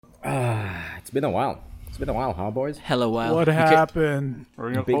It's been a while. It's been a while, huh, boys? Hella while. What happened?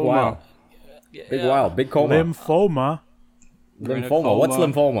 Big while. Big while. Big coma. Lymphoma. Lymphoma. What's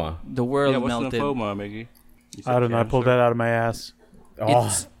lymphoma? The world what's melted. lymphoma, Miggy? I don't know. I pulled that out of my ass.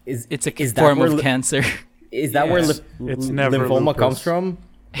 Oh, It's a is that form where of li- cancer. Is that where It's never lymphoma lupus. comes from?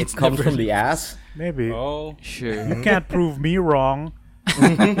 It's It comes never from the ass? Maybe. Oh, Sure. You can't prove me wrong.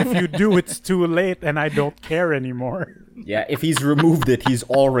 If you do, it's too late, and I don't care anymore. Yeah, if he's removed it, he's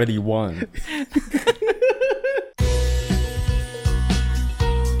already won.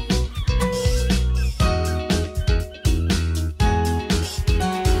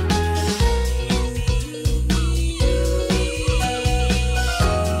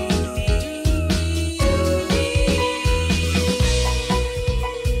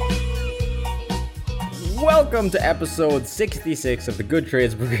 Welcome to episode 66 of the Good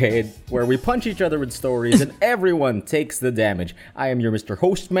Trades Brigade, where we punch each other with stories and everyone takes the damage. I am your Mr.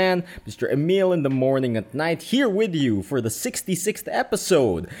 Hostman, Mr. Emil in the morning at night, here with you for the 66th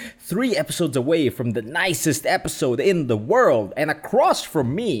episode. 3 episodes away from the nicest episode in the world, and across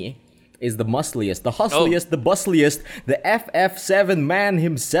from me is the muscliest, the hustliest, the bustliest, the FF7 man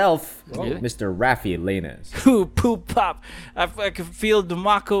himself, Mr. Rafi Lanes. Poop pop. I can feel the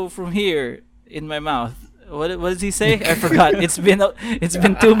Mako from here in my mouth. What does he say? I forgot. It's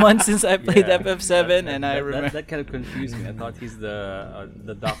been 2 months since I played FF7, and I remember. that kind of confused me. I thought he's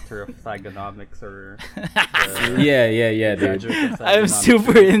the doctor of Psychonomics or Yeah, dude. graduate of I'm Psychonomics.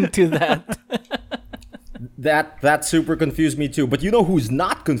 super into that. That super confused me too. But you know who's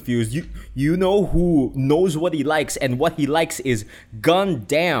not confused? You know who knows what he likes, and what he likes is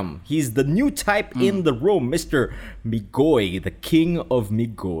Gundam. He's the new type in the room, Mr. Migoy, the king of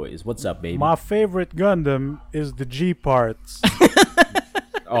Migoys. What's up, baby? My favorite Gundam is the G parts.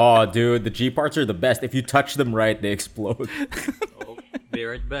 Oh, dude, the G parts are the best. If you touch them right, they explode. Oh, be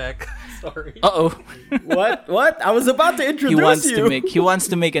right back. Sorry. Uh-oh. What? I was about to introduce you. He wants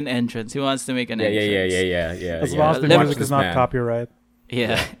to make an entrance. Yeah. As yeah. long as the Let me- music is not Man. copyright.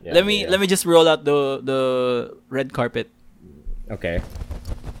 Yeah. Yeah, let me yeah. just roll out the red carpet. Okay.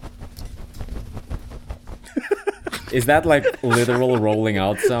 Is that like literal rolling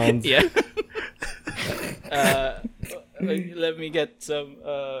out sounds? Yeah. Let me get some.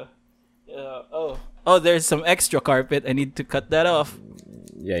 Oh, there's some extra carpet. I need to cut that off.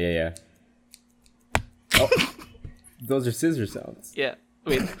 Yeah. Oh, those are scissor sounds. Yeah.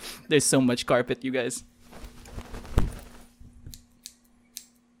 Wait. There's so much carpet, you guys.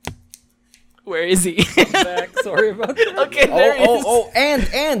 Where is he? Back. Sorry about that. Okay, there he is.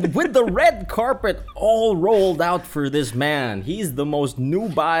 And with the red carpet all rolled out for this man. He's the most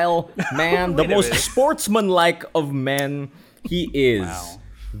nubile man, the Wait a most minute. sportsmanlike of men. He is Wow.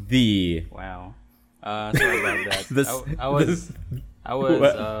 the Wow. Sorry about that. This- I was.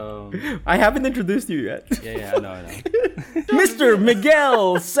 I haven't introduced you yet. Yeah. I know. Mr.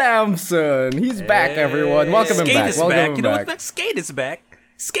 Miguel Samson. He's back, everyone. Welcome him Skate back. is Welcome back. him You know back. what? Skate is back.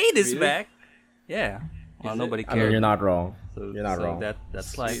 Skate is back. Yeah. Well, nobody I cared. mean, you're not wrong. So, You're not so wrong.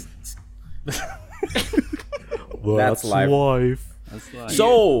 That's life. That's life. life. That's life.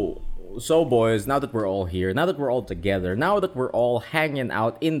 So boys, now that we're all here, now that we're all together, now that we're all hanging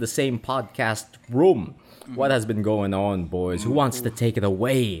out in the same podcast room, what has been going on, boys? Who wants to take it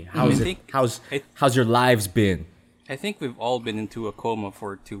away? How's I it? think- How's your lives been? I think we've all been into a coma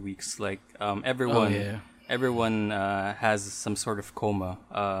for 2 weeks. Like everyone, yeah. everyone has some sort of coma.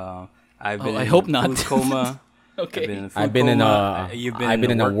 I've been. I in hope a not. food coma. Okay. I've been in a food I've been in coma. a- You've been I've been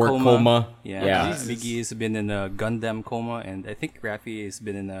in a work coma. Yeah. Yeah. Miggy has been in a Gundam coma, and I think Rafi has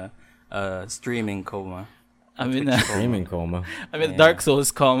been in a streaming coma. I'm in a Streaming coma. Dark Souls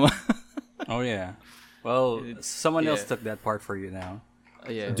coma. Oh yeah. Well, someone else yeah. took that part for you now.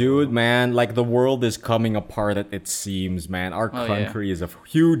 Yeah. Dude, man, like the world is coming apart at it seems, man. Our Oh, country is a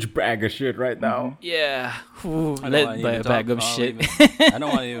huge bag of shit right now. Yeah. Ooh, I don't led wanna by a even bag talk- of I'll shit. even- I don't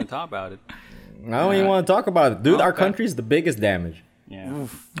want to even talk about it. I don't even want to talk about it. Dude, our Okay. country is the biggest damage. Yeah.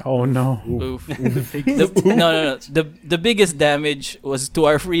 Oh no. Oof. No. The biggest damage was to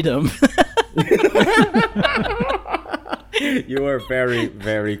our freedom. You are very,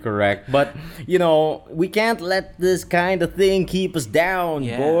 very correct. But, you know, we can't let this kind of thing keep us down,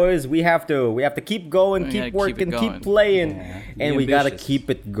 Yeah. boys. We have to keep going, We keep gotta keep working, it keep going. playing. Yeah. And Be we gotta ambitious. keep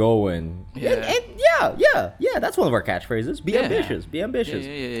it going. Yeah. Yeah, that's one of our catchphrases. Be Yeah. ambitious. Be ambitious.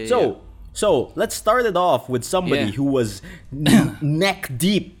 Yeah. So let's start it off with somebody Yeah. who was neck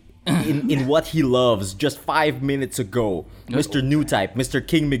deep in what he loves just 5 minutes ago. Mr. New Type, Mr.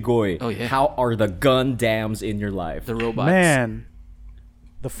 King Migoy. Oh, yeah. How are the Gundams in your life? The robots. Man,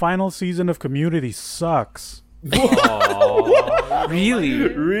 the final season of Community sucks. Oh, Really?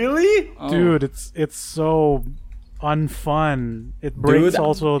 Really? Oh. Dude, it's so unfun. It breaks Dude,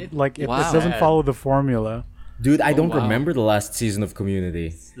 also it- like it Wow. doesn't follow the formula. Dude, I don't wow. remember the last season of Community.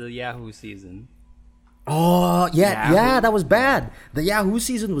 It's the Yahoo season. Oh, yeah, Yahoo. that was bad. The Yahoo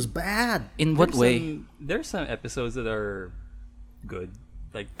season was bad. In what way? There's some episodes that are good.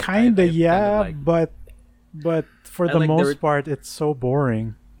 Like Kinda, I yeah, like- but for I the like the most re- part, it's so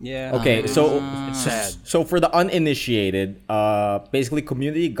boring. yeah. Okay, so it's sad. so for the uninitiated, basically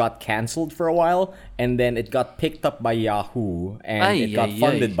Community got canceled for a while, and then it got picked up by Yahoo, and Ay, it got ay,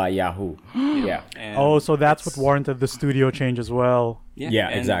 funded ay. by Yahoo. Yeah. And Oh, so that's what it's- warranted the studio change as well. Yeah,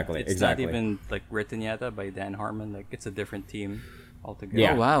 and exactly, It's exactly. not even like written yet by Dan Harmon. Like it's a different team altogether.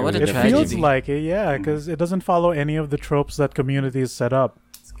 Yeah. Oh, wow, it what was a It different. feels tragedy. like it, yeah, because it doesn't follow any of the tropes that Community is set up.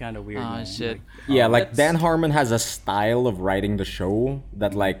 It's kind of weird. Oh, man. shit. Like, Yeah, like that's- Dan Harmon has a style of writing the show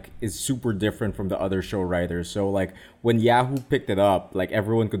that like is super different from the other show writers. So like when Yahoo picked it up, like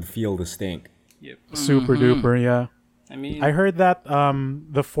everyone could feel the stink. Yep. Super duper, yeah. I mean, I heard that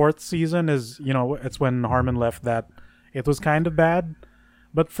the fourth season is, it's when Harmon left, that it was kind of bad.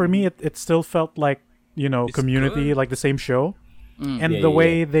 But for me, it still felt like, Community, good. like the same show. And Yeah, the yeah,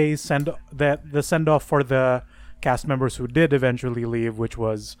 way yeah. they the send off for the cast members who did eventually leave, which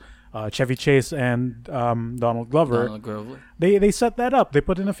was Chevy Chase and Donald Glover, Donald Grover. they set that up. They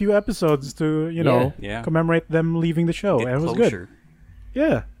put in a few episodes to, Yeah. commemorate them leaving the show. get And it was closure. good.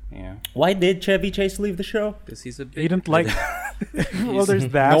 Yeah. Yeah, Why did Chevy Chase leave the show? because he's a bit. He didn't like. Well, there's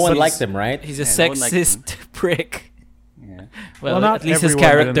that. No one but- liked him, right? He's a Yeah, no one liked sexist prick. Yeah. Well, not at least his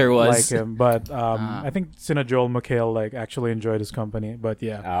everyone character didn't was. like him, but I think Sina Joel McHale actually enjoyed his company. But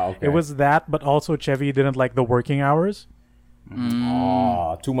yeah, Okay. it was that. But also Chevy didn't like the working hours.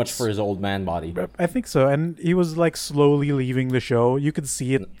 Aw, too much for his old man body. I think so, and he was slowly leaving the show. You could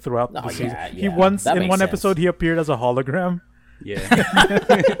see it throughout the Oh, season. yeah, He yeah. once That in makes one sense. episode he appeared as a hologram. Yeah,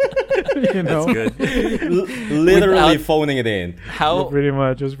 You know, that's good. Literally Without- phoning it in. How pretty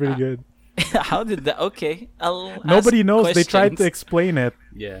much. It was pretty good. how did that? Okay, I'll Nobody ask knows. They tried to questions. explain it.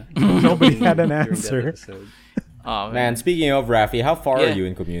 Yeah. Nobody had an During that answer. episode. Oh Man, speaking of Rafi, how far Yeah. are you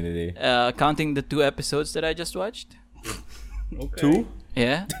in Community? Counting the 2 episodes that I just watched. Okay. Two?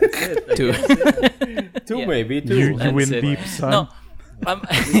 Yeah, That's it, I 2. guess. Two, Yeah. maybe. Two. You That's win it. deep, son. No, I'm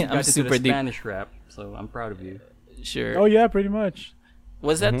Got I'm into super the deep. Spanish rap, so I'm proud of you. Sure. Oh yeah, pretty much.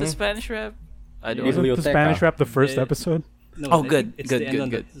 Was that the Spanish rap? I don't. Is Wasn't Leo the Teca. Spanish rap the first Yeah. episode? No, Oh, I good, think It's good, the end good, on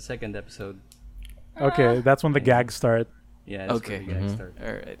good. The second episode. Okay, that's when the gags start. Yeah. That's Okay. where the guys start.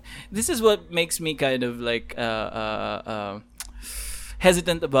 All right. This is what makes me kind of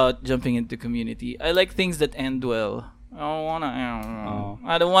hesitant about jumping into Community. I like things that end well.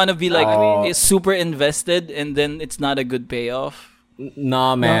 I don't wanna be Oh. super invested and then it's not a good payoff.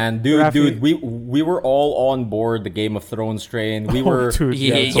 Nah, man, dude, Rafi- we were all on board the Game of Thrones train. We were, Oh, dude,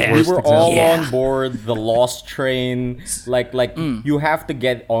 Yeah, it's the yeah. we worst were example. all Yeah. on board the Lost train. Like, you have to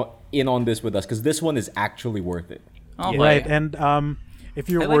get in on this with us because this one is actually worth it. Okay. Right, and if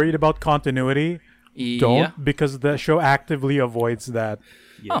you're I like- worried about continuity, don't, Yeah. because the show actively avoids that.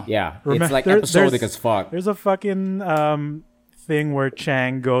 Yeah. Yeah, Remember- it's like there- episodic there's- as fuck. There's a fucking thing where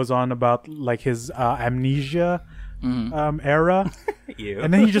Chang goes on about his amnesia era, Ew.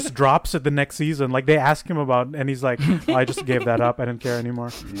 and then he just drops it the next season. Like they ask him about, and he's like, oh, "I just gave that up. I didn't care anymore."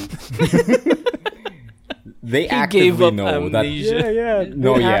 They He actively gave up know amnesia. that. Yeah, yeah.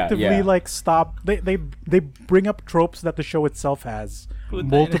 No, they yeah, actively yeah. stop. They bring up tropes that the show itself has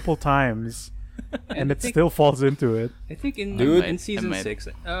multiple times, and I it think- still falls into it. I think in Dude. in season I might. 6,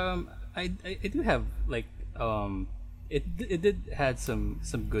 I do have it did had some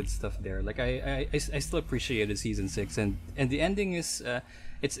good stuff there. Like I still appreciated season 6, and the ending is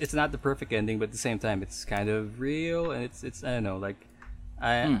it's not the perfect ending, but at the same time it's kind of real, and it's I don't know, like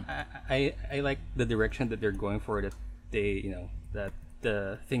I like the direction that they're going for, that they that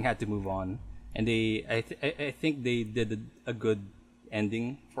the thing had to move on, and I think they did a good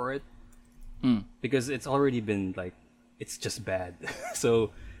ending for it. Because it's already been it's just bad.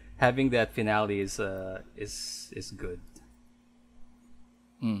 So having that finale is good.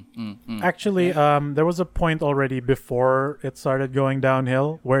 Actually, there was a point already before it started going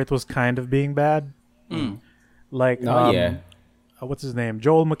downhill where it was kind of being bad. Like, Oh, yeah. What's his name?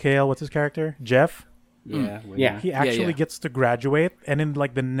 Joel McHale. What's his character? Jeff. Yeah. when- Yeah. He actually yeah. gets to graduate, and in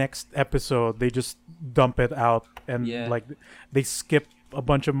the next episode, they just dump it out, and Yeah. they skip a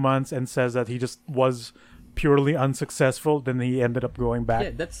bunch of months and says that he just was purely unsuccessful. Then he ended up going back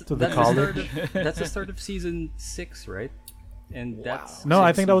Yeah, that's to the that's college. that's the start of season 6, right? And that's No,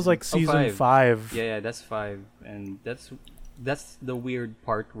 I think that was like Oh, season 5. Yeah, that's 5, and that's the weird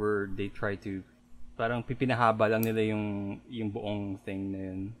part where they try to parang pipinahaba lang nila yung buong thing na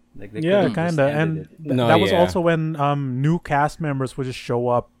yun. Like they Yeah, couldn't just kinda. ended And it. No, that was yeah. also when new cast members would just show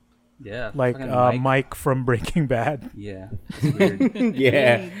up, Yeah, like fucking Mike from Breaking Bad. Yeah, it's weird.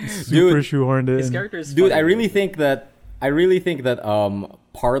 Yeah, Super dude. shoehorned in. His character is Dude, funny. I really think that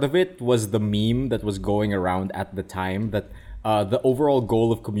part of it was the meme that was going around at the time that the overall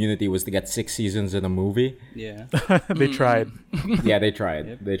goal of Community was to get 6 seasons in a movie. Yeah, They tried. Yeah, they tried.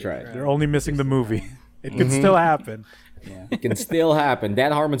 Yep, They tried. They're only missing the movie. It could still happen. yeah. It can still happen.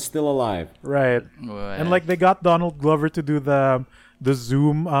 Dan Harmon's still alive. Right. And like they got Donald Glover to do the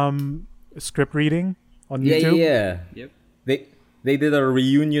Zoom script reading on Yeah, YouTube. yeah. Yep. They did a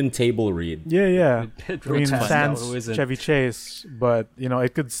reunion table read. Yeah, yeah. Pedro I mean, Pascal, sans who isn't. Chevy Chase, but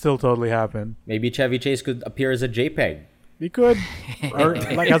it could still totally happen. Maybe Chevy Chase could appear as a JPEG. He could, or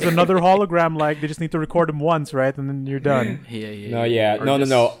like as another hologram. Like they just need to record him once, right, and then you're done. Yeah. No, yeah, Or no.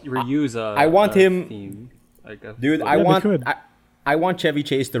 just Reuse I want him- theme, like a Dude, Yeah, they could. I want Chevy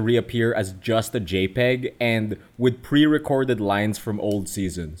Chase to reappear as just a JPEG and with pre-recorded lines from old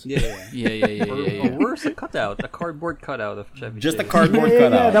seasons. Yeah. Yeah. Or worse, a cutout, a cardboard cutout of Chevy. Just a Chase. cardboard Yeah,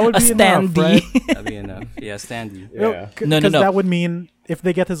 cutout. that would A be enough, standee. right? That'd be enough. Yeah, standy. Yeah. No. Because that would mean if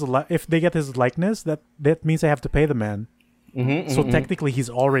they get his likeness, that means they have to pay the man. So technically, he's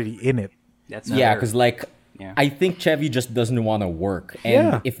already in it. That's Yeah, fair. because like Yeah. I think Chevy just doesn't want to work, and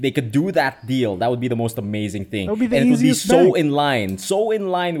Yeah. if they could do that deal, that would be the most amazing thing. That would be the and it would be easiest so bag. so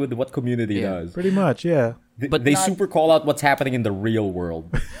in line with what Community Yeah. does. Pretty much, yeah. But They not- super call out what's happening in the real world.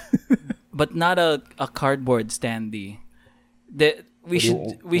 But not a cardboard standee. We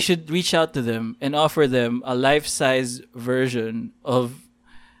should reach out to them and offer them a life-size version of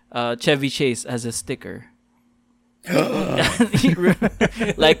Chevy Chase as a sticker.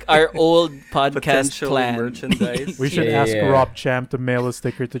 Like our old podcast Potential plan. merchandise. We should Yeah, ask yeah. Rob Champ to mail a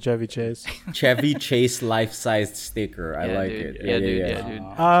sticker to Chevy Chase. Chevy Chase life-sized sticker. I Yeah, like dude. it. Yeah,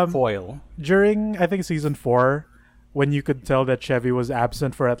 dude. Foil. During, I think, season 4, when you could tell that Chevy was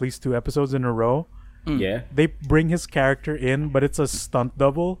absent for at least 2 episodes in a row, Yeah. they bring his character in, but it's a stunt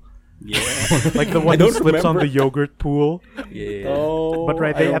double. Yeah. Like the one who don't slips on remember. the yogurt pool. Yeah. Oh, But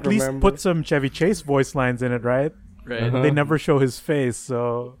right, I they don't at least remember. put some Chevy Chase voice lines in it, right? Right. They never show his face,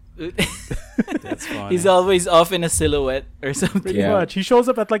 so That's fun. He's always off in a silhouette or something. pretty Yeah. much. He shows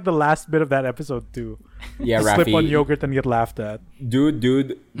up at like the last bit of that episode too. Yeah, Slip on Rafi. yogurt and get laughed at. Dude,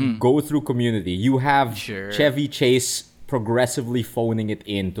 go through Community. You have Sure. Chevy Chase progressively phoning it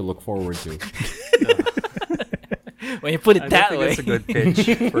in to look forward to. When you put it I that think way. that's a good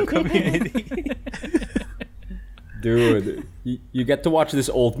pitch for Community. Dude, you get to watch this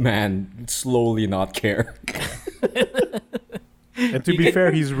old man slowly not care. And to be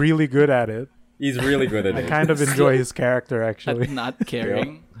fair, he's really good at it. He's really good at I it. kind of enjoy his character At actually. not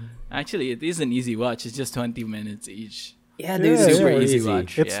caring. Actually, it is an easy watch. It's just 20 minutes each. Yeah, dude, dude, super easy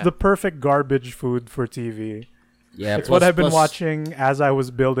watch. It's Yeah. the perfect garbage food for TV. Yeah, It's what plus- I've been plus- watching as I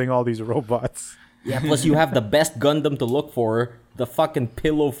was building all these robots. Yeah, plus you have the best Gundam to look for, the fucking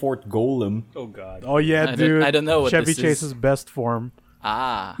Pillow Fort Golem. Oh God. Oh yeah, I don't- dude. I don't know what Chevy this is. Chase's best form.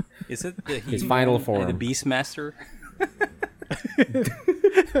 Ah. Is it the His He-Man final and form. the Beastmaster?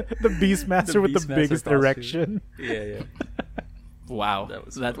 The Beastmaster The with the Beastmaster biggest costume. erection. Yeah. Wow.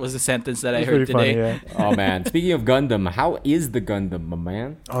 That was a sentence that I It's heard pretty today. funny, yeah. Oh man, speaking of Gundam, how is the Gundam, my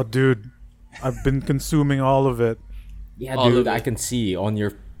man? Oh dude, I've been consuming all of it. Yeah, All dude, of I it. can see on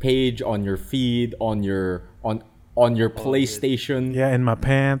your page, on your feed, on your PlayStation, Yeah, in my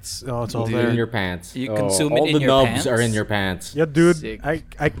pants. Oh, it's all in there. your pants. You Oh, consume it all in the your nubs pants? are in your pants. Yeah, dude. Sick.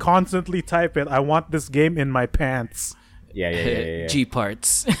 I constantly type it. I want this game in my pants. Yeah. G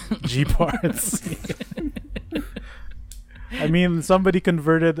parts. G parts. I mean, somebody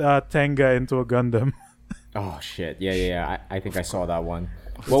converted Tenga into a Gundam. Oh shit! Yeah. I think I saw that one.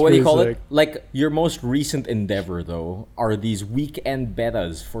 Well, what do you call really it? sick. Like your most recent endeavor, though, are these weekend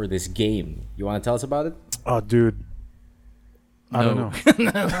betas for this game. You want to tell us about it? Oh, dude. I don't No.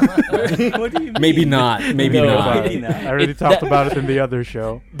 know. What do you mean? Maybe not. Maybe No, not. but Maybe not. I already It- talked that- about it in the other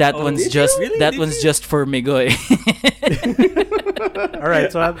show. That Oh, one's did just you? Really? that Did one's you? just for Migoy. All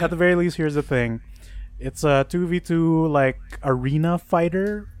right, so at the very least, here's the thing. It's a 2v2 like arena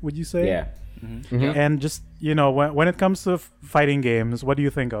fighter, would you say? Yeah. And just, when it comes to fighting games, what do you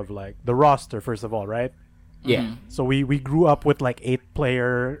think of? Like the roster, first of all, right? Yeah. So we grew up with like 8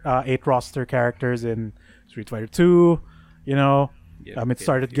 roster characters in Street Fighter 2. It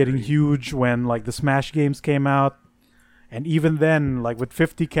started getting huge when like the Smash games came out, and even then, like with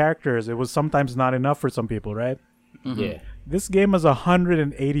 50 characters, it was sometimes not enough for some people, right? Yeah. This game has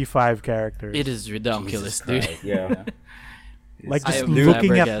 185 characters. It is ridiculous, dude. Yeah. Like I just am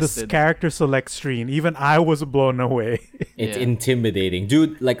looking at this flabbergasted. character select screen, even I was blown away. It's Yeah. intimidating.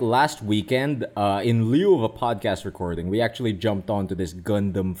 Dude, like last weekend, in lieu of a podcast recording, we actually jumped onto this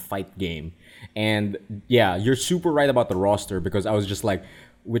Gundam fight game. And yeah, you're super right about the roster because I was just like,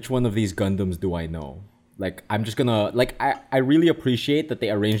 which one of these Gundams do I know? Like, I'm just gonna, like, I really appreciate that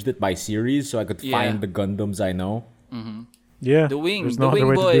they arranged it by series so I could Yeah. find the Gundams I know. Yeah, The Wing, there's the no other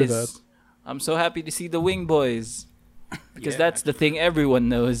Wing way to do that. Boys. I'm so happy to see the Wing Boys because that's the thing everyone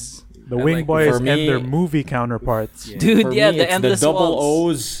knows. The Wing like- Boys for and me- their movie counterparts. Dude, For yeah, me, the it's endless the double waltz.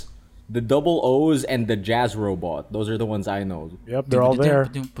 O's, the double O's and the Jazz Robot. Those are the ones I know. Yep, they're all there.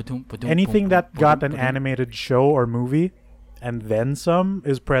 Anything that got an animated show or movie, and then some,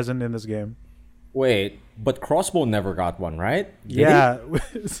 is present in this game. Wait, but Crossbow never got one, right? Did he? Yeah,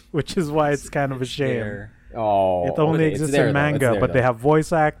 which is why it's kind of a shame. There. Oh, It only it's exists there, in though. It's manga, there, but they though. have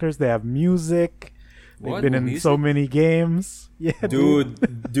voice actors, they have music, they've What? been in Music? so many games. Yeah,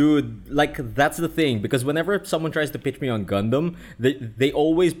 Dude, like that's the thing because whenever someone tries to pitch me on Gundam, they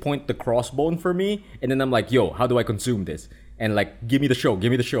always point the crossbone for me, and then I'm like, yo, how do I consume this? And like, give me the show,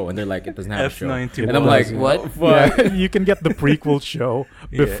 and they're like, it doesn't have a show, F9 and I'm like, What? oh, fuck. Yeah, you can get the prequel show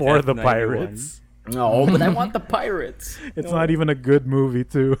before the F91. Pirates. No, but I want the pirates. It's not even a good movie,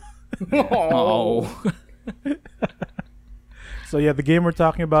 too. Oh, So yeah, the game we're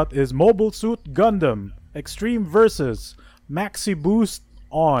talking about is Mobile Suit Gundam Extreme Versus Maxi Boost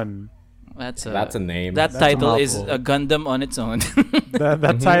On. that's That's a name. That That's a title is mouthful. a Gundam on its own.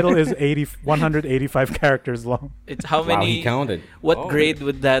 That title is 185 characters long. It's how wow, many? he counted. What Oh. grade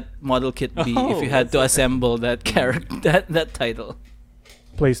would that model kit be if you had to assemble that character that title?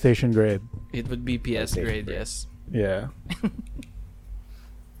 PlayStation grade. It would be PS grade, yes. Yeah.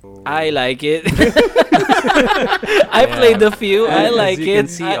 I like it. I played a few. I As like you can it.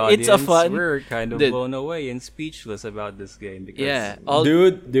 see, It's a audience, fun. We're kind of the- blown away and speechless about this game because Yeah, all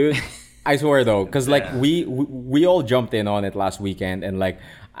Dude, I swear though, because like Yeah. we all jumped in on it last weekend, and like,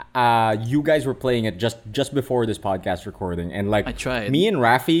 you guys were playing it just before this podcast recording, and like, I tried. me and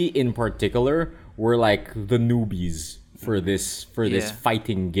Rafi in particular were like the newbies for this Yeah.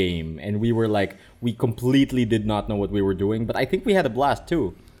 fighting game, and we were like, we completely did not know what we were doing, but I think we had a blast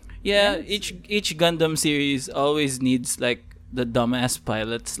too. Yeah, each Gundam series always needs like the dumbass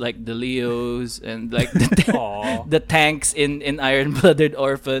pilots, like the Leos and like Aw. the tanks in Iron Blooded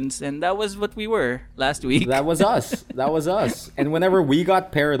Orphans, and that was what we were last week. That was us. That was us. And whenever we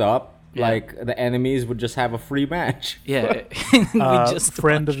got paired up, Yeah. like the enemies would just have a free match. Yeah, we just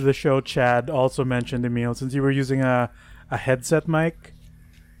Friend watched. of the show, Chad, also mentioned, Emil, since you were using a headset mic,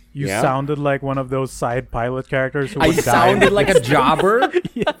 you Yeah. sounded like one of those side pilot characters who I would die. sounded like a jobber.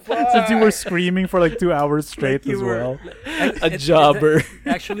 Since you were screaming for like 2 hours straight you as were- well. a jobber.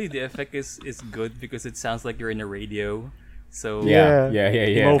 Actually, the effect is good because it sounds like you're in a radio. So Yeah.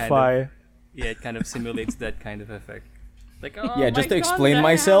 Lo-fi. yeah, it kind of simulates that kind of effect. Like, oh Yeah, just to my explain God,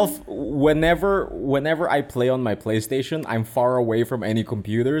 myself, whenever I play on my PlayStation, I'm far away from any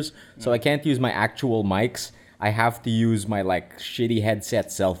computers, so I can't use my actual mics. I have to use my like shitty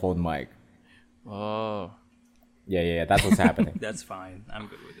headset cell phone mic. Oh, Yeah, that's what's happening. That's fine. I'm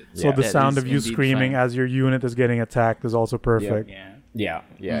good with it. So Yeah. the That sound is of you indeed screaming fine. as your unit is getting attacked is also perfect. Yeah.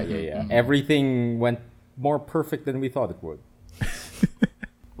 Yeah. Everything went more perfect than we thought it would.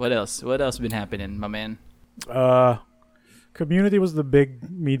 what else? What else been happening, my man? Community was the big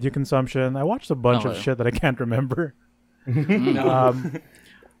media consumption. I watched a bunch of Okay. shit that I can't remember.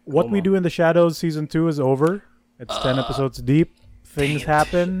 What We Do in the Shadows season 2 is over. It's 10 episodes deep. Things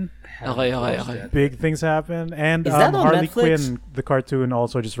happen. Okay. Big things happen. And Is that on Harley Netflix? Quinn, the cartoon,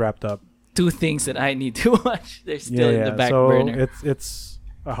 also just wrapped up. Two things that I need to watch. They're still in the back so burner. it's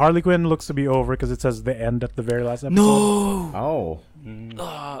Harley Quinn looks to be over because it says the end at the very last episode. No. Oh,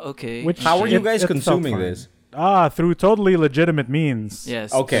 Okay. Which how are you it- guys it felt consuming fine. this? Through totally legitimate means.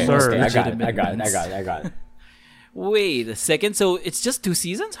 Yes. Okay, Sir. okay, I got it. Legitimate means. I got it. Wait a second. So it's just 2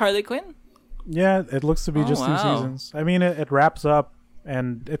 seasons, Harley Quinn? Yeah, it looks to be Oh, just 2 wow. seasons. I mean, it wraps up,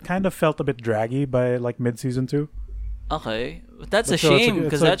 and it kind of felt a bit draggy by like mid season 2. Okay. But that's But a so it's a shame good-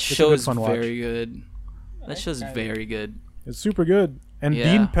 because it's a- that it's a good show's fun watch. very good. That show's very good. It's super good. And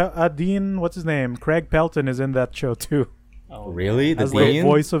Yeah. Dean, what's his name? Craig Pelton is in that show too, Really? The as the Dean?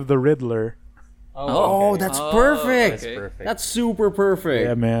 voice of the Riddler. Oh, that's perfect. okay. Perfect. That's super perfect.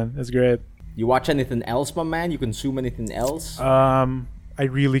 Yeah, man, it's great. You watch anything else, my man? You consume anything else? I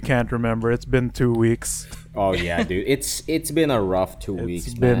really can't remember. It's been 2 weeks. Oh yeah, dude. It's been a rough 2 weeks,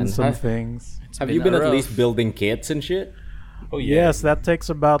 It's been man. some Have, things. have been you been a at rough- least building kits and shit? Oh yeah. Yes, that takes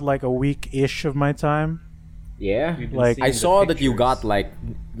about like a week-ish of my time. Yeah, We've been Like- seeing I the saw that you pictures. got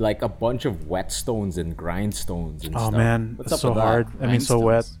like a bunch of whetstones and grindstones and Oh stuff. man, What's it's up so with that? hard. I mean, so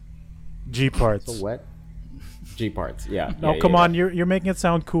wet. G parts. So wet. G parts. Yeah. No, yeah, come yeah. on, you're making it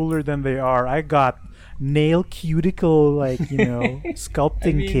sound cooler than they are. I got nail cuticle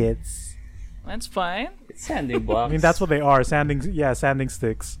sculpting mean- kits. That's fine. It's sanding blocks. I mean, that's what they are. Sanding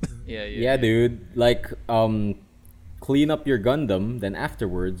sticks. Yeah, Yeah, dude. Like, clean up your Gundam, then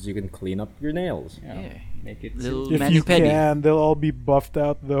afterwards you can clean up your nails. Yeah. Make it Little If mani you pedi. can, they'll all be buffed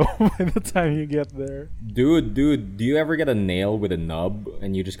out though by the time you get there. Dude, do you ever get a nail with a nub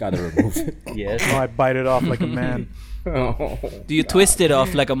and you just gotta remove it? Yes. No, I bite it off like a man. Oh, Do you twist it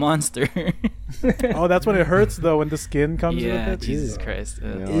off like a monster? Oh, that's when it hurts though when the skin comes yeah, with it. Jesus Christ.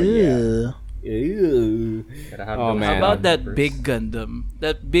 oh, yeah. Ew. Gotta have Oh, those man. How about that first. big Gundam?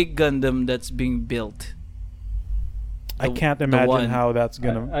 That big Gundam that's being built. I The- can't the imagine one. how that's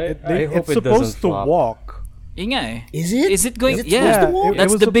gonna. I hope it's it supposed doesn't to flop. walk. Yun nga eh. Is it? Is it going? Is it yeah, supposed to walk?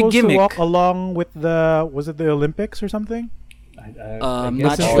 that's it was the big supposed gimmick. to walk along with the was it the Olympics or something? I'm guess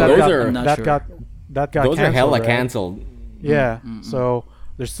not Since Oh, sure. those that, are- I'm not that sure. got that got Those are canceled, hella right? canceled. Yeah, so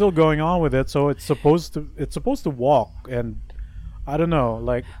they're still going on with it. So it's supposed to walk, and I don't know.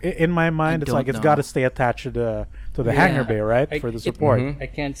 Like in my mind, it's don't like it's know. got to stay attached to the Yeah. hangar bay, right, I- for the it- support. Mhm. I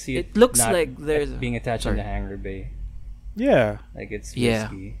can't see it. It looks not like there's being attached in sorry. the hangar bay. Yeah, Like it's Yeah.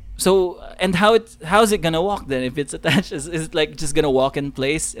 risky. So and how's it gonna walk then if it's attached? Is it like just gonna walk in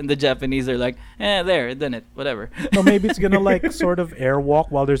place? And the Japanese are like, there, done it, whatever. so maybe it's gonna like sort of airwalk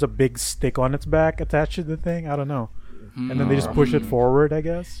while there's a big stick on its back attached to the thing. I don't know. And then they just push it forward, I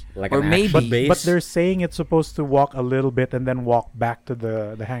guess. Like Or an maybe- action base. But they're saying it's supposed to walk a little bit and then walk back to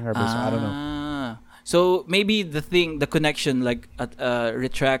the hangar bay. So I don't know. So maybe the connection like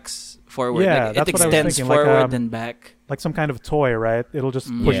retracts forward. Yeah, like, that's it what I was extends thinking, like, forward and back. Like some kind of toy, right? It'll just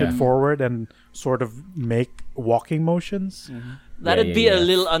push Yeah. it forward and sort of make walking motions. That'd yeah, be yeah. a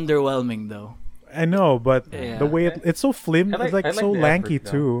little underwhelming though. I know, but Yeah. the way it's so flim, I like- it's like I like so the lanky effort,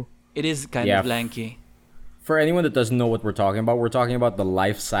 though. too. It is kind Yeah. of lanky. For anyone that doesn't know what we're talking about the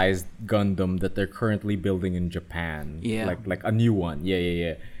life-sized Gundam that they're currently building in Japan. Yeah. Like a new one.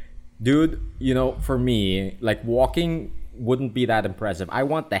 Yeah. Dude, for me, like walking wouldn't be that impressive. I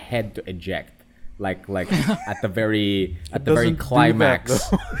want the head to eject. Like at the very doesn't do that, climax.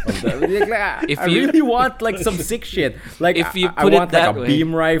 though. Of the, If I you- really want like some sick shit. Like If you I put it want like that a way.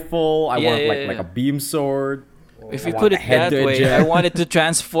 beam rifle. I Yeah, want yeah, like yeah. a beam sword. If I you want put the it head that to way, eject. I want it to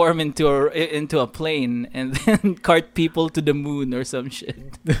transform into a plane and then cart people to the moon or some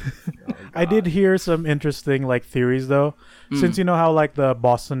shit. I did hear some interesting like theories though, since you know how like the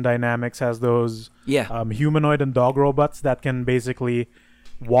Boston Dynamics has those Yeah. humanoid and dog robots that can basically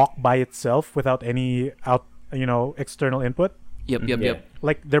walk by itself without any external input. Yep. Yeah.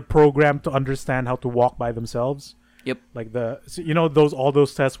 Like they're programmed to understand how to walk by themselves. Yep. Like all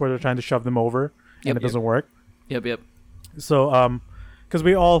those tests where they're trying to shove them over Yep, and it yep. doesn't work. Yep. So because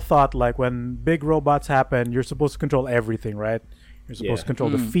we all thought like when big robots happen, you're supposed to control everything, right? You're supposed Yeah. to control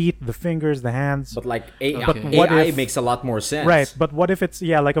the feet, the fingers, the hands. But like AI, But what AI if- makes a lot more sense. Right, but what if it's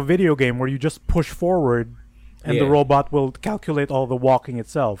like a video game where you just push forward and the Yeah. robot will calculate all the walking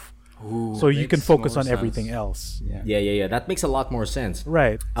itself. So you can makes focus more on everything sense. else. Yeah. That makes a lot more sense.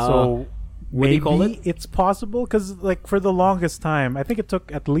 Right. So what do you call maybe it? it's possible because like for the longest time, I think it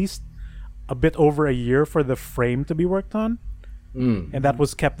took at least a bit over a year for the frame to be worked on. And that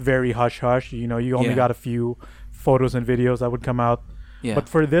was kept very hush hush. You only Yeah. got a few photos and videos that would come out. Yeah. But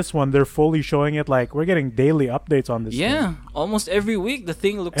for this one, they're fully showing it like we're getting daily updates on this thing. Yeah. Almost every week the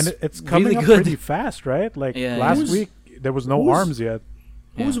thing looks And it's coming really up good. pretty fast, right? Like Yeah, last Who's- week, there was no who's- arms yet.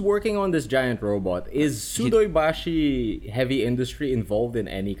 Who's working on this giant robot? Is Sudoibashi Heavy Industry involved in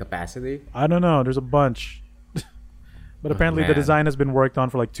any capacity? I don't know. There's a bunch. But apparently the man. design has been worked on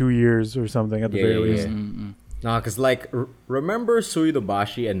for like 2 years or something at the very least. Nah, cause like remember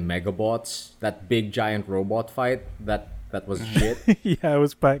Suidobashi and Megabots, that big giant robot fight that was shit. Yeah, it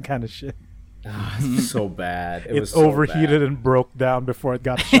was kind of shit. So bad. It was It so overheated bad. and broke down before it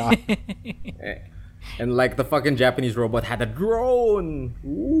got shot. And like the fucking Japanese robot had a drone.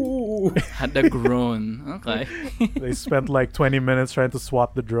 Ooh. Had a groan. Okay. They spent like 20 minutes trying to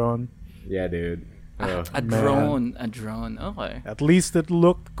swat the drone. Yeah, dude. Ugh. A drone. Okay. At least it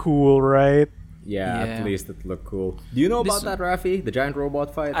looked cool, right? Yeah, Yeah. at least it looked cool. Do you know about This- that, Rafi? The giant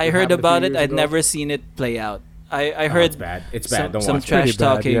robot fight? I that heard happened a few about it. years I'd ago? never seen it play out. I Oh, heard it's bad. It's bad. Don't some watch it. trash Pretty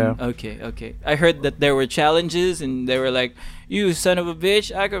bad, talking. yeah. Okay. I heard that there were challenges and they were like, "You son of a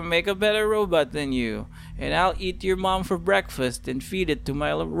bitch, I can make a better robot than you, and I'll eat your mom for breakfast and feed it to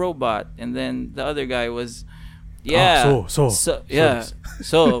my robot." And then the other guy was, "Yeah, so yeah,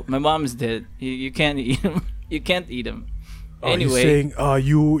 so my mom's dead. You can't eat him." You can't eat them. Oh, he's Anyway, saying,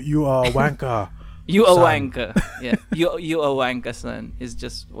 you wanker. you a son. wanka. Yeah, you a wanka, son. Is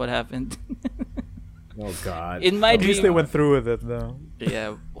just what happened. Oh God. In my At least they dream, went through with it, though.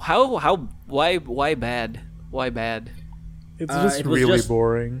 yeah. Why bad? Why bad? It's just it was really just-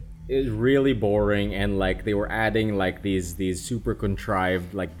 boring. It was really boring, and like they were adding like these super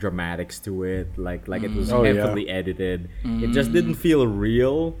contrived like dramatics to it, like it was Oh, yeah. heavily edited. It just didn't feel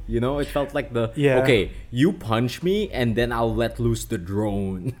real, you know. It felt like Yeah. okay, you punch me, and then I'll let loose the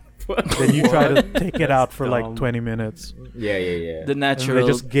drone. Then you try to take it out for like Dumb. 20 minutes. yeah, yeah. The And they natural,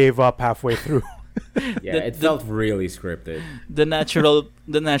 just gave up halfway through. Yeah, it felt really scripted. the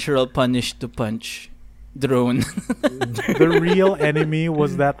natural punish to punch drone. The real enemy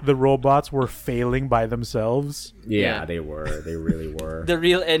was that the robots were failing by themselves. Yeah, Yeah. they were. They really were. The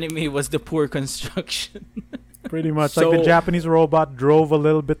real enemy was the poor construction. Pretty much. Like the So- Japanese robot drove a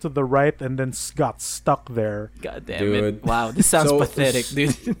little bit to the right and then got stuck there. God damn Dude. it! Wow, this sounds So- pathetic,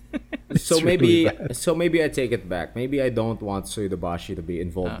 dude. So really maybe I take it back. Maybe I don't want Suidabashi to be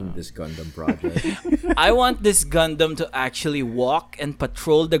involved in this Gundam project. I want this Gundam to actually walk and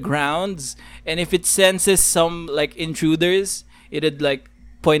patrol the grounds, and if it senses some like intruders, it'd like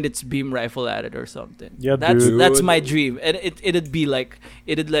point its beam rifle at it or something. Yeah, that's dude. that's my dream, and it'd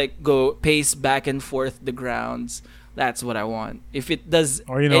go pace back and forth the grounds. That's what I want. If it does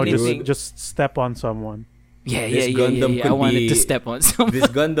Or, you know, anything, just step on someone. This Gundam I could want it to be- step on someone.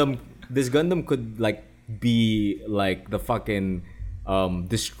 This Gundam could like be like the fucking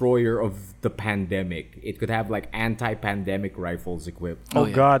destroyer of the pandemic. It could have like anti-pandemic rifles equipped. Oh,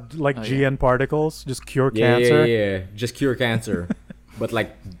 yeah. God, like Oh, GN particles, just cure Yeah, cancer. yeah. Just cure cancer, but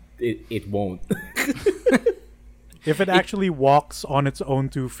like it won't. If it actually walks on its own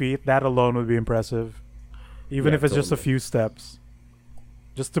 2 feet, that alone would be impressive. Even Yeah, if it's just a totally. few steps.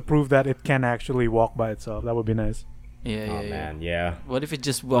 Just to prove that it can actually walk by itself. That would be nice. Yeah, Oh yeah. man, yeah. What if it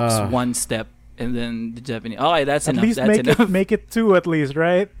just walks one step and then the Japanese? Oh, that's At enough. least That's enough. make it 2 at least,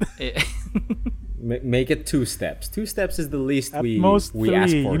 right? Make it 2 steps. 2 steps is the least At we most 3.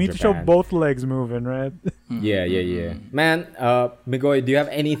 ask for. You need to show Japan. both legs moving, right? Yeah, yeah, yeah. Man, Migoy, do you have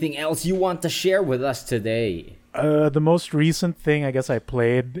anything else you want to share with us today? The most recent thing I guess I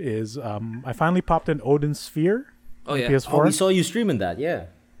played is I finally popped in Odin Sphere Oh on yeah. PS4. Oh, we saw you streaming that. Yeah.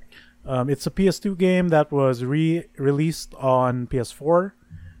 It's a PS2 game that was released on PS4,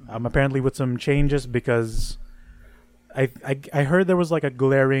 apparently with some changes because I heard there was like a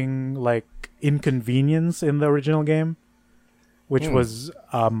glaring like inconvenience in the original game, which was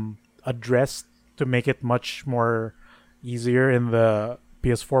addressed to make it much more easier in the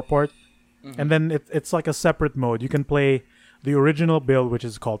PS4 port. And then it's like a separate mode. You can play the original build, which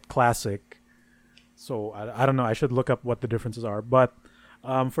is called Classic. So I don't know. I should look up what the differences are. But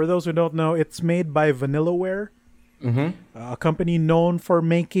for those who don't know, it's made by Vanillaware, a company known for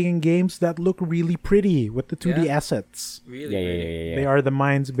making games that look really pretty with the 2D Yeah. assets. Really? Yeah, yeah, really. yeah, yeah. They are the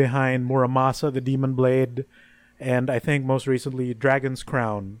minds behind Muramasa, the Demon Blade, and I think most recently Dragon's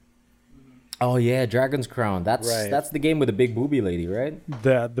Crown. Oh yeah, Dragon's Crown. That's Right. that's the game with the big booby lady, right?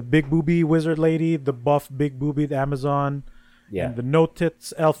 The big booby wizard lady, the buff big boobied Amazon, Yeah. and the no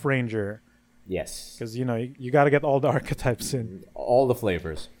tits elf ranger. Yes. Because you got to get all the archetypes in. All the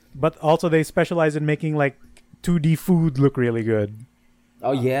flavors. But also they specialize in making like 2D food look really good.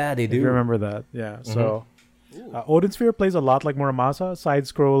 Oh yeah, they If you do. remember that, yeah. So Odin Sphere plays a lot like Muramasa,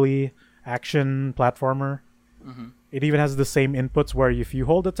 side-scrolly action platformer. It even has the same inputs where if you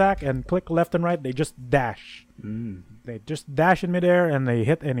hold attack and click left and right, they just dash. They just dash in midair and they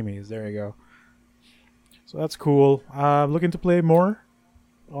hit enemies. There you go. So that's cool. Looking to play more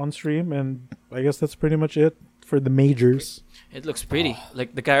on stream, and I guess that's pretty much it for the majors. It looks pretty.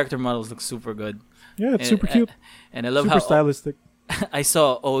 Like the character models look super good. Yeah, it's And- super cute, And I love super how stylistic. I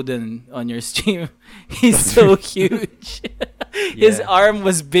saw Odin on your stream. He's so huge. His Yeah. arm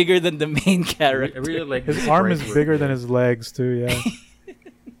was bigger than the main I character. really like His the arm is sprite work bigger than there. his legs too. Yeah.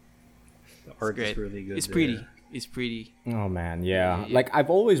 The art Great. is really good. It's there. pretty. It's pretty. Oh man, yeah. Yeah. Like I've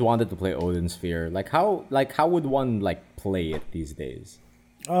always wanted to play Odin Sphere. Like how would one like play it these days?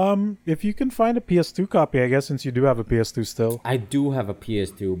 If you can find a PS2 copy, I guess, since you do have a PS2 still. I do have a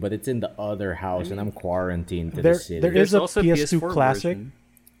PS2, but it's in the other house and I'm quarantined to There- the city. there There's is a also PS2 PS4 classic. version.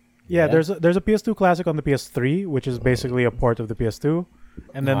 Yeah, Yeah. there's a PS2 classic on the PS3, which is basically a port of the PS2,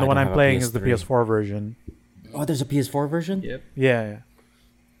 and then No, the I one don't I'm have a playing is the PS3. PS4 version. Oh, there's a PS4 version? Yep. Yeah.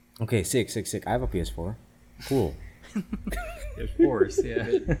 Okay, sick. I have a PS4. Cool. Of course.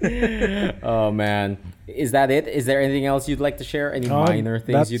 Yeah. Oh man, is that it? Is there anything else you'd like to share? Any minor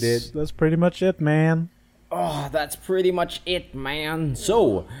things you did? That's pretty much it, man. Oh, that's pretty much it, man.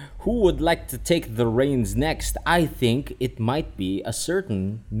 So, who would like to take the reins next? I think it might be a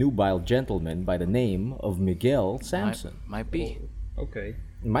certain nubile gentleman by the name of Miguel Samson. Might be. Okay.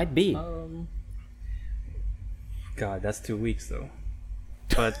 It might be. God, that's 2 weeks though.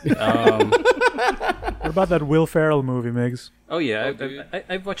 But What about that Will Ferrell movie, Migs? oh yeah,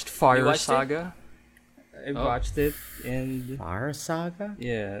 I've watched Fire watched it? Saga. I watched it, and Fire Saga?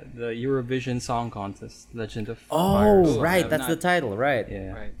 yeah, the Eurovision Song Contest, Legend of Fire. Oh, Saga. right. That's the title, right.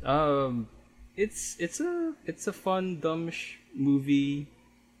 Yeah. Right. It's a fun dumb movie,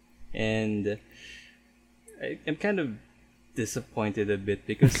 and I'm kind of disappointed a bit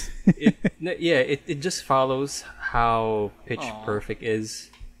because it just follows how Pitch Perfect is.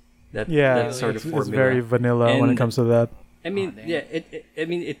 That sort of it's formula. very vanilla when it And- comes to that. I mean,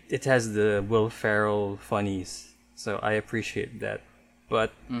 it has the Will Ferrell funnies, so I appreciate that.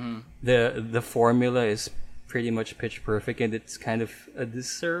 But the formula is pretty much Pitch Perfect, and it's kind of a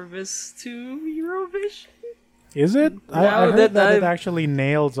disservice to Eurovision. Is it? I Now heard that it I've- actually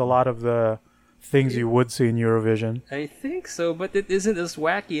nails a lot of the things you would see in Eurovision. I think so, but it isn't as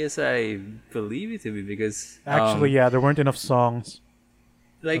wacky as I believe it to be because Actually, yeah, there weren't enough songs.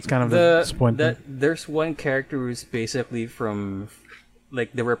 like That's kind of the disappointment. there's one character who's basically from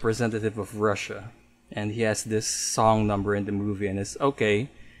like the representative of Russia, and he has this song number in the movie, and it's okay,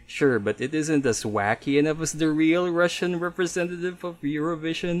 sure, but it isn't as wacky enough as the real Russian representative of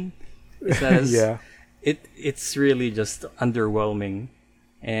Eurovision. It's not as, Yeah. it's really just underwhelming,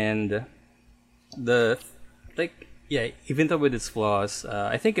 and even though with its flaws,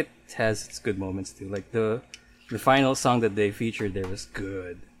 I think it has its good moments too. Like the final song that they featured there was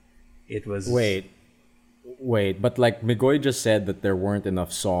good. It was Wait, but like Migoy just said that there weren't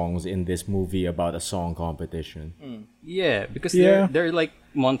enough songs in this movie about a song competition. yeah, because Yeah. they're like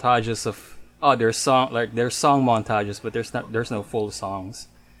montages of there's song montages, but there's no full songs.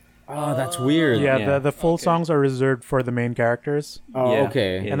 Oh, that's weird. Yeah, Yeah. the full songs are reserved for the main characters. Oh, Yeah.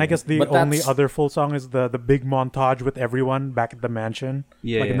 okay. Yeah. And I guess the But only that's- other full song is the big montage with everyone back at the mansion.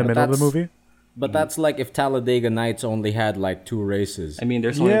 Yeah, like in yeah. the But middle of the that's- movie. But that's like if Talladega Nights only had like 2 races. I mean,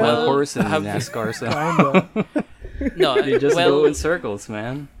 there's only Yeah. one horse in Have- NASCAR, so No, they just well, go in circles,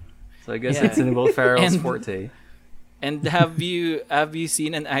 man. So I guess Yeah. it's in Will Ferrell's And- forte. and have you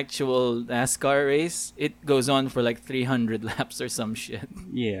seen an actual NASCAR race? It goes on for like 300 laps or some shit.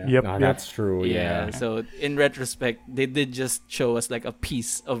 Yeah. Yep. Oh, yep. that's true. Yeah. So in retrospect, they did just show us like a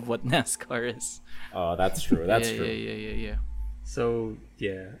piece of what NASCAR is. Oh, that's true. That's yeah, true. Yeah. So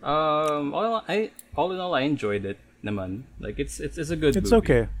yeah. All in all, I enjoyed it. Naman, like it's a good. It's movie.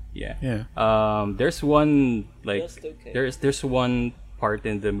 okay. Yeah. Yeah. There's one like Just okay. there's one part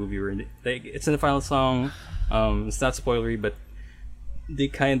in the movie where like it's in the final song. It's not spoilery, but they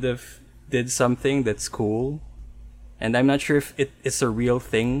kind of did something that's cool, and I'm not sure if it's a real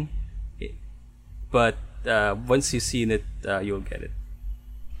thing, but once you've seen it, you'll get it.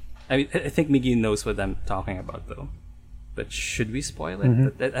 I mean, I think Miggy knows what I'm talking about, though. But should we spoil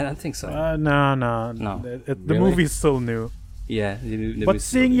it? I don't think so. No. No. The Really? movie's still new. Yeah. The But movie's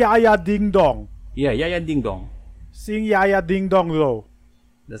sing still- Yaya Ding Dong. Yeah, Ding Dong. Sing Yaya Ding Dong though.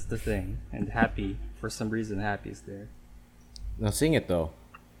 That's the thing. And Happy, for some reason, Happy is there. Now sing it though.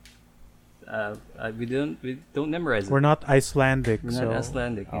 We don't memorize it. We're not Icelandic, We're so not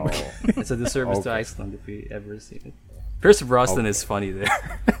Icelandic. Oh. It's a disservice to Okay. Iceland if we ever see it. Pierce Brosnan is funny there.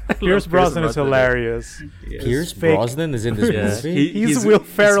 I Pierce love Brosnan is hilarious. Yes. Pierce fake. Brosnan is in this Yeah. movie. He's Will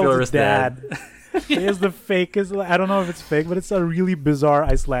Ferrell's Will dad. He is the fakest. I don't know if it's fake, but it's a really bizarre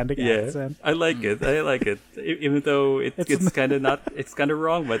Icelandic Yeah, accent. I like it. I like it. Even though It's it's kind of not, it's kind of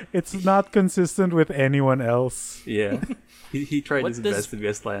wrong, but It's not consistent with anyone else. yeah, he tried What his does- best to be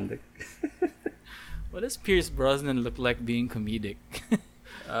Icelandic. What does Pierce Brosnan look like being comedic?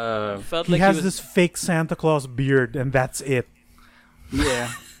 Felt He like has was, this fake Santa Claus beard, and that's it.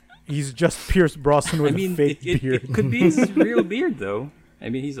 Yeah, He's just Pierce Brosnan I with mean, a fake it beard. could be his real beard though. I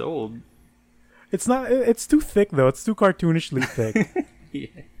mean, he's old. It's not. It's too thick though. It's too cartoonishly thick. Yeah,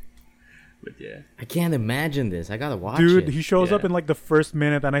 but yeah, I can't imagine this. I gotta watch Dude, it. he shows up Yeah. in like the first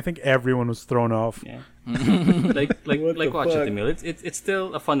minute, and I think everyone was thrown off. yeah. like What the watch fuck? it, Emil. It's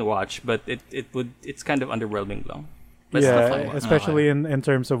still a fun watch, but it's kind of underwhelming though. But Yeah, it's still a fun watch. especially in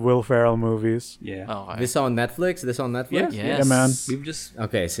terms of Will Ferrell movies. Yeah. oh, This on Netflix? This on Netflix? Yeah. Yeah, man. We've just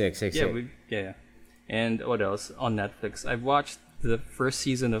Okay, sick. yeah. And what else on Netflix? I've watched the first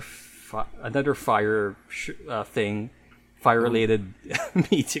season of another Fire thing, fire-related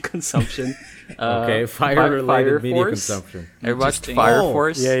media consumption. Okay, fire-related media Force. consumption. I watched Interesting. Fire Oh.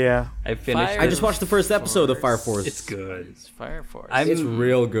 Force. Yeah. I finished. Fire I it. just watched the first episode of Fire Force. It's good. It's Fire Force. It's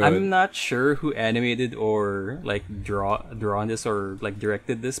real good. I'm not sure who animated or like drawn this or like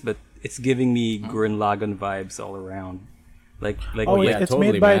directed this, but it's giving me Gurren Lagann vibes all around. Like Oh, yeah, it's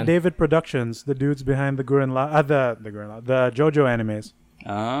totally, made by man. David Productions, the dudes behind the the JoJo animes.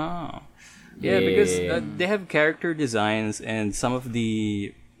 Oh. Yeah, because Yeah. they have character designs and some of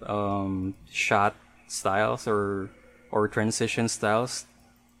the shot styles or transition styles,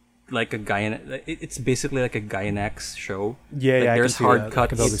 like a it's basically like a Gainax show. Yeah, like yeah, I there's can see hard that. I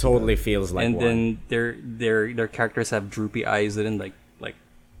cuts, can It totally feels like and one. then their characters have droopy eyes and like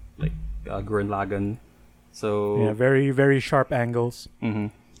Gurren Lagann. So Yeah, very very sharp angles.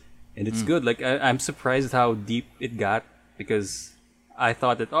 and it's good. Like I'm surprised how deep it got because I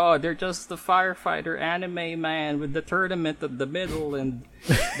thought that they're just the firefighter anime man with the tournament at the middle and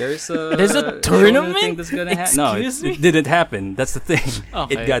there's a There's a tournament? thing that's gonna happen. No, Excuse me? it didn't happen. That's the thing.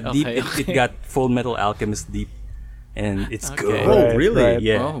 Okay, it got deep. okay, It got Full Metal Alchemist deep, and it's Okay. good. Oh, Right, really? right.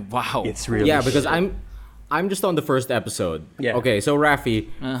 Yeah. Oh, wow. It's really Yeah, because good. I'm just on the first episode. Yeah. Okay, so Rafi,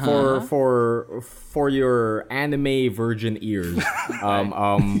 Uh-huh. for your anime virgin ears,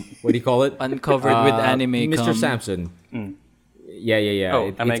 what do you call it? Uncovered with anime Mr. cum. Samson. Yeah.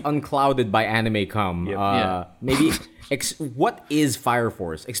 Oh, am It's I- unclouded by anime cum. Yep. Yeah. Maybe what is Fire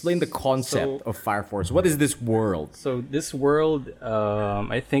Force? Explain the concept So- of Fire Force. What is this world? So this world,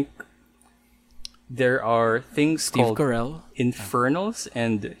 I think there are things Steve called Carell. infernals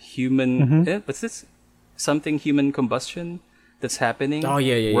and human. What's this? Something human combustion that's happening. Oh,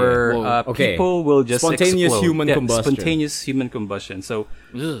 yeah. Where Whoa. Okay. people will just Spontaneous explode. human combustion. Spontaneous human combustion. So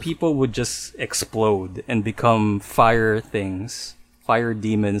Ugh. people would just explode and become fire things, fire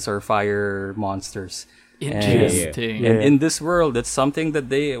demons or fire monsters. Interesting. And Yeah. in this world, that's something that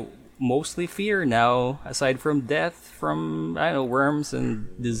they mostly fear now, aside from death, from I don't know, worms and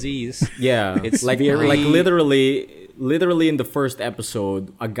disease. Yeah, It's like very- like literally in the first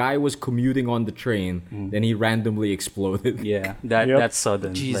episode, a guy was commuting on the train, then he randomly exploded. Yeah, that Yep. that's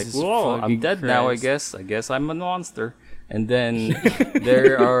sudden. Jesus like, whoa, I'm fucking dead now. I Christ. guess I'm a monster. And then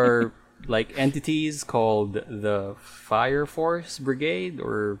there are like entities called the Fire Force Brigade,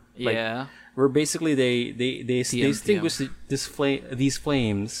 or like, Yeah. where basically they TM. extinguish these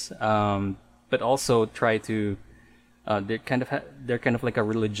flames, but also try to they're kind of like a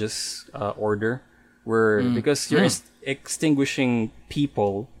religious order where because you're extinguishing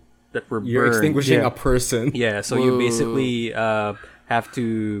people that were You're burned. extinguishing Yeah. a person. Yeah, so you basically have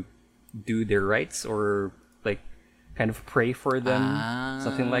to do their rites or like kind of pray for them,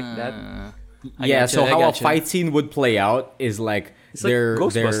 something like that. Yeah, gotcha, so I how a gotcha. fight scene would play out is like It's like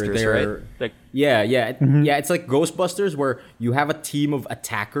Ghostbusters, right? Like Yeah, it's like Ghostbusters where you have a team of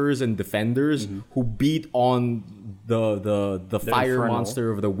attackers and defenders who beat on the fire Infernal. monster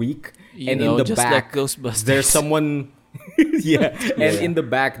of the week, You and know, in the just back like Ghostbusters. there's someone. And in the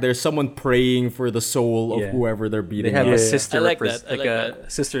back there's someone praying for the soul of Yeah. whoever they're they beating. have up. a Yeah. sister, I like that. I like like a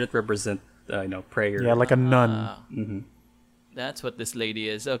sister that represent prayer. Yeah, like a nun. That's what this lady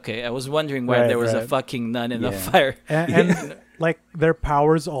is. Okay, I was wondering why Right, there was a right. fucking nun in the Yeah. fire. And like their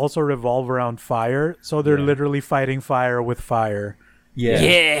powers also revolve around fire, so they're literally fighting fire with fire.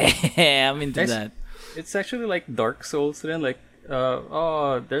 Yeah, I'm into Nice. that. It's actually like Dark Souls then, like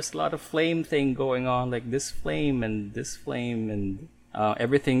there's a lot of flame thing going on, like this flame and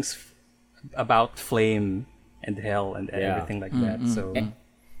everything's about flame and hell and everything like that. So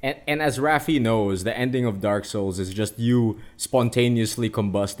And as Rafi knows, the ending of Dark Souls is just you spontaneously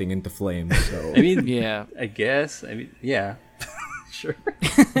combusting into flames. So I mean, Yeah, I guess. I mean, yeah, sure.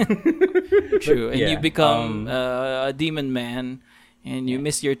 true. And you yeah, become a demon man, and you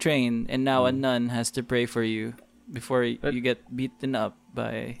miss your train, and now a nun has to pray for you before you get beaten up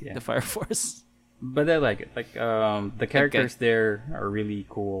by Yeah. the fire force. But I like it. Like the characters there are really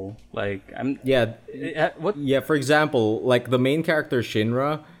cool. Like yeah, what yeah. For example, like the main character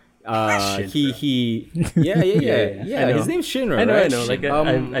Shinra, he Yeah. yeah. I know. His name's Shinra. I know, right? I know. Like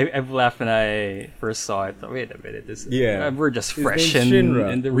I've laughed when I first saw it. Wait a minute, we're just His fresh name's in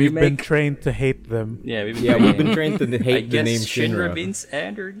Shinra. the We've been remake. trained to hate them. Yeah, We've been trained to I hate the guess name Shinra Shinra. means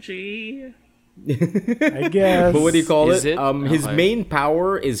energy. I guess. But what do you call Is it? it? His Okay. main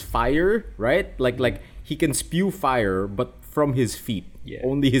power is fire, right? Like he can spew fire, but from his feet, Yeah.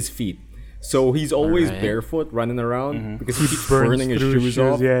 only his feet. So he's always Alright. barefoot running around because he keeps burns burning his through shoes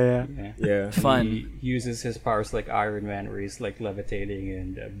off. Yeah. Yeah. Fun. He uses his powers like Iron Man, where he's like levitating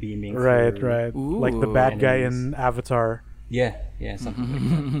and beaming. Right, through. right. Like the Ooh. bad guy Enemies. in Avatar. Yeah, something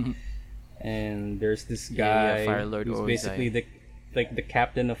like that. and there's this Yeah, guy Fire Lord who's Ozai. basically the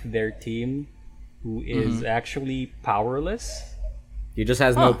captain of their team, who is actually powerless, He just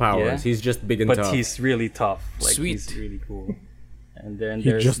has no powers. Yeah. He's just big and but tough. he's really tough. Like Sweet. he's really cool. And then He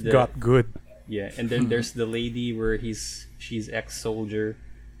there's just the, got good. yeah, and then there's the lady where she's ex-soldier,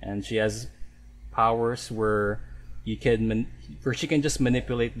 and she has powers where where she can just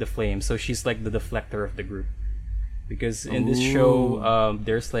manipulate the flame. So she's like the deflector of the group. Because in this show,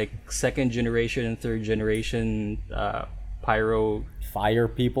 there's like second generation and third generation Fire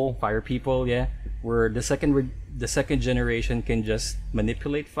people. fire people, yeah, where the second generation can just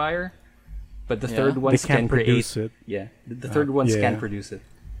manipulate fire, but the Yeah. third ones can't can create produce it. Yeah, the third ones yeah. can produce it.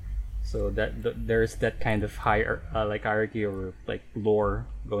 So there's that kind of like hierarchy or like lore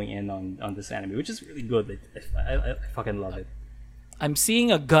going in on this anime, which is really good. Like, I fucking love it. I'm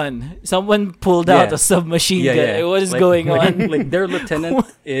seeing a gun. Someone pulled out Yeah. a submachine gun. What is going on? Like their lieutenant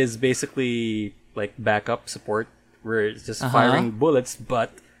is basically like backup support, where it's just firing bullets, but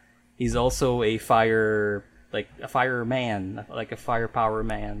he's also a fireman, like a firepower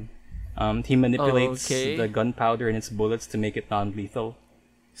man. He manipulates Okay. the gunpowder and its bullets to make it non-lethal.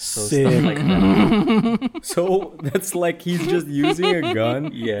 So Sick. stuff like that. So that's like he's just using a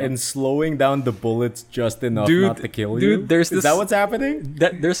gun Yeah. and slowing down the bullets just enough Dude, not to kill you. dude, there's Is this- that what's happening?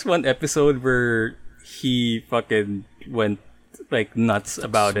 There's one episode where he fucking went like nuts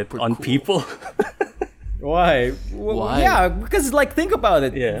about it on people. Why? Well, Why? Yeah, because like think about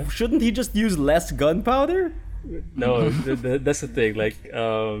it. Yeah. Shouldn't he just use less gunpowder? No, that's the thing. Like,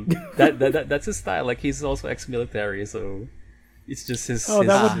 that's his style. Like, he's also ex-military, so it's just his. Oh,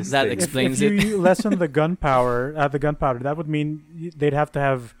 that his that thing. explains if it. you lessen the gunpowder, that would mean they'd have to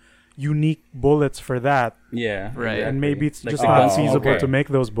have unique bullets for that, Yeah, Right. exactly. and maybe it's Like just the not guns- feasible okay. to make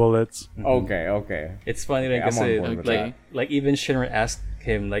those bullets. Okay. It's funny, like, Yeah, I'm on kasi, board with that. like even Shinra asked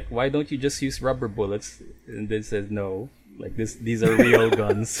him, like, why don't you just use rubber bullets? And then says, no, like these are real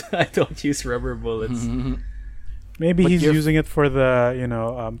guns. I don't use rubber bullets. Maybe But he's you're- using it for the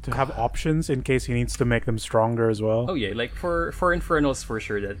to have options in case he needs to make them stronger as well. Oh yeah, like for Infernals for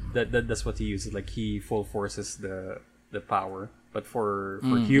sure. That's what he uses. Like he full forces the power. But for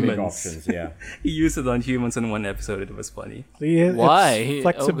Big humans, options, yeah. he used it on humans in one episode. It was funny. See, it's Why? Oh,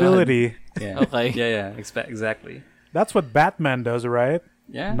 flexibility? Yeah. Okay. Yeah. Exactly. That's what Batman does, right?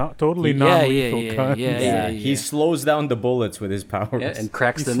 Yeah. Not totally Yeah, non-lethal yeah, guns. yeah. He slows down the bullets with his powers. Yeah, and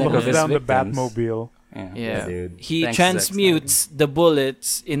cracks He the neck of slows his down the victims. Batmobile. Yeah. dude. He Thanks, Zack transmutes the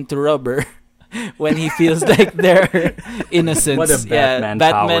bullets into rubber when he feels like they're innocent. What a Batman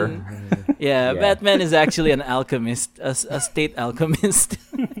power. Yeah, Yeah. Batman is actually an alchemist, a state alchemist.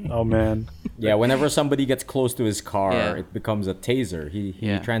 Oh man. Yeah, whenever somebody gets close to his car, Yeah. it becomes a taser. He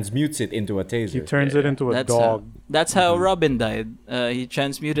Yeah. transmutes it into a taser. He turns it into a That's dog. That's how Robin died. He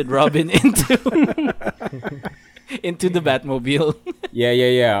transmuted Robin into into the Batmobile.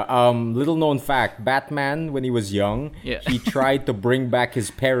 Yeah. Little known fact: Batman, when he was young, Yeah. he tried to bring back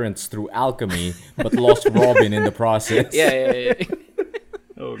his parents through alchemy, but lost Robin in the process. yeah.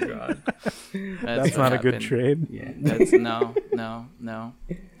 Oh god. That's what not a good happened. trade. Yeah. That's no.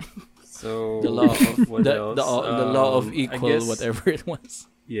 So The law of what the, else? the law of I equal, guess- whatever it was.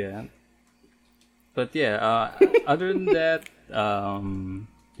 Yeah. But yeah, other than that,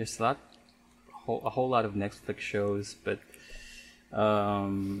 there's a whole lot of Netflix shows, but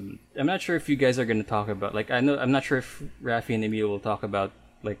I'm not sure if you guys are gonna talk about I'm not sure if Rafi and Emil will talk about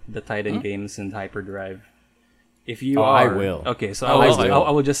like the Titan games and Hyperdrive. If you Oh, are, I will. Okay, so Oh, okay. I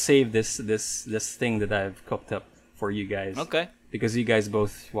will just save this thing that I've cooked up for you guys. Okay. Because you guys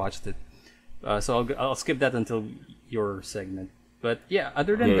both watched it. So I'll skip that until your segment. But yeah,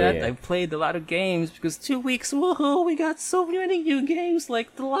 other than that, Yeah. I've played a lot of games because 2 weeks, woohoo, we got so many new games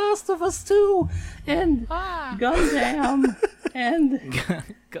like The Last of Us 2 and Gundam and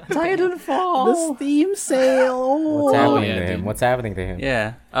Titanfall. Steam sale. What's happening yeah, to him? dude. What's happening to him?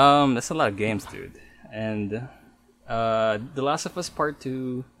 Yeah, that's a lot of games, dude. And The Last of Us Part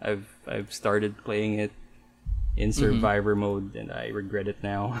 2, I've started playing it in survivor mode, and I regret it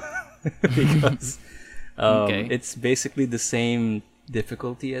now because Okay. it's basically the same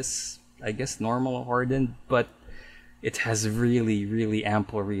difficulty as I guess normal or hardened, but it has really, really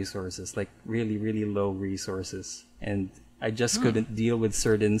ample resources, like really, really low resources, and I just couldn't deal with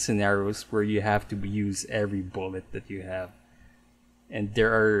certain scenarios where you have to use every bullet that you have, and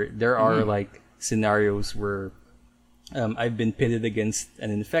there are like scenarios where I've been pitted against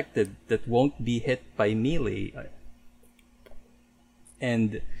an infected that won't be hit by melee,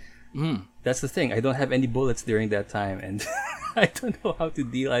 and that's the thing. I don't have any bullets during that time, and I don't know how to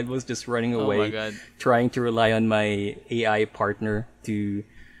deal. I was just running Oh away, my God. trying to rely on my AI partner to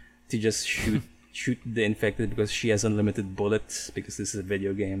to just shoot the infected because she has unlimited bullets because this is a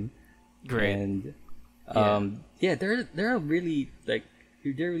video game. Great. And there are really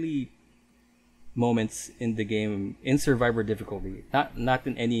moments in the game in survivor difficulty, not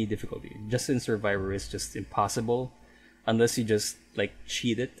in any difficulty, just in survivor is just impossible unless you just like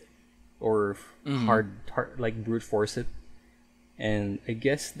cheat it or hard like brute force it. And I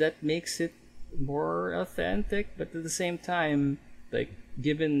guess that makes it more authentic, but at the same time, like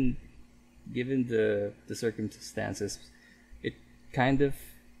given the circumstances, it kind of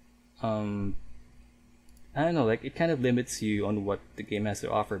I don't know, like it kind of limits you on what the game has to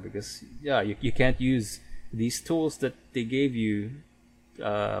offer because you can't use these tools that they gave you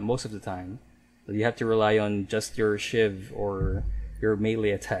most of the time. You have to rely on just your shiv or your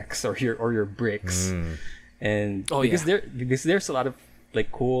melee attacks or your bricks. And because there's a lot of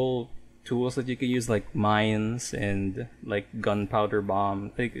like cool tools that you can use, like mines and like gunpowder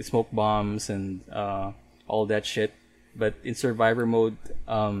bomb, like smoke bombs and all that shit. But in survivor mode,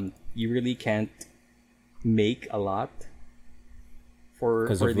 you really can't make a lot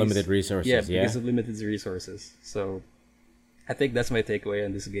because of limited resources. Yeah, because of limited resources. So I think that's my takeaway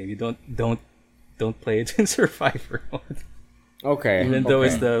on this game. You don't play it in survivor mode. Okay. Even though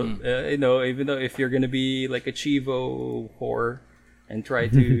it's even though if you're gonna be like a Chivo whore and try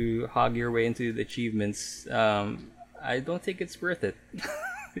to hog your way into the achievements, I don't think it's worth it.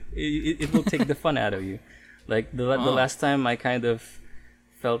 It will take the fun out of you. Like the last time I kind of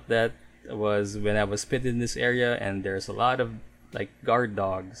felt that was when I was put in this area and there's a lot of like guard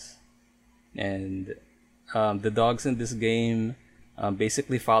dogs, and the dogs in this game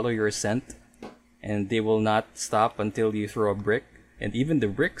basically follow your scent, and they will not stop until you throw a brick, and even the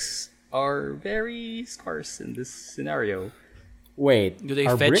bricks are very scarce in this scenario. Wait, do they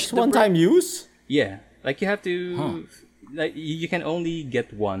are fetch bricks the one-time use? Yeah, like you have to like you can only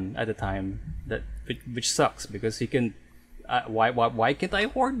get one at a time, which sucks because you can why can't I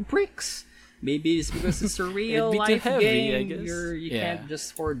hoard bricks? Maybe it's because it's a real life heavy, game. I guess. You can't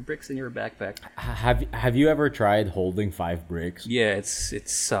just hoard bricks in your backpack. Have you ever tried holding 5 bricks? Yeah, it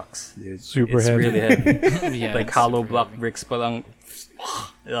sucks, dude. Super it's heavy. really heavy. Yeah, like it's hollow super block heavy. bricks palang.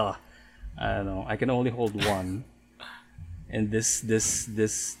 Ugh. I don't know. I can only hold one. And this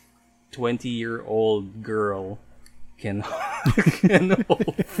 20-year-old girl can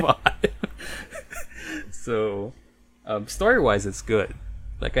hold 5. So story-wise, it's good.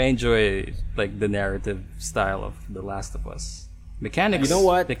 Like I enjoy like the narrative style of The Last of Us. Mechanics, You know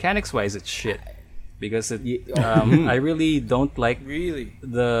what? Mechanics-wise, it's shit because I really don't like Really?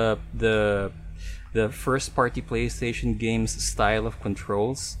 the first-party PlayStation games style of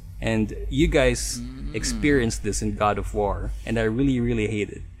controls. And you guys experienced this in God of War, and I really, really hate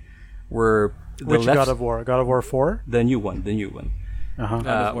it. Where the Which left, God of War? God of War 4? the new one, Uh-huh. God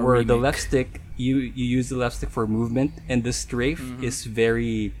of War where the remake. left stick, you use the left stick for movement, and the strafe is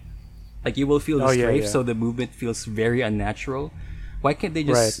very, like you will feel the Oh, yeah, strafe, yeah. so the movement feels very unnatural. Why can't they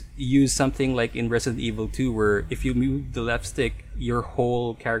just use something like in Resident Evil 2, where if you move the left stick, your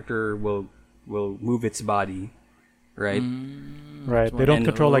whole character will move its body, right? Right. They don't And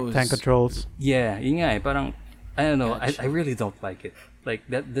control like those- tank controls. Yeah, yun nga eh, parang I don't know. Gotcha. I really don't like it. Like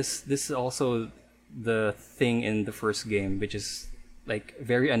that. This is also the thing in the first game, which is like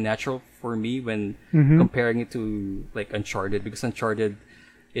very unnatural for me when comparing it to like Uncharted, because Uncharted,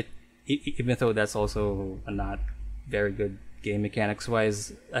 even though that's also a not very good game mechanics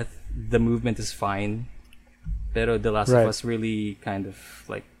wise, the movement is fine. Pero The Last Right. of Us really kind of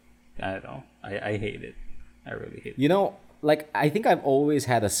like I don't know. I hate it. I really hate it. You know, like I think I've always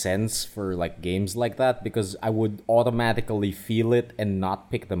had a sense for like games like that because I would automatically feel it and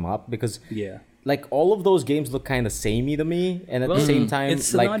not pick them up because Yeah. like all of those games look kind of samey to me, and at the same time,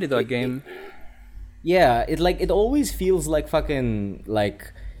 it's a like Naughty Dog game. yeah, it always feels like fucking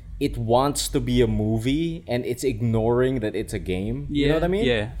like it wants to be a movie and it's ignoring that it's a game. You know what I mean?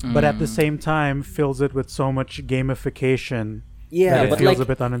 Yeah. But at the same time, fills it with so much gamification Yeah, that it but feels like a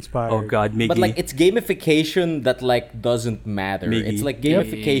bit uninspired. Oh God, Miggy. but like it's gamification that like doesn't matter. Miggy. It's like Yep.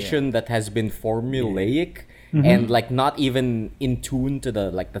 gamification that has been formulaic and like not even in tune to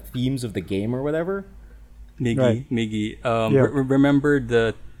the like the themes of the game or whatever. Miggy, Right. Miggy. Yeah. Remember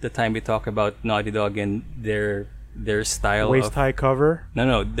the time we talked about Naughty Dog and their style Waist of high cover.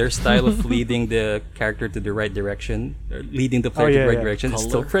 no their style of leading the character to the right direction, or leading the player to yeah, the right yeah. direction is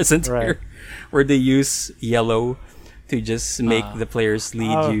still Color. present Right. here, where they use yellow to just make the players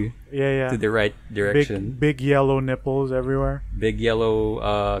lead Oh, you yeah, to the right direction. Big yellow nipples everywhere. Big yellow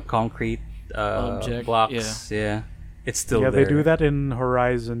concrete Object, blocks. Yeah. It's still Yeah, there. they do that in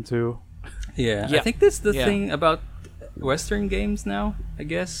Horizon too. Yeah, I Yeah. think that's the Yeah. thing about Western games now, I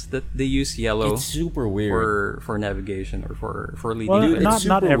guess, that they use yellow It's super weird. for navigation or for leading. Well, Dude, it's not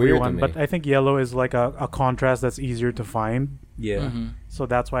super weird to everyone, me. but I think yellow is like a contrast that's easier to find, yeah. so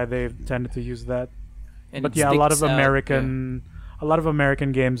that's why they've tended to use that. And But it yeah, a lot of sticks out,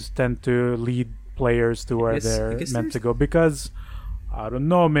 American games tend to lead players to where I they're guess meant to there's- go because I don't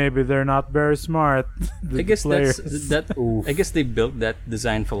know, maybe they're not very smart. the I guess players. that. Oof. I guess they built that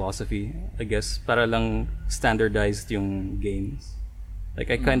design philosophy. I guess para lang standardized yung games.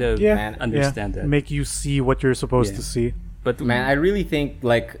 Like I kind of yeah, Man, understand yeah. that. Make you see what you're supposed Yeah. to see. But Man, I really think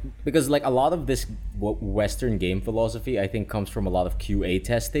like because like a lot of this Western game philosophy, I think comes from a lot of QA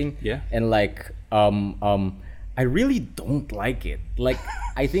testing. Yeah. And like I really don't like it. Like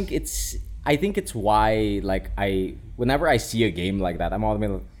I think it's why like whenever I see a game like that, I'm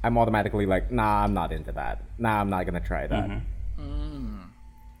automatically like, nah, I'm not into that. Nah, I'm not gonna try that.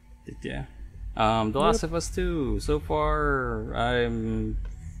 yeah. The Last of Us 2. So far, I'm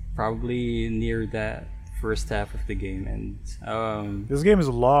probably near that first half of the game, and This game is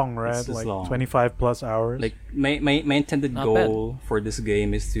long, right? It's Like long. 25 plus hours. like my intended Not goal for this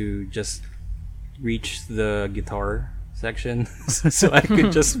game is to just reach the guitar section, so I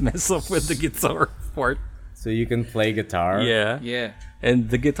could just mess up with the guitar part. So you can play guitar. Yeah. Yeah. And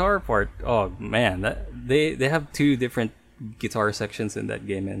the guitar part, oh man, they have two different guitar sections in that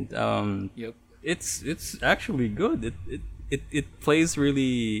game, and Yep. it's actually good. It plays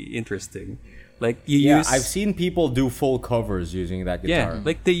really interesting. Like you Yeah, use I've seen people do full covers using that guitar. yeah,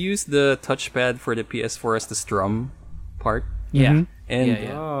 like they use the touchpad for the PS4 as the strum part, Yeah. and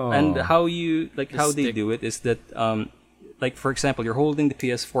Yeah. Oh. and how you like The how they stick. do it is that like for example, you're holding the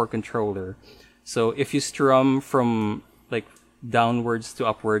PS4 controller, so if you strum from like downwards to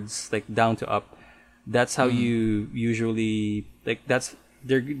upwards, like down to up, that's how you usually like that's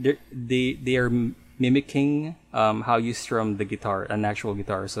they are mimicking how you strum the guitar, an actual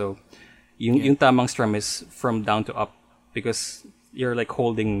guitar. So yung tamang strum is from down to up because you're like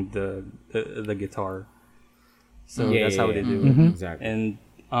holding the guitar. So that's how they do it. Exactly. And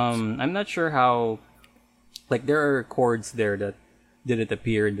I'm not sure how like there are chords there that didn't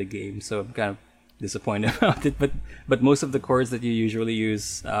appear in the game, so I'm kind of disappointed about it. But most of the chords that you usually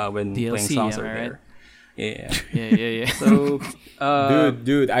use when playing DLC, songs am are I there. Yeah. Yeah. So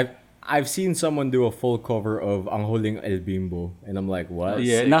Dude, I've seen someone do a full cover of Ang Huling El Bimbo, and I'm like, what?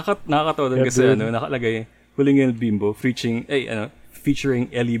 yeah, nakakatawa doon Yeah, kasi dude. nakalagay Huling El Bimbo featuring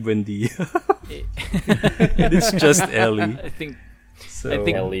Ellie Buendia. And it's just Ellie. I think So I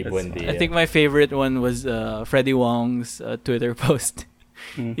think- Ellie that's Buendia. I think my favorite one was Freddie Wong's Twitter post.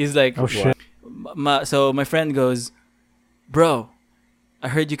 He's like, oh shit. so my friend goes, "Bro, I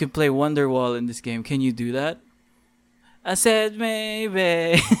heard you can play Wonderwall in this game. Can you do that?" I said,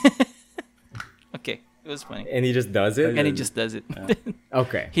 "Maybe." Okay, it was funny, And he just does it? and he just does it.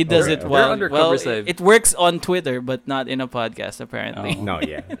 Okay. He does Okay, it okay. well. They're undercover Well, side. it works on Twitter, but not in a podcast apparently. Oh. No,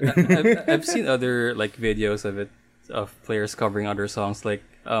 yeah. I've seen other like videos of it of players covering other songs like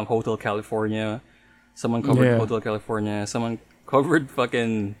Hotel California. Someone covered Yeah. Hotel California. Someone covered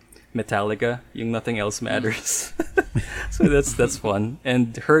fucking Metallica. Yung Nothing Else Matters. So that's fun.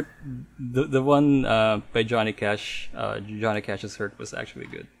 And Hurt, the one by Johnny Cash. Johnny Cash's Hurt was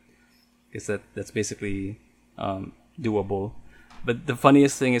actually good. Because that's basically doable. But the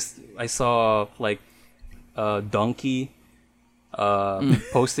funniest thing is I saw like Donkey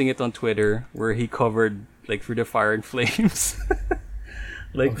posting it on Twitter where he covered like Through the Fire and Flames.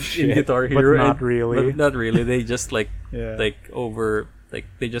 Like in Guitar Hero. not really. But not really. They just like Yeah. they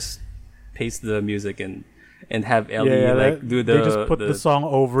just paste the music and have Ellie that- do the they just put the song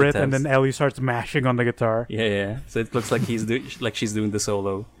over it, and tabs. then Ellie starts mashing on the guitar. Yeah. So it looks like she's doing the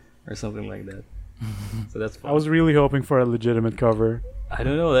solo or something like that. So that's fun. I was really hoping for a legitimate cover. I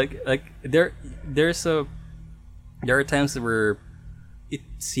don't know, like there are times where it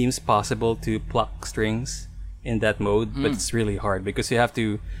seems possible to pluck strings in that mode, but it's really hard because you have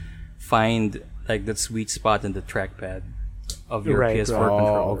to find like that sweet spot in the trackpad of your Right, PS4 right. Oh,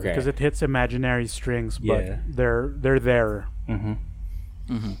 controller. okay. Because it hits imaginary strings, but Yeah. they're there.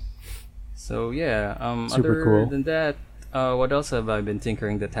 So yeah, Super other cool. than that, what else have I been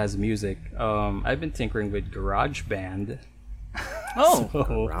tinkering that has music? I've been tinkering with GarageBand. Oh,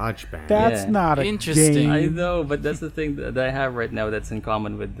 Garage Band. That's Yeah. not a Interesting. game. I know, but that's the thing that I have right now that's in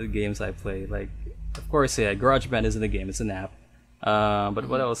common with the games I play. Like, of course, yeah, GarageBand isn't a game; it's an app. But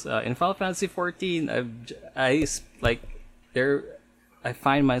what else? In Final Fantasy 14, I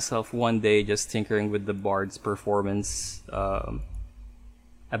find myself one day just tinkering with the Bard's performance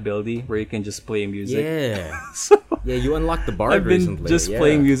ability where you can just play music. Yeah. So Yeah, you unlocked the bard I've been recently. just yeah.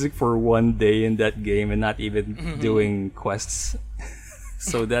 playing music for one day in that game and not even doing quests.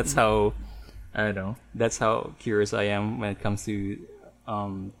 So that's how I don't know. That's how curious I am when it comes to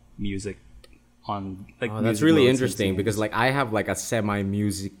music on like. Oh, that's music really modes and interesting because scenes. like I have like a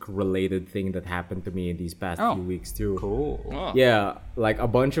semi-music related thing that happened to me in these past Oh, few weeks too. Cool. Oh. Yeah, like a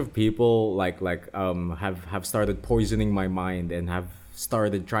bunch of people have started poisoning my mind and have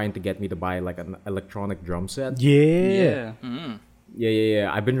started trying to get me to buy like an electronic drum set. Yeah. Yeah.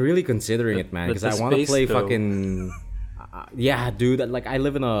 Yeah. I've been really considering it, man, but because the I want to space, play though. fucking. Yeah, dude. Like I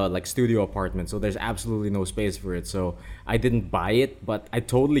live in a like studio apartment, so there's absolutely no space for it. So I didn't buy it, but I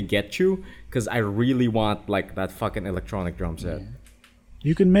totally get you because I really want like that fucking electronic drum set.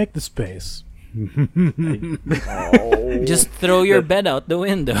 You can make the space. Just throw your bed out the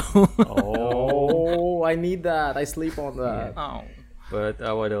window. Oh, I need that. I sleep on that. Oh. But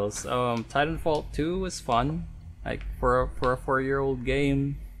what else? Titanfall 2 was fun. Like for a 4-year-old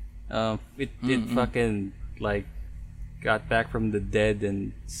game, it fucking like got back from the dead,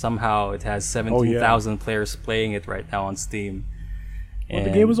 and somehow it has 17,000 players playing it right now on Steam. Well, the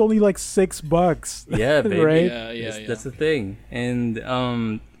game was only like $6. Yeah, baby. Right? That's the thing. And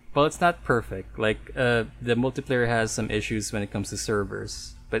well, it's not perfect. Like the multiplayer has some issues when it comes to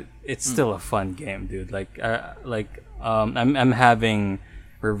servers, but it's still a fun game, dude. I'm having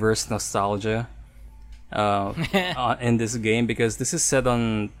reverse nostalgia in this game because this is set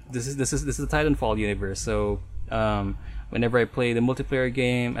on this is the Titanfall universe. So whenever I play the multiplayer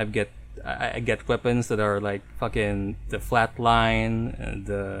game, I get weapons that are like fucking the Flatline, and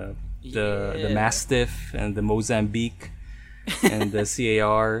the Mastiff, and the Mozambique, and the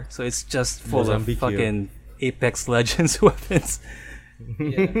CAR. So it's just full Mozambique, of fucking Apex Legends weapons.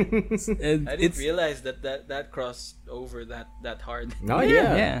 Yeah. And I didn't realize that crossed over that hard. No,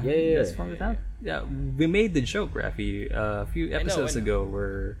 yeah. That's from the time. Yeah, we made the joke, Rafi, a few episodes I know. ago,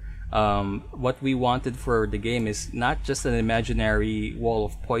 where what we wanted for the game is not just an imaginary wall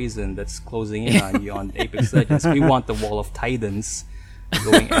of poison that's closing in on you on Apex Legends. We want the wall of Titans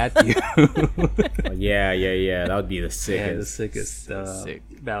going at you. Yeah. That would be the Yeah, the sickest. sickest Sick.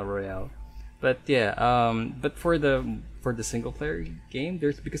 battle royale. But yeah, but for the single player game,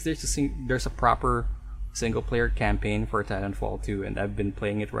 there's a proper single player campaign for Titanfall 2, and I've been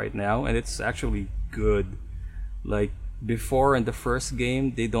playing it right now, and it's actually good. Like before in the first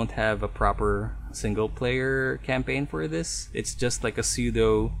game, they don't have a proper single player campaign for this. It's just like a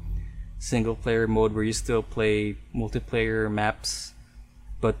pseudo single player mode where you still play multiplayer maps,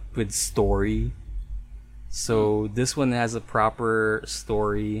 but with story. So this one has a proper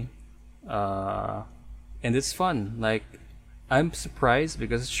story, and it's fun. Like I'm surprised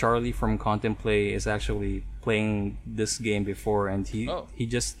because Charlie from Contemplay is actually playing this game before, and he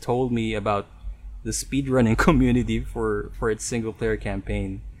just told me about the speedrunning community for its single player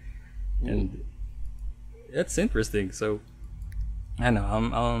campaign, and that's interesting. So I know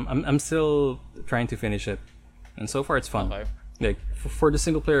I'm still trying to finish it, and so far it's fun. Okay. Like for the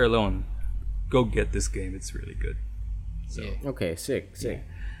single player alone, go get this game. It's really good. So Okay, sick.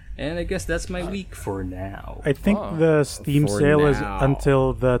 and I guess that's my week for now. I think the Steam For sale is now.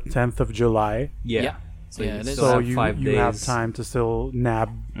 until the 10th of July. Yeah. So Yeah, you it is. still So have you 5 days. have time to still nab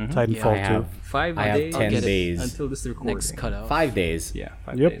I Titanfall 2. have 5 I have days 10 get it days. until this recording. Next cutoff. 5 days. Yeah,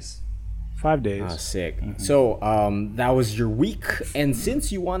 5 Yep. days. 5 days. Ah, sick. So, that was your week, and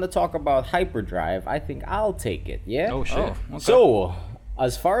since you want to talk about Hyperdrive, I think I'll take it. Yeah. Oh shit. Okay. So,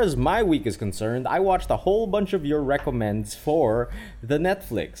 as far as my week is concerned, I watched a whole bunch of your recommends for the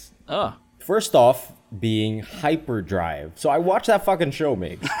Netflix. Oh. First off, being Hyperdrive. So I watched that fucking show,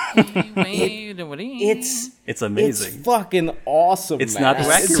 Migs. It's It's amazing. It's fucking awesome. It's man. not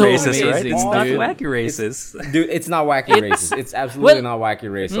wacky so races, right? amazing, It's not dude. wacky races. Dude, it's not wacky racist. It's absolutely not wacky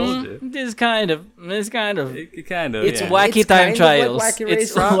racist. This kind of. It kind of. It's yeah. Wacky It's time kind of like trials. Wacky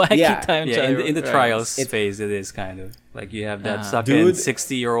It's Racer. wacky Yeah. time Yeah, trials. in the trials It's- phase, it is kind of like you have that Ah. fucking Dude.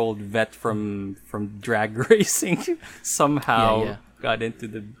 60-year-old vet from drag racing somehow Yeah. got into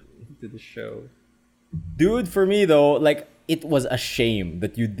the show. Dude, for me though, like it was a shame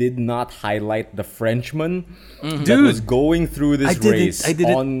that you did not highlight the Frenchman that Dude, was going through this I didn't- race I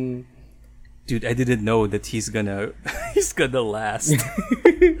didn't- on. Dude, I didn't know that he's gonna last.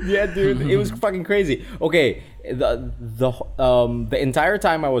 Yeah, dude, it was fucking crazy. Okay, the entire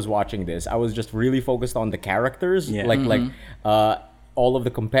time I was watching this, I was just really focused on the characters. Yeah. Like all of the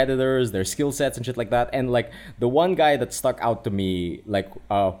competitors, their skill sets and shit like that. And like the one guy that stuck out to me,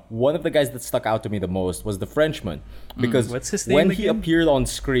 one of the guys that stuck out to me the most was the Frenchman, because What's his name when he again? appeared on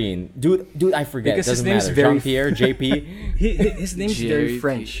screen, dude, I forget. Because It his doesn't name's matter. very- Jean-Pierre, JP. His name's very JP.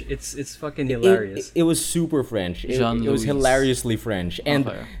 French. It's fucking hilarious. It was super French. It was Jean-Louis. hilariously French. And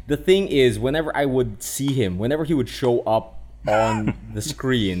Okay. the thing is, whenever I would see him, whenever he would show up on the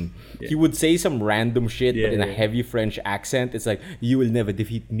screen, he would say some random shit, but in a Yeah. heavy French accent. It's like, "You will never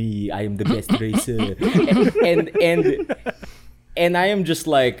defeat me. I am the best racer." and I am just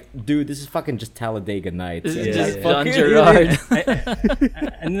like, dude, this is fucking just Talladega Nights. This And is just just John fucking- Gerard.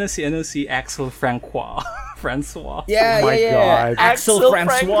 I see Axel Francois. Francois. Yeah, Oh my yeah, God. Axel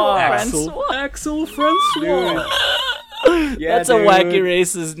Francois. Axel Francois. Yeah, That's a dude. wacky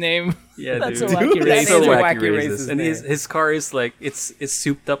racist name. Yeah, That's dude. a wacky Dude, That's that so is a racist. wacky, wacky racist. racist And name. his car is like it's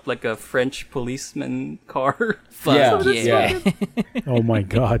souped up like a French policeman car. Fuck Yeah, yeah. Oh my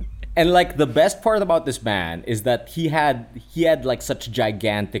god. And like the best part about this man is that he had like such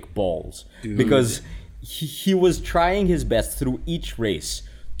gigantic balls, because he was trying his best through each race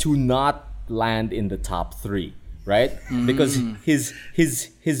to not land in the top 3, right? Because his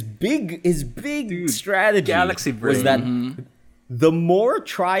big strategy Galaxy was brain. that the more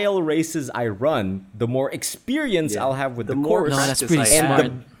trial races I run, the more experience I'll have with the more course. No, that's practice pretty I smart.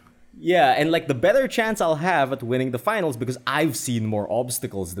 have. Yeah, and like the better chance I'll have at winning the finals because I've seen more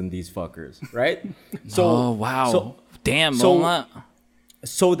obstacles than these fuckers, right? So, Oh wow. So, Damn, so- oo nga.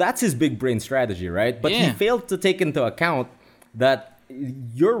 so that's his big brain strategy, right? But he Yeah. failed to take into account that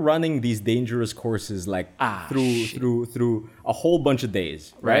you're running these dangerous courses like through a whole bunch of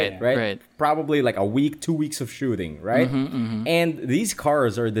days, right? Right. Probably like a week, 2 weeks of shooting, right? And these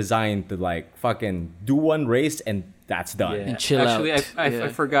cars are designed to like fucking do one race and that's done. And chill Actually, out. I Yeah.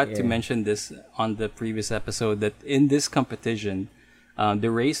 forgot to mention this on the previous episode that in this competition,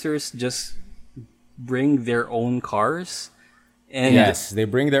 the racers just bring their own cars. And Yes, they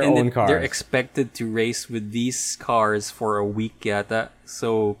bring their and own They're cars. expected to race with these cars for a week yata.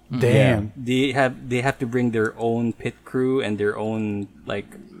 So Damn. they have to bring their own pit crew and their own like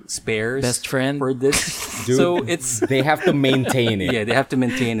spares Best friend. for this. Dude, So it's they have to maintain it. yeah, they have to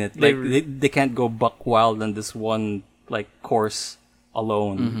maintain it. Like they can't go buck wild on this one like course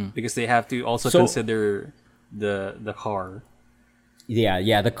alone because they have to also So- consider the car.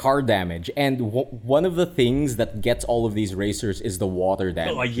 Yeah, the car damage. And one of the things that gets all of these racers is the water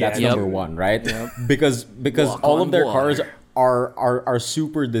damage. Oh, yeah. That's Yep. number one, right? Because Walk all on of their water. cars are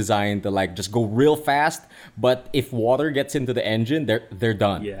super designed to like just go real fast, but if water gets into the engine, they're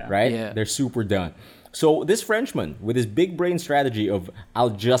done, Yeah. right? Yeah. They're super done. So this Frenchman with his big brain strategy of I'll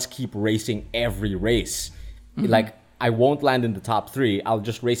just keep racing every race. Like I won't land in the top 3. I'll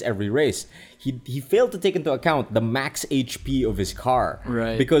just race every race. He failed to take into account the max HP of his car.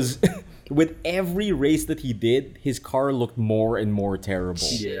 Right. Because with every race that he did, his car looked more and more terrible.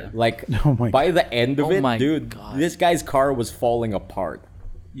 Yeah. Like Oh my by the end of Oh it, my dude, God. this guy's car was falling apart.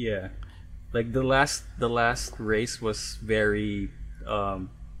 Yeah, like the last race was very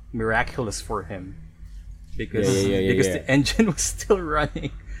miraculous for him because Yeah. the engine was still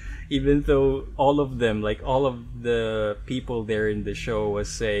running, even though all of them, like all of the people there in the show, was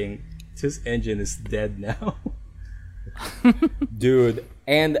saying this engine is dead now. Dude,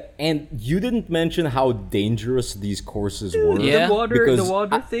 and you didn't mention how dangerous these courses were. Yeah. The water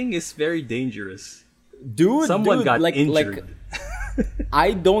Because thing is very dangerous. Dude, Someone got like, injured.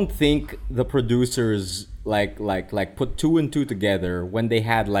 I don't think the producers like put 2 and 2 together when they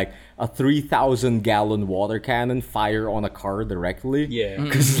had like a 3,000 gallon water cannon fire on a car directly. Yeah,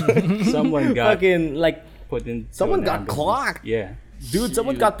 someone got Fucking like put in. someone got clocked. Yeah. Dude,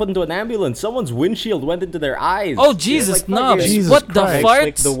 someone got put into an ambulance. Someone's windshield went into their eyes. Oh Jesus, Like, knobs! fucking- Jesus What the Christ. farts?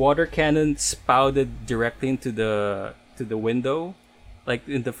 Like the water cannon spouted directly into the window, like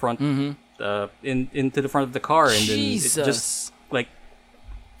in the front, into the front of the car, and then it Jesus. just like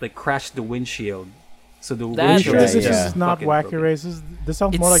crashed the windshield. So the That Are you windshield sure is- this yeah. is not fucking wacky broken. races? This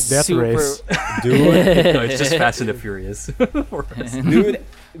sounds It's more like Death super, Race. Dude, No, it's just Fast and the Furious. For us. dude,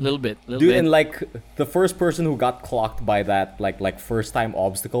 little bit. dude, and like the first person who got clocked by that like first time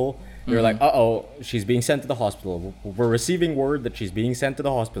obstacle, they're like, uh-oh, she's being sent to the hospital. We're receiving word that she's being sent to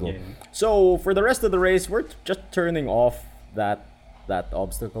the hospital. Yeah. So for the rest of the race, we're just turning off that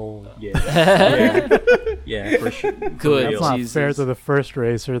obstacle. Yeah, yeah, for sure. Good. That's not Jesus. fair to the first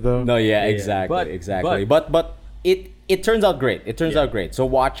racer, though. No, yeah, Yeah, exactly. But it turns out great. It turns out great. So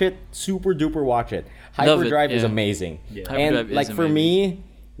watch it, super duper watch it. Love it, Hyperdrive is yeah. amazing. Yeah. And Hyperdrive is like for me,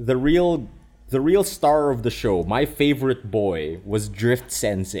 the real star of the show, my favorite boy was Drift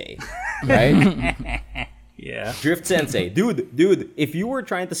Sensei, right? Yeah. Drift Sensei, dude. If you were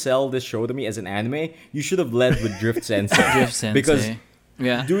trying to sell this show to me as an anime, you should have led with Drift Sensei. Drift Sensei. Because,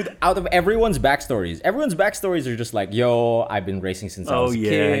 yeah, dude, out of everyone's backstories are just like, yo, I've been racing since I was a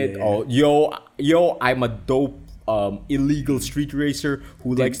kid. Yeah. Oh, yo, I'm a dope illegal street racer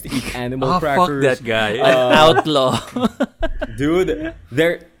who likes to eat animal crackers. Fuck that guy. an outlaw. Dude,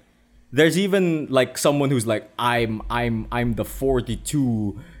 there's even like someone who's like, I'm the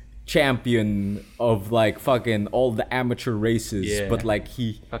 42 champion of like fucking all the amateur races, Yeah. but like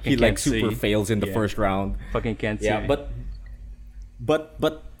he Fucking like can't super see. fails in the Yeah. first round. Fucking can't see. Yeah, but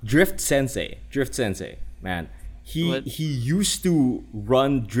Drift Sensei, man, What? he used to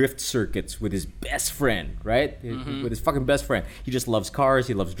run drift circuits with his best friend, right? With his fucking best friend. He just loves cars.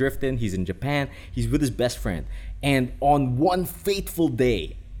 He loves drifting. He's in Japan. He's with his best friend, and on one fateful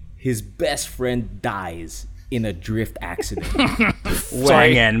day, his best friend dies in a drift accident.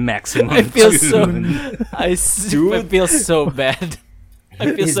 Wang and Maximum. I feel so. Tune. I feel so bad. I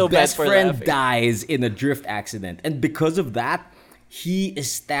feel His so bad best for friend laughing. dies in a drift accident, and because of that, he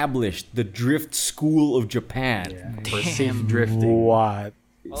established the drift school of Japan. For safe drifting. What?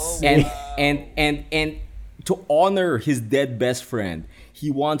 And to honor his dead best friend, he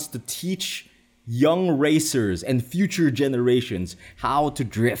wants to teach young racers and future generations how to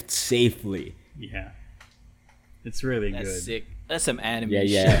drift safely. Yeah. It's really That's good. sick. That's some anime Yeah,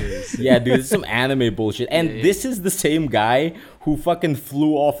 shit. yeah. Yeah, dude, it's some anime bullshit. And Yeah. this is the same guy who fucking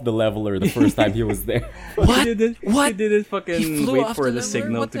flew off the leveler the first time he was there. What? He didn't, What? He didn't He fucking flew wait off for the the lever?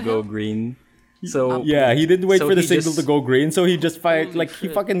 signal What to the go hell? green. So Yeah, he didn't wait So for the he signal just- to go green, so he just Holy like he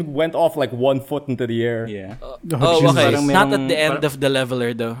shit. fucking went off like 1 foot into the air. yeah. Oh, Jesus. okay. Parang Not merong- at the end parang- of the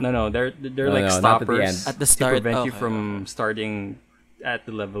leveler, though. No, they're No, like no, not at the stoppers end. At the start, to prevent you okay. from starting at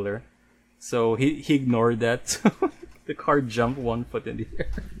the leveler. So he ignored that. The car jumped 1 foot in the air.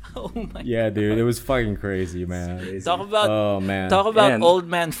 Oh my. Yeah, dude, it was fucking crazy, man. Talk about Oh man. talk about And- old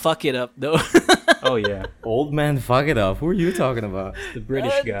man fuck it up though. Oh yeah, Old man, fuck it up. Who are you talking about? the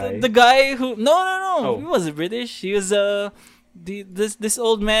British guy. The guy who no Oh. he wasn't British. He was this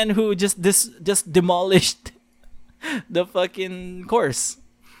old man who just demolished the fucking course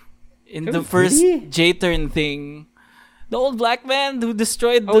in the Did first he? J-turn thing. The old black man who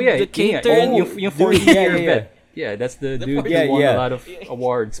destroyed the, Oh yeah, the K-turn. Oh, you dude, 40-year yeah. vet. Yeah, that's the dude Yeah, who won yeah. a lot of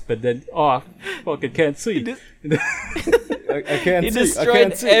awards, but then fucking can't see. I can't He see. I destroyed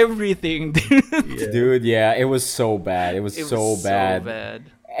can't see. everything, dude. Dude, yeah, it was so bad. It was, It so, was bad. so bad.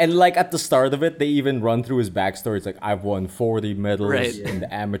 And like at the start of it, they even run through his backstory. It's like, I've won 40 medals Right. in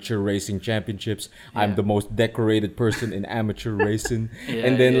the amateur racing championships. Yeah. I'm the most decorated person in amateur racing. Yeah,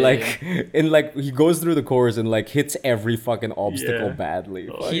 and then yeah, like, and like he goes through the course and like hits every fucking obstacle Yeah. badly.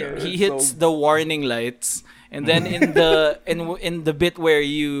 He, Fuck, he it's hits so- the warning lights, and then in the in the bit where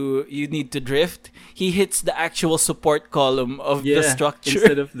you need to drift, he hits the actual support column of the structure.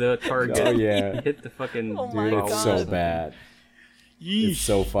 instead of the target. Oh, yeah. He hit the fucking. Oh my Dude, God. it's so bad. It's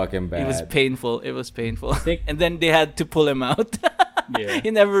so fucking bad. It was painful. It was painful. think- And then they had to pull him out. Yeah.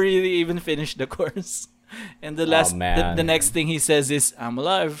 He never really even finished the course. And the last, man. the next thing he says is, "I'm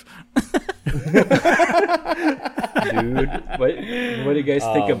alive." Dude, what do you guys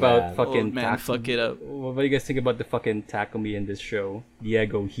think Oh, about man. fucking Old man, fuck it up. What do you guys think about the fucking Takumi in this show?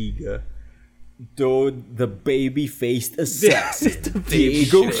 Diego Higa. Dude, the baby-faced assassin.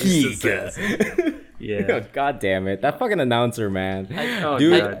 Diego Higa. Yeah. God damn it. That fucking announcer, man. Oh,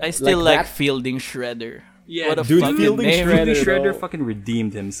 Dude, God. I still like that- Fielding Shredder. Yeah, What a dude, fucking Fielding name. Shredder, Shredder though. fucking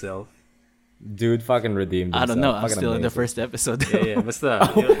redeemed himself. Dude fucking redeemed I himself. don't know. I'm Fucking still in the amazing. first episode. Yeah,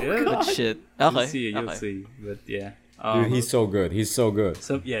 basta. But shit. Okay. You'll see, you'll okay. see. But yeah. Dude, he's so good. He's so good.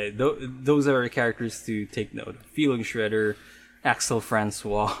 So yeah, those are characters to take note. Feeling Shredder, Axel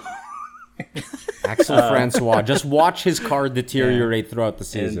Francois, Axel Francois. Just watch his car deteriorate throughout the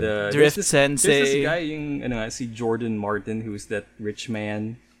and season. there's Drift this, Sensei. There's this guy, yung, I see Jordan Martin, who's that rich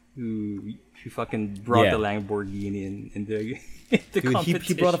man who fucking brought Yeah. the Lamborghini in the, the Dude,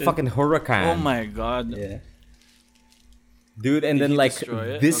 he brought a competition. fucking hurricane. Oh my god. Yeah. Dude, and Did then he like destroy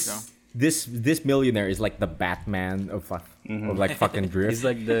it? this Okay. this millionaire is like the Batman of like fucking drift. He's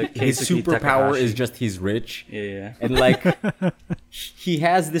like the His Keisuke superpower Takahashi. is just he's rich. Yeah. And like he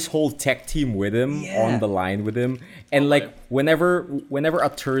has this whole tech team with him Yeah. on the line with him, and like whenever a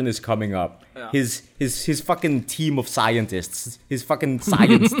turn is coming up, his fucking team of scientists, his fucking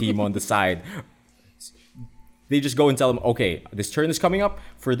science team on the side, They just go and tell them, okay, this turn is coming up.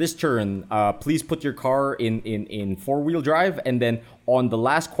 For this turn, please put your car in 4-wheel drive, and then on the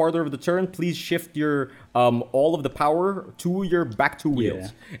last quarter of the turn, please shift your all of the power to your back 2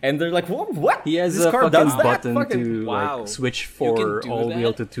 wheels. And they're like, what? He has this a car fucking does that? button Fucking- to wow. like switch You can for do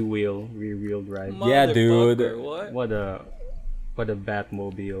all-wheel that? to 2-wheel rear-wheel drive. Yeah, dude. Motherfucker, What? What a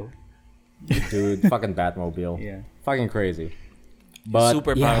Batmobile. Dude, fucking Batmobile. Yeah. Fucking crazy. But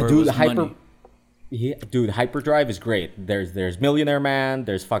Superpower dude, was money. Yeah, dude, Hyperdrive is great. There's Millionaire Man.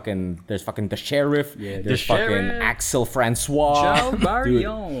 There's fucking the Sheriff. Yeah, the there's fucking Sheriff. Axel Francois. Ciao, Dude,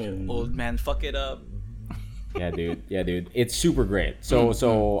 Marion. Old man, fuck it up. yeah, dude, it's super great. So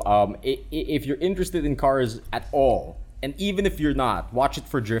if you're interested in cars at all, and even if you're not, watch it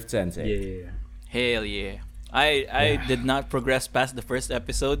for Drift Sensei. Yeah. Hell yeah. I did not progress past the first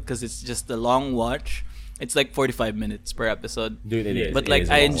episode because it's just a long watch. It's like 45 minutes per episode. Dude, it is. But It like is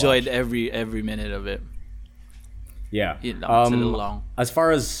a I long enjoyed watch. every minute of it. Yeah. You know, it's a little long. As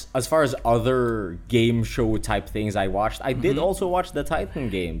far as other game show type things I watched, I did also watch the Titan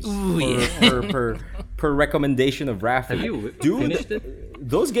games per recommendation of Rafi. Have you Dude, finished it?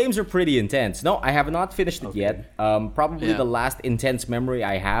 those games are pretty intense. No, I have not finished it yet. Probably Yeah. the last intense memory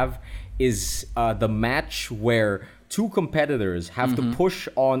I have is the match where two competitors have to push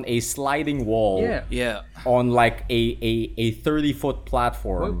on a sliding wall Yeah. Yeah. on like a 30-foot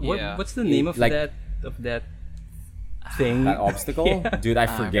platform. Yeah. What's the name of Like- that thing? That obstacle? Dude, I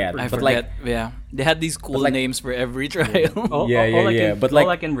forget. I But forget. like, Yeah. They had these cool like- names for every trial. All I can, But all like,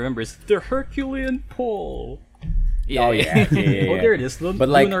 I can remember is the Herculean pole. yeah. oh yeah. Oh, there it is. But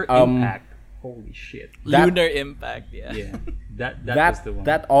like, Lunar Impact. Holy shit. That- Lunar Impact. Yeah. Yeah. That was the one.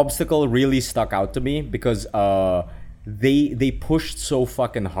 that obstacle really stuck out to me because they pushed so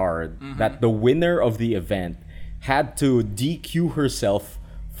fucking hard that the winner of the event had to DQ herself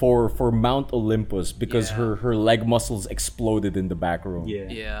for Mount Olympus because Yeah. her leg muscles exploded in the back room. Yeah.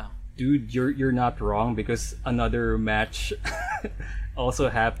 Yeah. Dude, you're not wrong because another match also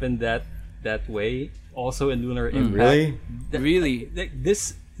happened that way. Also in Lunar Impact. Really? Really?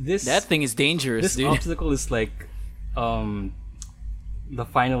 This That thing is dangerous, this dude. obstacle is like the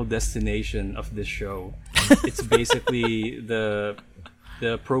final destination of this show. It's basically the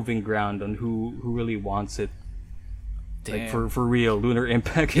proving ground on who really wants it. Like Damn. for real, Lunar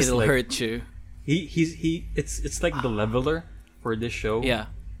Impact is It'll like hurt you. it's like the leveler for this show. Yeah.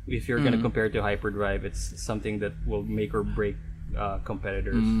 If you're gonna compare it to Hyperdrive, it's something that will make or break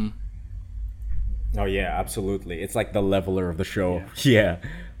competitors. Oh yeah, absolutely. It's like the leveler of the show. Yeah.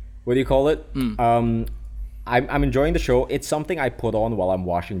 What do you call it? I'm enjoying the show. It's something I put on while I'm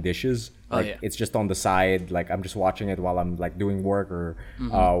washing dishes. Like yeah. it's just on the side. Like I'm just watching it while I'm like doing work or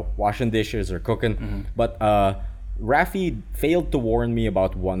washing dishes or cooking. But Rafi failed to warn me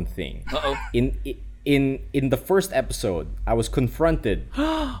about one thing. Uh-oh. In the first episode, I was confronted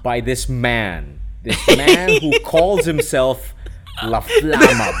by this man who calls himself La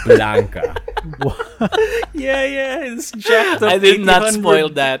Flama Blanca. Yeah, it's jacked up. I did not 800. spoil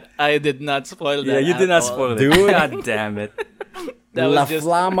that. I did not spoil that. Yeah, you at did not all. spoil it. Dude. God damn it. That La was just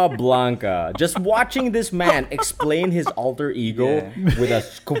Flama Blanca. Just watching this man explain his alter ego Yeah. with a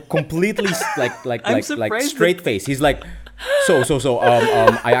completely like surprised straight face. He's like,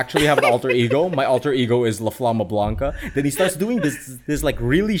 I actually have an alter ego. My alter ego is La Flama Blanca. Then he starts doing this like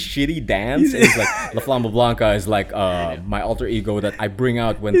really shitty dance. And he's like, La Flama Blanca is like my alter ego that I bring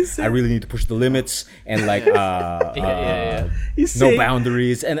out when I really need to push the limits and like He's no saying-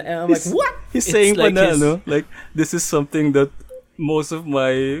 boundaries. And I'm like, what? He's It's saying like his- like this is something that most of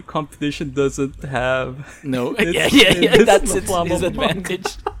my competition doesn't have. no. It's- yeah. it's That's La its Flama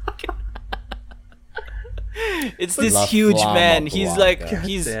disadvantage. It's this La huge Flama man. He's like Blanca.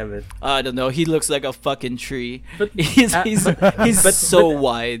 he's Damn it. I don't know. He looks like a fucking tree. But- he's but- so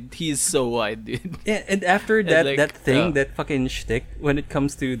wide. He's so wide, dude. Yeah, and after that like, that thing, that fucking shtick, when it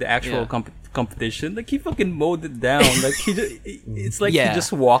comes to the actual Yeah. competition, like he fucking mowed it down. Like it's like Yeah. he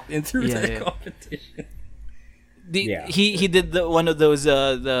just walked into Yeah, the yeah. competition. Yeah. He did one of those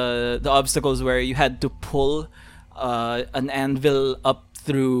the obstacles where you had to pull an anvil up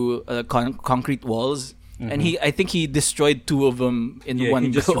through concrete walls, and I think he destroyed two of them in Yeah, one he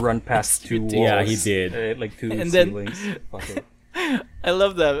just go. run past two walls. Yeah, he did. Like two And then- ceilings. Fuck it. I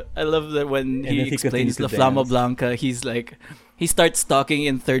love that. I love that when then he he explains continued to La Flama dance. Blanca, he's like, he starts talking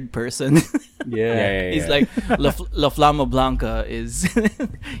in third person. Yeah. He's like La Flama Blanca is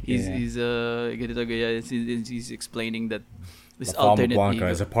he's Yeah. he's explaining that this La Flama alternate Blanca ego.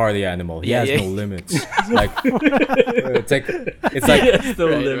 is a party animal. He Yeah, has yeah. no limits. Like it's like It's the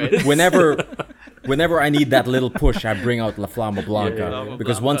Right, limit. right. whenever I need that little push, I bring out La Flama Blanca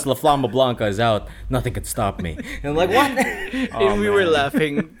because once La Flama Blanca is out, nothing can stop me. And I'm like, what? And we were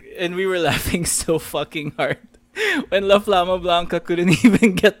laughing, so fucking hard when La Flama Blanca couldn't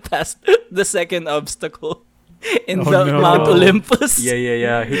even get past the second obstacle in Mount Olympus.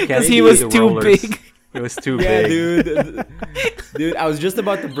 Yeah. Because he was too big. It was too Yeah, big. dude, I was just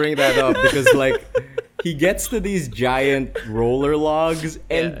about to bring that up because like he gets to these giant roller logs,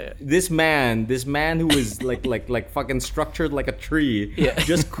 and this man who is like fucking structured like a tree,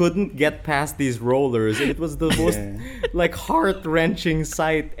 just couldn't get past these rollers, and it was the most like heart-wrenching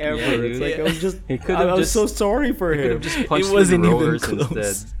sight ever. It's like I was so sorry for him. Just punched It wasn't the even rollers close.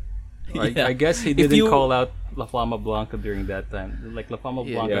 instead. Yeah. I guess he If didn't you- call out La Flama Blanca during that time. Like La Flama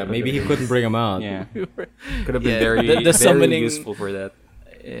Blanca. Yeah, could maybe he have couldn't bring him out. been- Yeah, could have been Yeah, very, the very summoning- useful for that.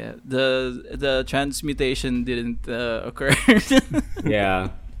 Yeah, the transmutation didn't occur. Yeah.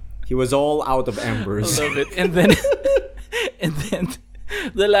 He was all out of embers. Love it. And then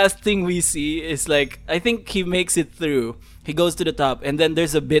the last thing we see is like, I think he makes it through. He goes to the top, and then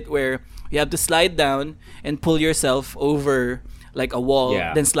there's a bit where you have to slide down and pull yourself over like a wall,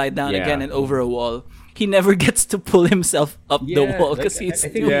 then slide down again and over a wall. He never gets to pull himself up the wall because he's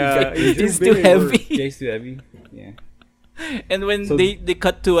too heavy. Yeah, he's too heavy. Yeah. And when they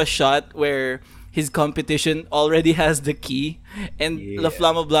cut to a shot where his competition already has the key, and La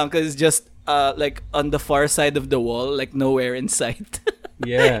Flama Blanca is just like on the far side of the wall, like nowhere in sight.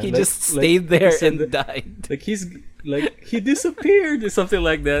 Yeah, He just stayed there he said and that- died. Like he disappeared or something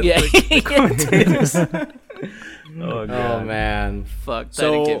like that. Yeah. Like, oh Oh god. man. Fuck. So-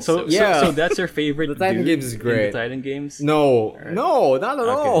 Titan Games so- so yeah. So that's your favorite. The Titan dude games is in great. The Titan games. No, not at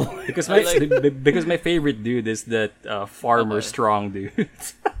all. Because I because my favorite dude is that farmer strong dude.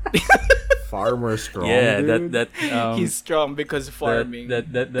 Farmer Strong. Yeah, dude. that He's strong because farming.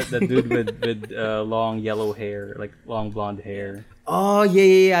 that dude with long yellow hair, like long blonde hair. Oh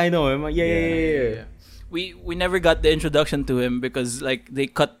yeah, I know him. Yeah. We never got the introduction to him because like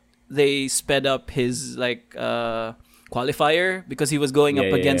they sped up his like qualifier because he was going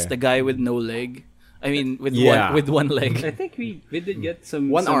up against the guy with no leg. I mean with one I leg. think we did get some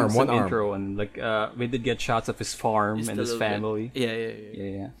One some, arm, some one arm. intro and like we did get shots of his farm Just and a his little bit. family.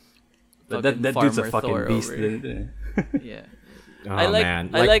 Yeah. But Fucking that dude's a Farmer fucking Thor beast. over here. dude. Yeah. Oh, I like man.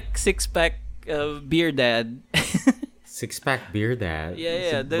 I like Six Pack Beer Dad. Six Pack Beer Dad.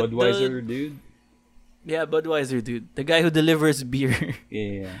 yeah. Budweiser dude. Yeah, Budweiser dude. The guy who delivers beer.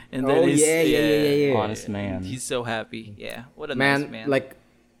 Yeah. And Oh, then yeah. Honest man. He's so happy. Yeah. What a nice Man, man. like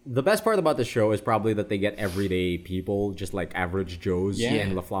the best part about the show is probably that they get everyday people, just like average Joes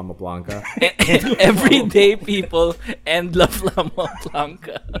in La Flama Blanca. everyday people and La Flama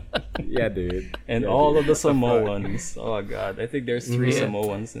Blanca. Yeah, dude. And all of the Samoans. Oh god, I think there's 3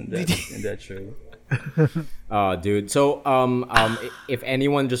 Samoans in that show. Oh, dude. So, if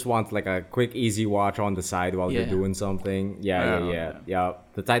anyone just wants like a quick, easy watch on the side while you're Yeah. doing something, yeah.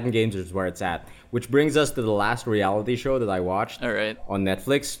 The Titan Games is where it's at. Which brings us to the last reality show that I watched All right. on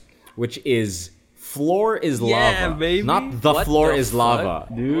Netflix, which is Floor is Yeah, Lava. baby. Not The What Floor the is Lava.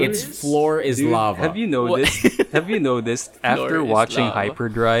 Dude. It's Floor is Dude, Lava. Have you noticed? Have you noticed after is watching lava.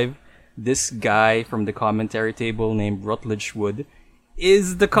 Hyperdrive, this guy from the commentary table named Rutledge Wood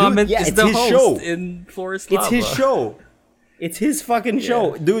is the yeah, is it's the his host show. in Forest It's Lava. his show. It's his fucking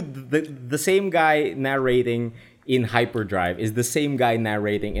show. Dude, the same guy narrating in Hyperdrive is the same guy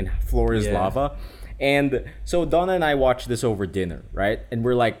narrating in Floor is Yeah. Lava. And so Donna and I watched this over dinner, right? And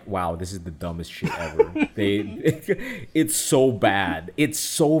we're like, wow, this is the dumbest shit ever. It's so bad. It's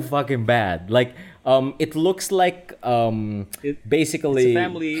so fucking bad. Like, it looks like basically It's a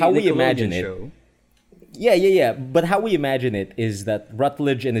family how we Nickelodeon imagine it. show. Yeah. But how we imagine it is that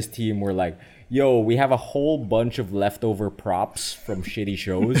Rutledge and his team were like, yo, we have a whole bunch of leftover props from shitty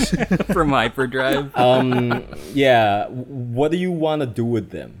shows. from Hyperdrive. Yeah, what do you want to do with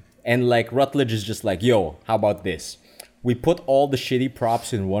them? And like Rutledge is just like, yo, how about this? We put all the shitty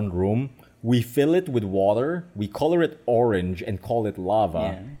props in one room. We fill it with water. We color it orange and call it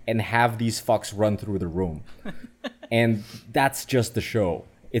lava. And have these fucks run through the room. And that's just the show.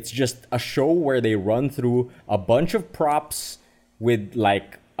 It's just a show where they run through a bunch of props with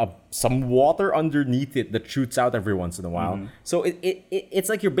like some water underneath it that shoots out every once in a while. So it's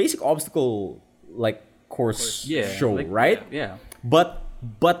like your basic obstacle like course show, like, right? Yeah. But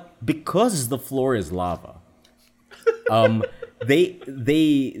because the floor is lava,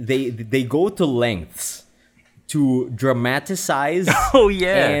 they go to lengths to dramatize. Oh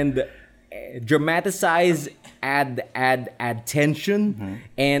yeah. And dramatize, add tension,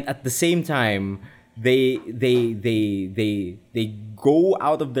 and at the same time they go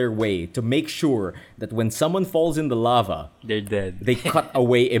out of their way to make sure that when someone falls in the lava, They're dead. they cut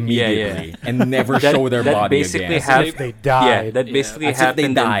away immediately and never That- show their that body basically again. have- If they Yeah, died. that basically As if they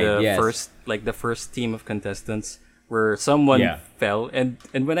happened died, in the yes. first team of contestants where someone Yeah. fell, and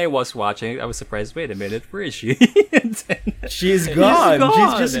when I was watching, I was surprised. Wait a minute, where is she? And then She's gone.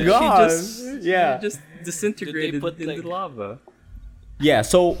 She's just She gone. She just disintegrated put, in like- the lava. Yeah,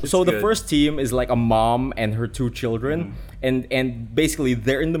 so the good. first team is like a mom and her two children, and basically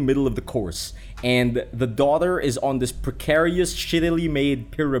they're in the middle of the course, and the daughter is on this precarious, shittily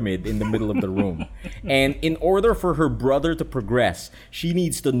made pyramid in the middle of the room, and in order for her brother to progress, she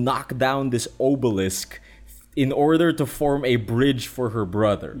needs to knock down this obelisk in order to form a bridge for her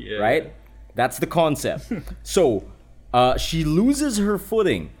brother. Yeah. Right? That's the concept. So she loses her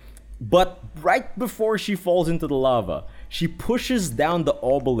footing. But right before she falls into the lava, she pushes down the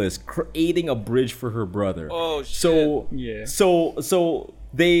obelisk, creating a bridge for her brother. Oh, So Yeah. so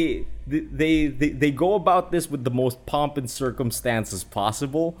they go about this with the most pomp and circumstances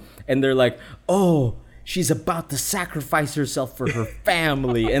possible, and they're like, "Oh, she's about to sacrifice herself for her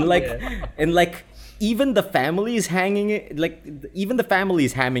family," and like. Even the family is hanging it, even the family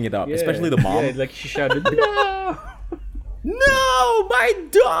is hamming it up, especially the mom. Yeah, like she shouted, "No!" No, my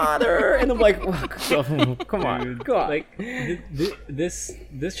daughter! And I'm like, come on, God. Like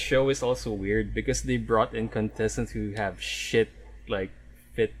this show is also weird because they brought in contestants who have shit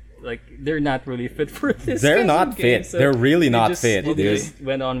fit, like they're not really fit for this. They're kind not of game, fit. so They're really they not just- fit, they dude. just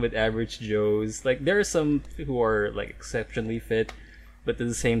went on with average Joes. Like there are some who are like exceptionally fit, but at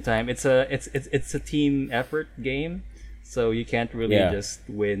the same time, it's a team effort game, so you can't really Yeah. just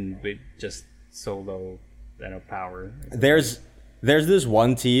win with just solo, power. There's this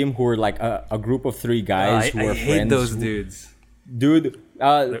one team who are like a group of three guys who are I hate friends. those dudes. Dude,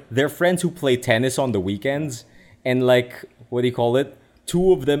 they're friends who play tennis on the weekends, and like, what do you call it?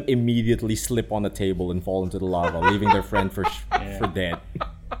 Two of them immediately slip on a table and fall into the lava, leaving their friend for dead.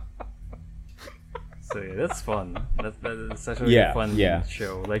 So yeah, that's fun. That's actually Yeah, a fun yeah.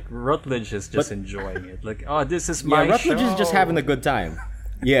 show. Like Rutledge is just enjoying it. Like, oh, this is Yeah, my Rutledge show. is just having a good time.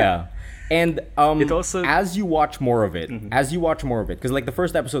 Yeah. And It also- as you watch more of it, because like the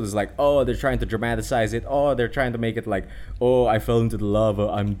first episode is like, oh, they're trying to dramatize it. Oh, they're trying to make it like, oh, I fell into the lava,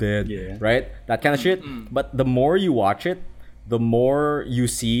 I'm dead. Yeah. Right? That kind of shit. But the more you watch it, the more you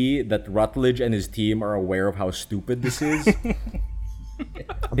see that Rutledge and his team are aware of how stupid this is.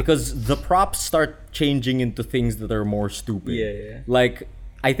 Because the props start changing into things that are more stupid. Yeah. Like,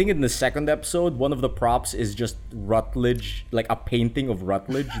 I think in the second episode, one of the props is just Rutledge, like a painting of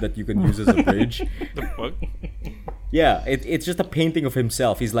Rutledge that you can use as a bridge. The fuck? Yeah, it's just a painting of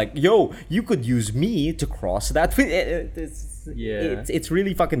himself. He's like, yo, you could use me to cross that. It's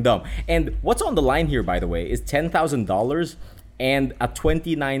really fucking dumb. And what's on the line here, by the way, is $10,000 and a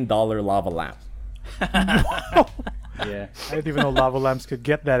 $29 lava lamp. Yeah. I didn't even know lava lamps could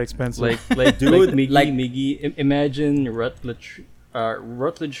get that expensive. Like Dude, Miggy, like- imagine Rutledge.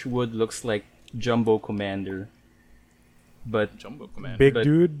 Rutledge Wood looks like Jumbo Commander, but Jumbo Command. Big but,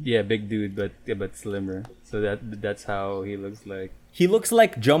 dude. Yeah, big dude, but slimmer. So that's how he looks like. He looks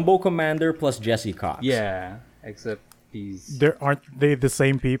like Jumbo Commander plus Jesse Cox. Yeah, except he's Aren't they the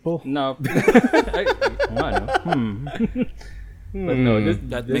same people? no. But no,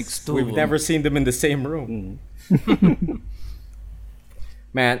 That makes two. We've of never them. seen them in the same room.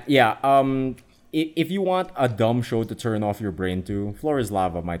 Man, yeah. If you want a dumb show to turn off your brain to, Floor is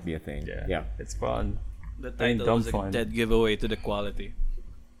Lava might be a thing. Yeah. it's fun. The I mean, title dumb was a fun. dead giveaway to the quality.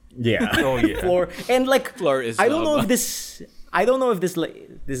 Yeah. Oh yeah. Floor and like Floor is I don't know lava. if this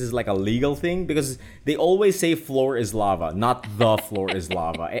this is like a legal thing because they always say floor is lava, not the floor is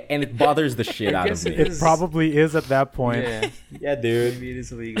lava, and it bothers the shit out of guess me. it It probably is at that point. Yeah, Yeah, dude. maybe it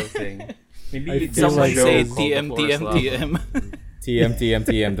is a legal thing. Maybe I it's feel some Someone like- show say called TM, The Floor is TM, Lava. TM.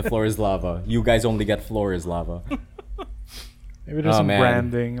 TM, the floor is lava. You guys only get floor is lava. Maybe there's Oh, some man.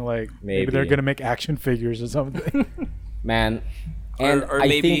 branding, like maybe they're Maybe. gonna make action figures or something. Man. And or I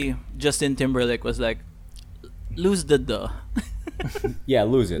maybe think, Justin Timberlake was like, lose the duh. yeah,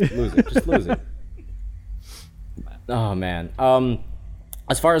 lose it. Just lose it. Oh man.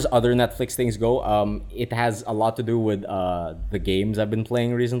 As far as other Netflix things go, it has a lot to do with the games I've been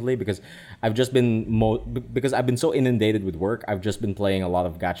playing recently because I've just been because I've been so inundated with work. I've just been playing a lot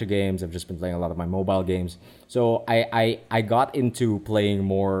of gacha games. I've just been playing a lot of my mobile games. So I got into playing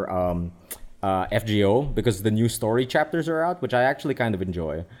more FGO because the new story chapters are out, which I actually kind of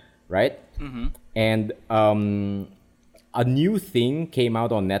enjoy, right? And a new thing came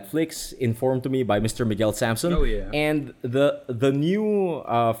out on Netflix, informed to me by Mr. Miguel Samson. Oh, yeah. And the new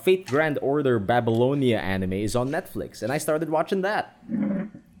Fate Grand Order Babylonia anime is on Netflix, and I started watching that.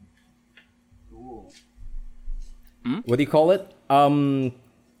 What do you call it?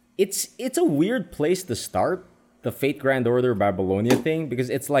 It's a weird place to start the Fate Grand Order Babylonia thing, because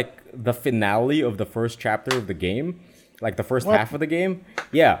it's like the finale of the first chapter of the game, like the first half of the game.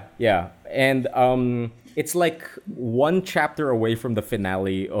 Yeah, and it's like one chapter away from the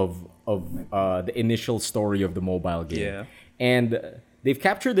finale of the initial story of the mobile game. Yeah. And they've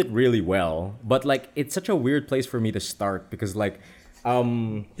captured it really well, but like it's such a weird place for me to start, because like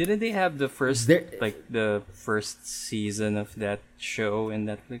Didn't they have the first There- the first season of that show in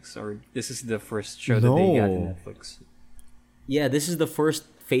Netflix, or this is the first show that they got in No. Netflix? Yeah, this is the first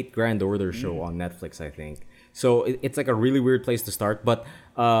Fate Grand Order show on Netflix, I think. So it's like a really weird place to start. But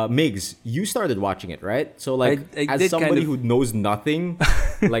Migs, you started watching it, right? So like, I as did somebody kind of- who knows nothing,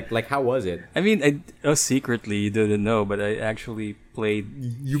 like how was it? I mean, I secretly didn't know, but I actually played.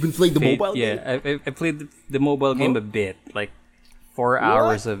 You've been playing the Fate- mobile game? Yeah, I played the mobile game a bit, like 4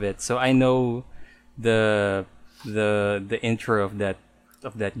 hours of it. So I know the intro of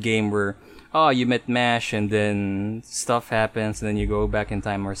that game where you met Mash and then stuff happens and then you go back in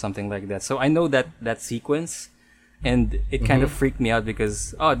time or something like that. So I know that sequence, and it kind of freaked me out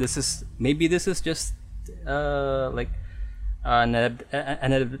because this is just like an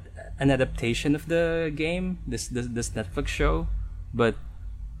adaptation of the game, this Netflix show, but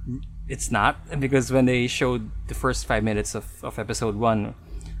it's not, because when they showed the first 5 minutes of episode 1,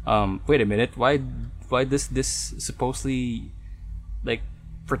 wait a minute, why this supposedly, like,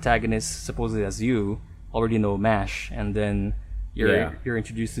 protagonist supposedly as you already know Mash, and then you're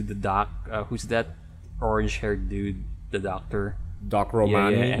introduced to the doc, who's that orange-haired dude, the doctor. Doc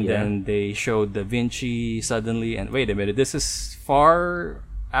Romani. And then they showed Da Vinci suddenly, and wait a minute, this is far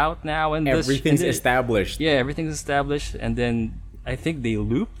out now, and everything's established. Yeah, everything's established, and then I think they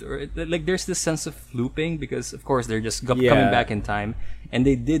looped, or like there's this sense of looping, because of course they're just coming back in time, and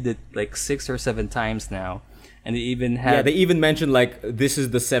they did it like 6 or 7 times now, and they even had Yeah, they even mentioned like this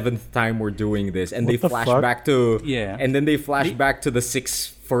is the 7th time we're doing this, and What they the flash fuck? back to Yeah. and then they flash back to the 6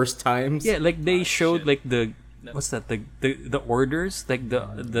 first times. yeah, like they showed like the what's that, the orders, like the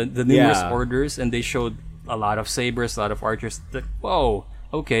numerous Yeah. orders, and they showed a lot of sabers, a lot of archers. Like, whoa,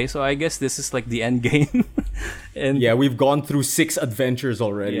 okay, so I guess this is like the end game. And Yeah, we've gone through 6 adventures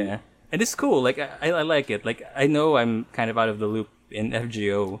already. yeah, and it's cool. Like I like it. Like I know I'm kind of out of the loop in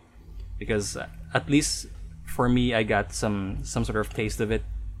FGO, because at least for me, I got some sort of taste of it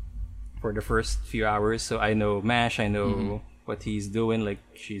for the first few hours. So I know Mash. I know what he's doing. Like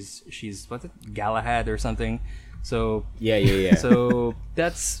she's what's it, Galahad or something. So Yeah. so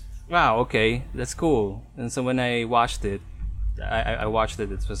that's wow. Okay, that's cool. And so when I watched it, I watched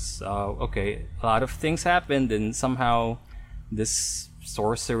it. It was okay. A lot of things happened, and somehow this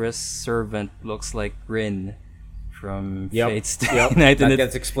sorceress servant looks like Rin from Fate Stay Night, and That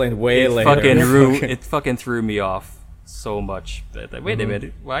gets explained way it later. it fucking threw me off so much. But like, wait a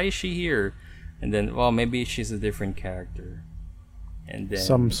minute, why is she here? And then, well, maybe she's a different character. And then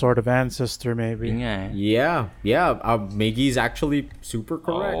Some sort of ancestor, maybe. yeah. Yeah. Miggy's actually super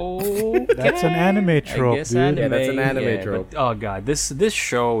correct. Oh, That's an anime trope, I guess dude. anime. Yeah, that's an anime yeah, trope. But, oh god, this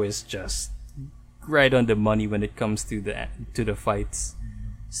show is just right on the money when it comes to the fights.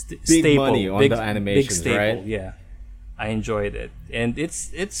 Big money on big, the big animations, staple, right? Yeah, I enjoyed it, and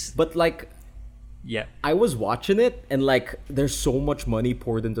it's But like, yeah. I was watching it, and like, there's so much money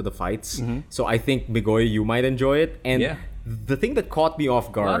poured into the fights. So I think Migoy, you might enjoy it. And Yeah. the thing that caught me off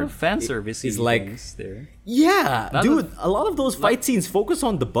A guard lot of fan service is like, things there. yeah, Lot dude, of- a lot of those fight scenes focus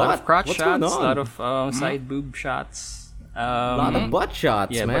on the A butt. lot of crotch What's shots, going a on? lot of side boob shots. A lot of butt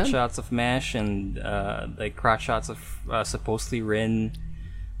shots, Yeah, man. butt shots of Mash, and like crotch shots of supposedly Rin,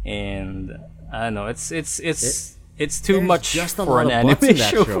 and I don't know. It's too There's much just a for lot an of butts anime in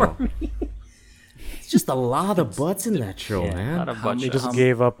that show. show. For me. It's just a lot of butts in that show, Yeah, a man. lot of butt They shots. just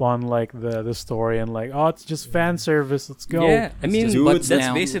gave up on like the story and like, oh, it's just fan service. Let's go. Yeah, I mean, Dude, but that's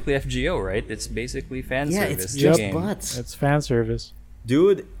now. basically FGO, right? It's basically fan Yeah, service. it's the just game. butts. It's fan service.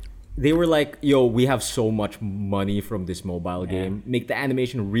 Dude, they were like, yo, we have so much money from this mobile game. Make the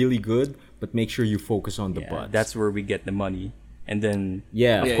animation really good, but make sure you focus on the Yeah, butts. that's where we get the money, and then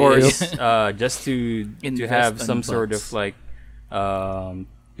Yeah. of Yeah, course, just to Invest have on some sort butts. of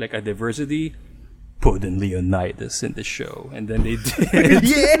like a diversity, put in Leonidas in the show, and then they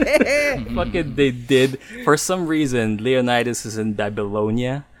did. Fucking they did. For some reason, Leonidas is in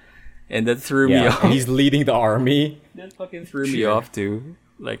Babylonia, and that threw me Yeah, off. and he's leading the army. That fucking threw me off too.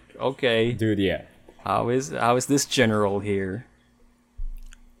 Like, okay, Dude, yeah. how is this general here?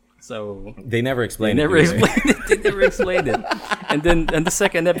 So They never they explained never it. do they? explained it. They never explained it. And then in the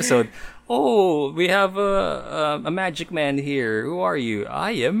second episode, oh, we have a magic man here. Who are you?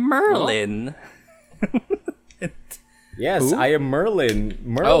 I am Merlin. Yes, Who? I am Merlin. Oh,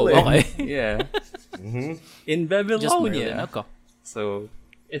 Merlin. okay. Yeah. In Just Merlin. Babylonia. Okay. So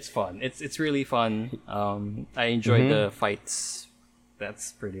it's fun. It's really fun. I enjoy the fights.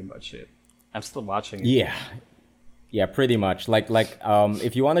 That's pretty much it. I'm still watching it. Yeah. Yeah, pretty much.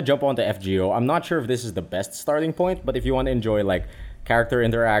 If you want to jump onto FGO, I'm not sure if this is the best starting point, but if you want to enjoy like character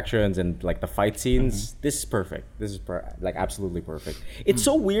interactions and like the fight scenes, this is perfect. This is like absolutely perfect. It's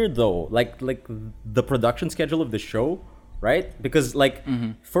so weird though, like the production schedule of the show, right? Because like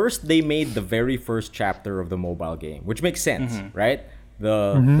first they made the very first chapter of the mobile game, which makes sense, right?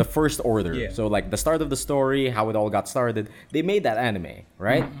 The first order. Yeah. So like the start of the story, how it all got started, they made that anime,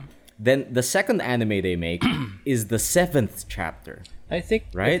 right? Then the second anime they make is the 7th chapter. I think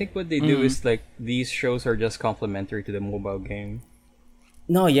Right? what they do is like these shows are just complementary to the mobile game.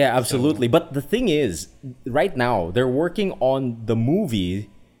 No, yeah, absolutely. But the thing is, right now they're working on the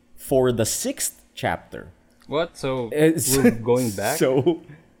movie for the 6th chapter. What? So It's- we're going back? So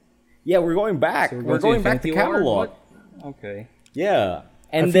yeah, we're going back. So we're going back to Infinity War? Camelot. What? Okay. Yeah,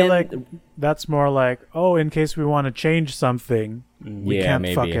 and I feel then like that's more like, oh, in case we want to change something, we Yeah, can't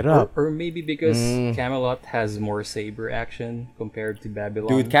fuck maybe. it up. Or maybe because Camelot has more saber action compared to Babylon.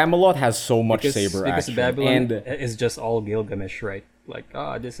 dude, Camelot has so much because, saber because action. Babylon And is just all Gilgamesh, right? Like,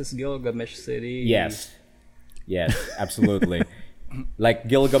 this is Gilgamesh City. yes, absolutely. Like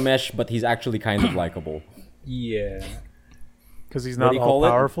Gilgamesh, but he's actually kind of likable. Yeah. Because he's What not do you all call it?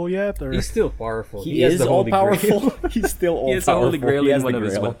 powerful yet? Or He's still powerful. He has is the all Holy Grail. powerful. He's still all He has the powerful. Holy Grail He in has one the of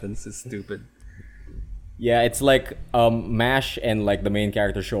his grail. weapons. It's stupid. Yeah, it's like Mash and like the main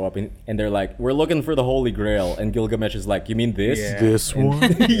character show up and they're like, "We're looking for the Holy Grail," and Gilgamesh is like, "You mean this?" Yeah. this one?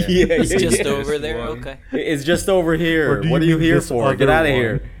 yeah, It's just yeah. over there. one. Okay. It's just over here. Or do What are you you mean here this for? Get other out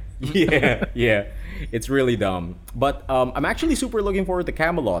of one? here. Yeah. It's really dumb. But I'm actually super looking forward to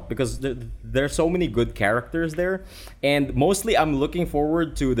Camelot because there are so many good characters there. And mostly I'm looking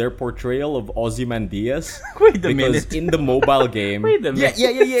forward to their portrayal of Ozymandias. Wait a because minute. in the mobile game... Wait a minute.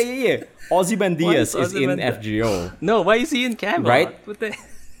 Yeah. Ozymandias Why is is in Ozymandias? FGO. No, why is he in Camelot? Right? What the...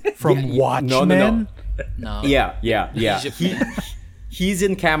 From Yeah, Watchmen? no. No. Yeah. Egypt. He's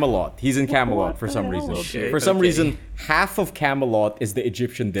in Camelot. He's in Camelot for some reason. Okay, For some okay. reason, half of Camelot is the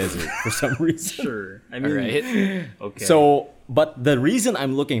Egyptian desert. For some reason. Sure. I mean, Right. okay. So, but the reason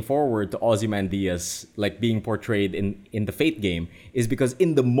I'm looking forward to Ozymandias like being portrayed in the Fate game is because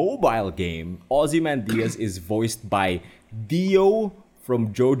in the mobile game, Ozymandias is voiced by Dio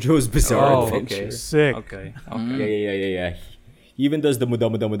from JoJo's Bizarre Oh, Adventure. okay. Sick. Okay. Yeah. He even does the muda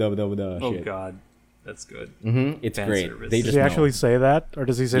Oh shit. God, that's good. It's Fan great. service. They Does just he know. actually say that? Or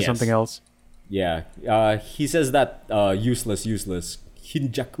does he say Yes. something else? Yeah. He says that useless.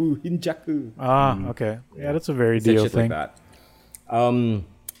 Hinjaku. Ah, okay. Yeah, that's a very Said deal shit thing. like that.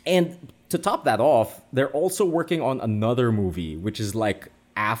 And to top that off, they're also working on another movie, which is like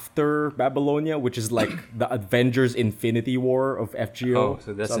after Babylonia, which is like the Avengers Infinity War of FGO. Oh,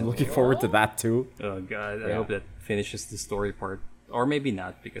 so that's I'm in- looking forward to that too. Oh God, I Yeah. hope that finishes the story part, or maybe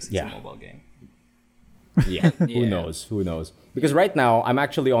not because it's Yeah. a mobile game. Yeah, who Yeah. knows? Who knows? Because right now I'm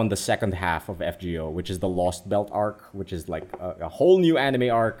actually on the second half of FGO, which is the Lost Belt arc, which is like a whole new anime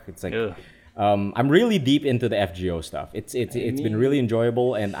arc. It's like Ugh. I'm really deep into the FGO stuff. It's been really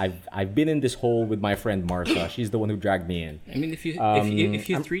enjoyable, and I've been in this hole with my friend Martha. She's the one who dragged me in. I mean, if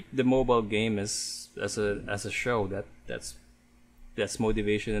you treat the mobile game as a show, that's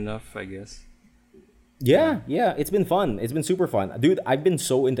motivation enough, I guess. Yeah, it's been fun. It's been super fun, dude. I've been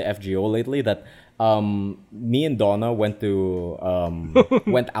so into FGO lately that me and Donna went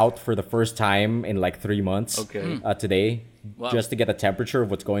out for the first time in like 3 months. Okay. Today, Wow. just to get a temperature of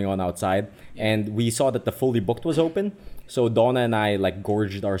what's going on outside, and we saw that the Fully Booked was open. So Donna and I like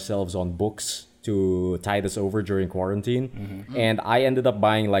gorged ourselves on books to tide us over during quarantine, and I ended up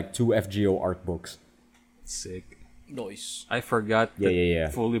buying like 2 FGO art books. Sick. Noise. I forgot Yeah, that yeah.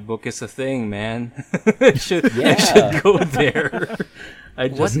 Fully Book is a thing, man. I should Yeah. go there. I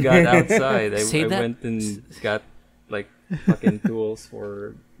just got outside. Say I that. went and got like fucking tools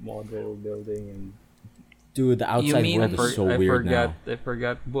for model building and Dude, the outside mean- world is so weird now. I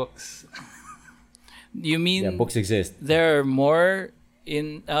forgot books. You mean Yeah, books exist. there are more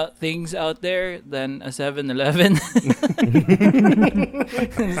in things out there than a 7-Eleven?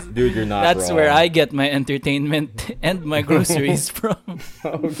 Dude, you're not That's wrong. where I get my entertainment and my groceries from.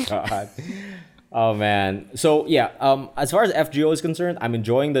 Oh God. Oh man. So yeah, as far as FGO is concerned, I'm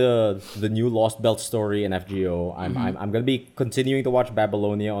enjoying the new Lost Belt story in FGO. I'm gonna be continuing to watch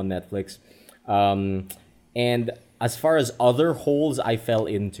Babylonia on Netflix. And as far as other holes I fell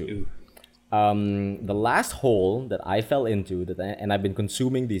into, the last hole that I fell into and I've been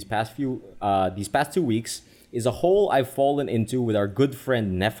consuming these past 2 weeks is a hole I've fallen into with our good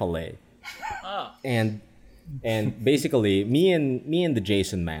friend Nefale. And basically me and the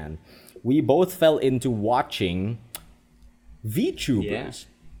Jason man, we both fell into watching VTubers. Yeah.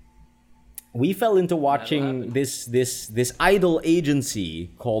 We fell into watching this idol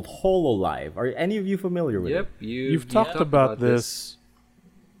agency called HoloLive. Are any of you familiar with it? You've talked about this.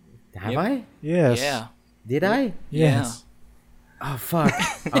 Have I? Yes. Yeah. Did I? Yes. Oh fuck!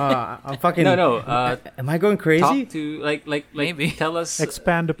 I'm fucking. No. Am I going crazy? Talk to like Maybe. tell us.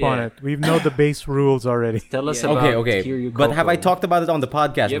 Expand upon it. We know the base rules already. Tell us about Okay. Kiryu But have I Koko. talked about it on the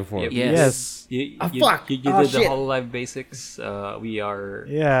podcast before? Yes. Fuck! You did the HoloLive basics. We are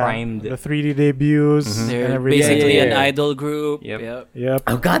primed. The 3D debuts They're and everything. basically Yeah. an idol group. Yep. Yep.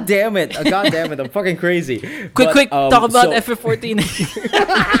 Oh god damn it! I'm fucking crazy. Quick, talk about so- FF14.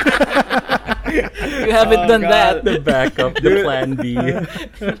 You haven't done God. that. The backup, the plan B.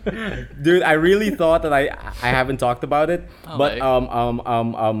 Dude, I really thought that I haven't talked about it, but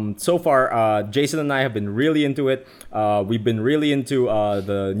Okay. so far Jason and I have been really into it. We've been really into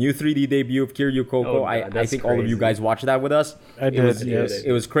the new 3D debut of Kiryu Koko. Oh, God, I that's think all of you crazy. guys watched that with us. I did, yes.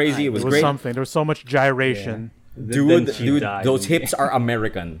 It was crazy. It was It was great. something. There was so much gyration. Dude, Then she died. those hips are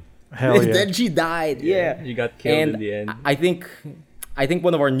American. Hell yeah. Then she died. Yeah. You got killed And in the end. I think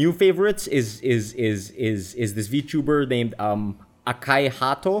one of our new favorites is this VTuber named Akai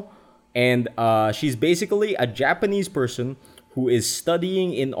Hato, and she's basically a Japanese person who is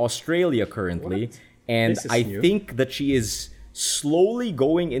studying in Australia currently, and This is I new. think that she is slowly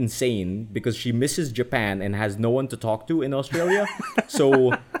going insane because she misses Japan and has no one to talk to in Australia.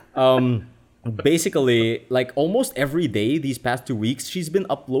 So basically, like almost every day these past 2 weeks, she's been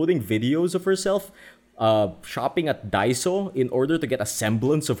uploading videos of herself shopping at Daiso in order to get a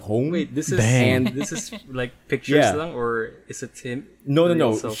semblance of home. Wait, this is Dang. this is like pictures Yeah. lang, or is it him? No.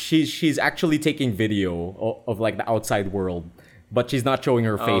 real self? She's actually taking video of like the outside world, but she's not showing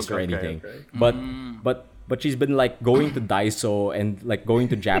her face or okay, anything. okay. But she's been like going to Daiso and like going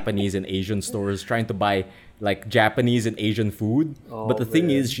to Japanese and Asian stores trying to buy like Japanese and Asian food. But the thing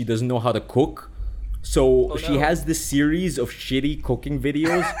man. is, she doesn't know how to cook. So she has this series of shitty cooking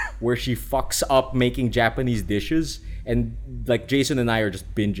videos where she fucks up making Japanese dishes, and like Jason and I are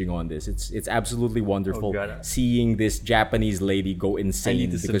just binging on this. It's absolutely wonderful Oh, God. seeing this Japanese lady go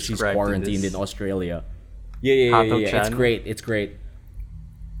insane to because she's subscribe to quarantined this. in Australia. Yeah. Hato It's channel? great. It's great.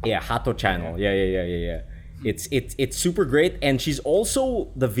 Yeah, Hato channel. Yeah. It's super great, and she's also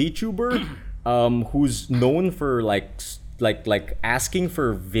the VTuber who's known for like asking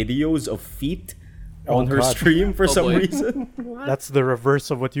for videos of feet on her God. stream for some boy. reason. That's the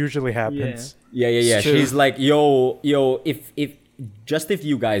reverse of what usually happens. Yeah. It's true. She's like, yo, if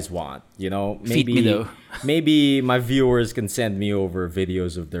you guys want, Feed me, though. maybe my viewers can send me over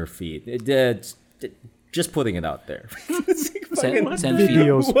videos of their feet. Just putting it out there. Send feed.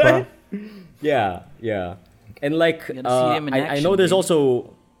 Videos, What? pa. Yeah. And like, You gotta see him in I action, know there's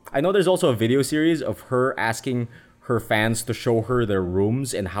baby. also a video series of her asking her fans to show her their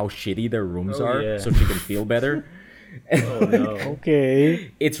rooms and how shitty their rooms Oh, are, yeah. so she can feel better. Oh no.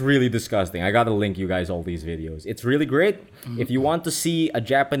 Okay. It's really disgusting. I gotta link you guys all these videos. It's really great. If you want to see a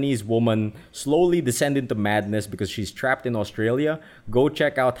Japanese woman slowly descend into madness because she's trapped in Australia, go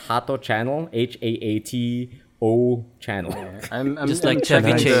check out Hato channel, HAATO channel. I'm Just I'm like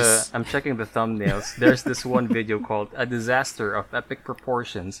Chevy checking Chase. I'm checking the thumbnails. There's this one video called "A Disaster of Epic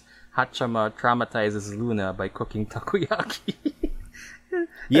Proportions." Hachama traumatizes Luna by cooking takoyaki.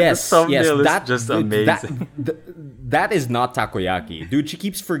 Yes, thumbnail is that just dude, amazing. That is not takoyaki, dude. She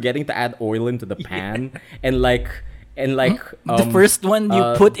keeps forgetting to add oil into the pan, and like The first one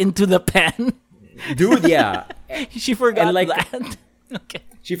you put into the pan. dude, yeah. She forgot like- that. Okay.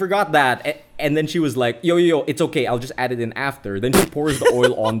 She forgot that, and then she was like, yo, it's okay, I'll just add it in after. Then she pours the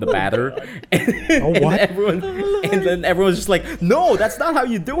oil on the batter. Oh, what? And then everyone's just like, no, that's not how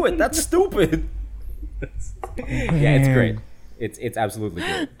you do it. That's stupid. Yeah, it's great. It's absolutely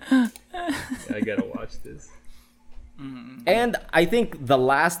great. I gotta watch this. And I think the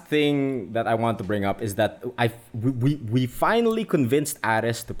last thing that I want to bring up is that we finally convinced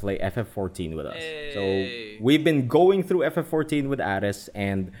Ares to play FF14 with us. Hey. So we've been going through FF14 with Ares,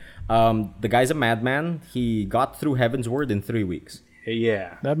 and the guy's a madman. He got through Heaven's Word in 3 weeks.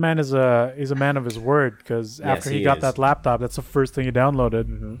 Yeah. That man is a man of his word because after he got is. that laptop, that's the first thing he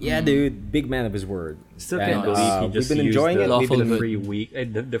downloaded. Yeah, dude, big man of his word. Still And, can't believe he we've just been used enjoying the, it. Lawful the good. free week,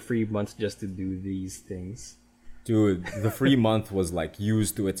 the free months just to do these things. Dude, the free month was like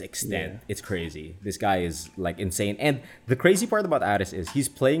used to its extent. Yeah. It's crazy. This guy is like insane. And the crazy part about Addis is he's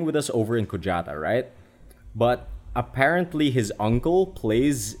playing with us over in Kojata, right? But apparently his uncle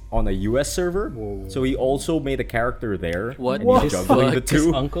plays on a US server. So he also made a character there. What And he's the juggling fuck? the His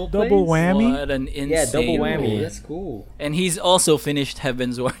two. uncle Double plays? whammy. What an insane Yeah, double whammy. Oh, that's cool. And he's also finished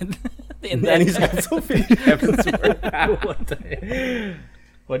Heaven's Word. In And he's also finished Heaven's Word. What the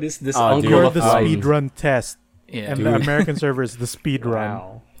What is this Oh, uncle dude. You're of the light? speed run test, Yeah. and the American server is the speed run.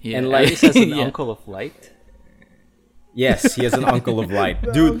 Wow. Yeah. And like- Aris has an Yeah. uncle of light. Yes, he has an uncle of light.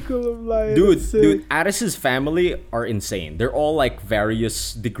 Dude, dude, Addis's family are insane. They're all like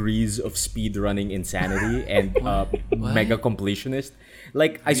various degrees of speed running insanity and mega completionist.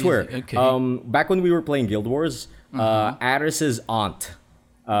 Like I swear, Okay. back when we were playing Guild Wars, Addis's aunt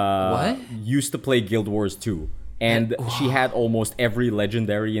What? used to play Guild Wars 2. And she had almost every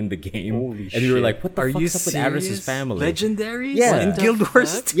legendary in the game. Holy and we were shit. like, what the Are fuck's you up with Addis's serious? family? Legendaries? Yeah. In What the Guild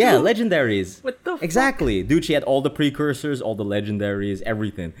Wars 2? Yeah, legendaries. What the fuck? Exactly. Dude, she had all the precursors, all the legendaries,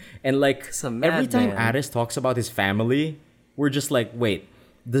 everything. And like It's a every time madman. Addis talks about his family, we're just like, wait,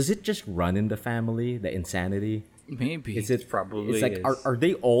 does it just run in the family? The insanity? Maybe. Is it Probably It's like is. are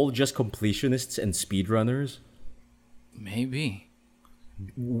they all just completionists and speedrunners? Maybe.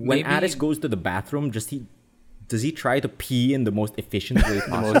 When Maybe- Addis goes to the bathroom, does he try to pee in the most efficient way The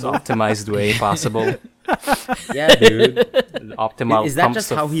possible? most optimized way possible. Yeah, dude. The optimal Is that pumps just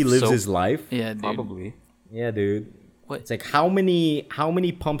how of he lives soap. his life? Yeah, dude. Probably. Yeah, dude. What? It's like how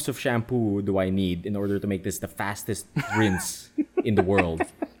many pumps of shampoo do I need in order to make this the fastest rinse in the world?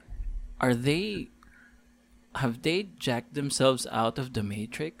 Are they? Have they jacked themselves out of the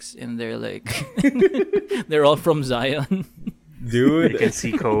Matrix and they're like, they're all from Zion? You Dude, can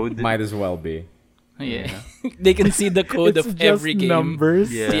see code. might as well be. Yeah. They can see the code It's of just every game.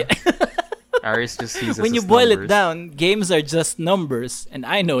 numbers. Yeah. Aris just sees us When you as boil numbers. it down, games are just numbers, and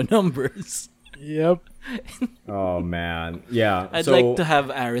I know numbers. Yep. Oh man, yeah. I'd so, like to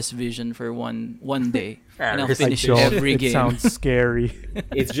have Aris vision for one day, and I'll Aris finish Don't. every It game. sounds scary.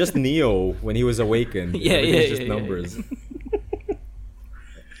 It's just Neo when he was awakened. Yeah, Everything's yeah, just yeah, yeah, numbers.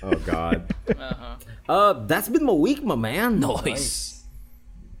 Oh god. That's been my week, my man. Noise.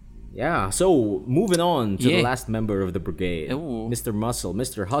 Yeah, so moving on to the Yeah. last member of the brigade, Ooh. Mr. Muscle,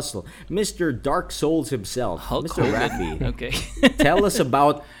 Mr. Hustle, Mr. Dark Souls himself, Hulk Mr. Hogan. Raffy. Okay. Tell us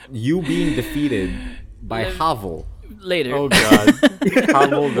about you being defeated by Havel. Later. Oh god.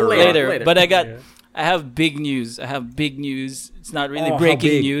 Humble the later. later. But I have big news. I have big news. It's not really Oh, how breaking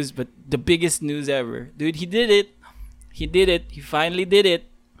big? news, but the biggest news ever. Dude, he did it. He did it. He finally did it.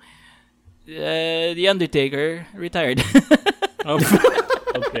 The Undertaker retired.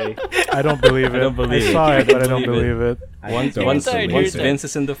 Okay. I don't believe it. don't believe it. saw I it, but I don't don't believe believe it. Once don't once, believe once it. Vince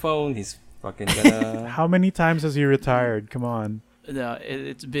is in the phone, he's fucking gonna. How many times has he retired? Come on. No,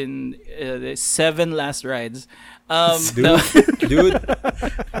 it's been 7 last rides. Dude,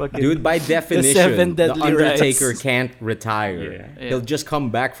 no, dude, by definition, 7 the deadly Undertaker rights. can't retire. Yeah. He'll just come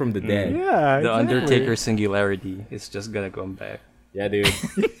back from the dead. Yeah. The exactly. Undertaker singularity is just gonna come back. Yeah, dude.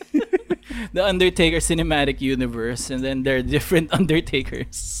 the Undertaker cinematic universe, and then there are different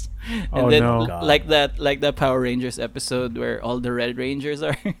Undertakers. And Oh, then no. like that Power Rangers episode where all the Red Rangers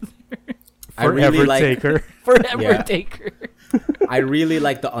are I really Forever like. Taker. forever Yeah. Taker. I really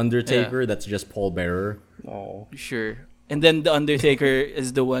like the Undertaker. That's just Paul Bearer. Oh. Sure. And then the Undertaker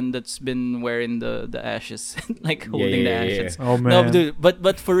is the one that's been wearing the ashes, like holding yeah, the yeah. ashes. Oh, No, man. dude,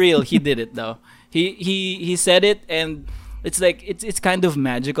 but for real, he did it though. He said it, and it's like it's kind of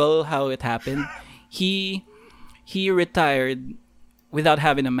magical how it happened. He retired without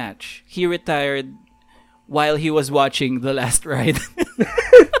having a match. He retired while he was watching The Last Ride.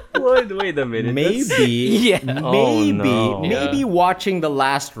 Wait a minute. Maybe, Yeah. Oh, maybe, no. maybe watching the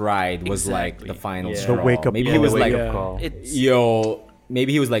last ride was Exactly. like the final Yeah. straw. The wake-up maybe call. he was The like, wake-up call. It's "Yo,"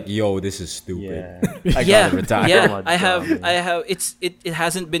 maybe he was like, "Yo, this is stupid. Yeah. I yeah, gotta retire." yeah. Oh my I have God. it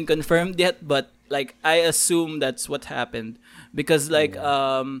hasn't been confirmed yet, but like I assume that's what happened because like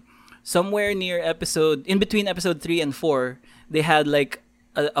somewhere near in between episode 3 and 4, they had like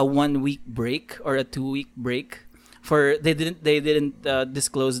a 1 week break or a 2 week break for they didn't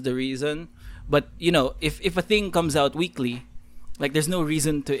disclose the reason, but you know if a thing comes out weekly, like there's no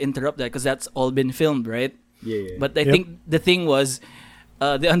reason to interrupt that because that's all been filmed, right? Yeah. But I Yep. think the thing was,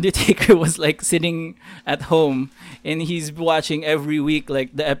 the Undertaker was like sitting at home and he's watching every week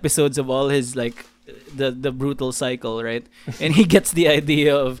like the episodes of all his like the brutal cycle, right? And he gets the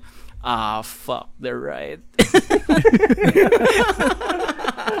idea of, fuck, they're right.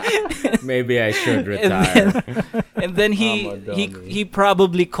 Maybe I should and retire. then he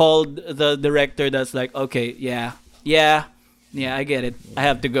probably called the director. That's like, okay, yeah, I get it. I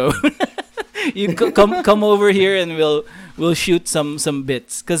have to go. You come over here and we'll shoot some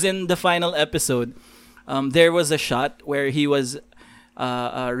bits. Because in the final episode, there was a shot where he was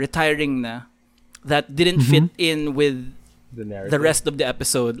retiring na, that didn't fit in with the rest of the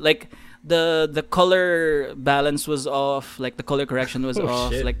episode. Like the color balance was off, like the color correction was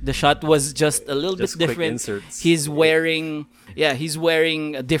off, shit. like the shot was just a little Just bit quick different. inserts. He's wearing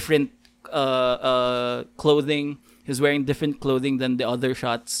a different clothing. He's wearing different clothing than the other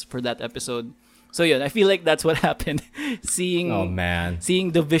shots for that episode. So yeah, I feel like that's what happened. Seeing Oh man.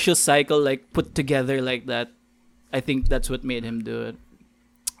 seeing the vicious cycle like put together like that, I think that's what made him do it.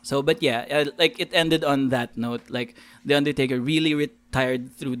 So, but yeah, like it ended on that note. Like the Undertaker really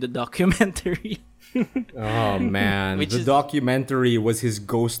retired through the documentary. Oh man. Which The is- documentary was his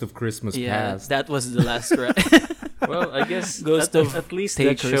Ghost of Christmas Yeah, Past. that was the last ride. Well, I guess Ghost at, of at least that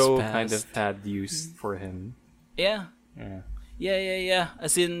Taker's show Past. kind of had use for him. Yeah. Yeah.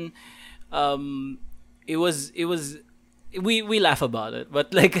 As in, it was we laugh about it,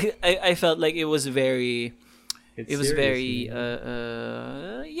 but like I felt like it was very. It's It was serious, very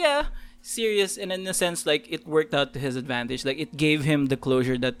man. serious, and in a sense like it worked out to his advantage. Like it gave him the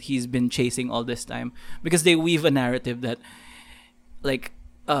closure that he's been chasing all this time, because they weave a narrative that like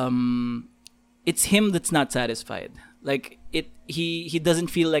it's him that's not satisfied. Like he doesn't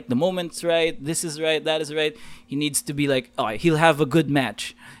feel like the moment's right, this is right, that is right. He needs to be like, oh, he'll have a good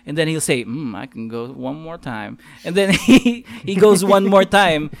match, and then he'll say, I can go one more time, and then he goes one more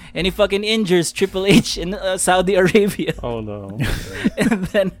time, and he fucking injures Triple H in Saudi Arabia. Oh no.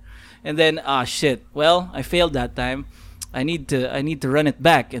 and then shit, well, I failed that time. I need to run it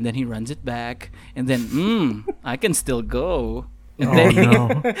back, and then he runs it back, and then I can still go. And Oh, then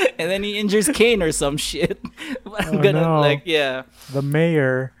no. and then he injures Kane or some shit. But I'm Oh, gonna no. like, yeah, The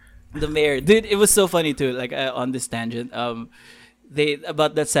mayor. the mayor, dude. It was so funny too. Like on this tangent, they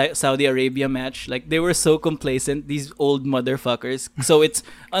about that Saudi Arabia match. Like they were so complacent, these old motherfuckers. So it's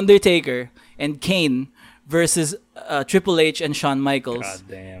Undertaker and Kane versus Triple H and Shawn Michaels. God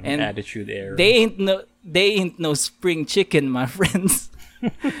damn. And Attitude Era. They ain't no spring chicken, my friends.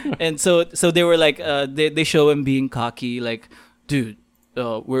 And so they were like, they show him being cocky, like, dude,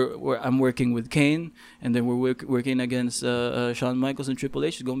 I'm working with Kane, and then we're working against Shawn Michaels and Triple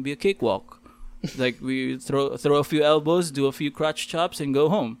H. It's gonna be a cakewalk. Like we throw a few elbows, do a few crotch chops, and go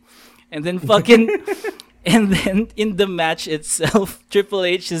home. And then and then in the match itself, Triple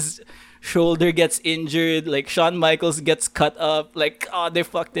H's shoulder gets injured. Like Shawn Michaels gets cut up. Like they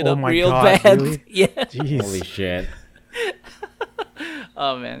fucked it Oh up my real God, bad. really? Yeah. Jeez. Holy shit.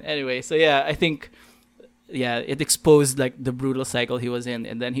 Oh man. Anyway, so yeah, I think it exposed like the brutal cycle he was in,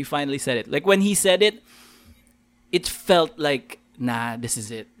 and then he finally said it. Like when he said it, it felt like, nah, this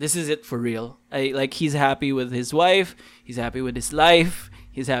is it. This is it for real. Like he's happy with his wife, he's happy with his life,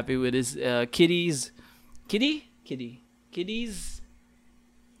 he's happy with his kitties.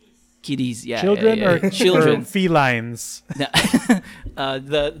 Kitties, yeah. Children yeah, yeah. or children. or felines?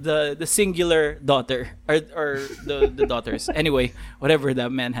 The singular daughter or the daughters. Anyway, whatever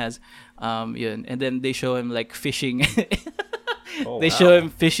that man has. Yun. And then they show him like fishing. They show him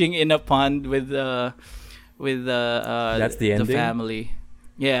fishing in a pond with That's the ending? family.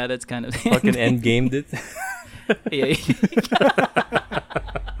 Yeah, that's kind of Fucking end gamed it. yeah.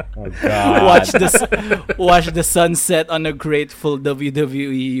 Oh god. watch the sunset on a grateful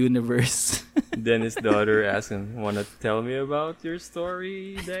WWE universe. Then his daughter asked him, "Wanna tell me about your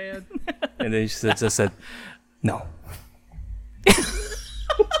story, Dad?" And then she just said, "No."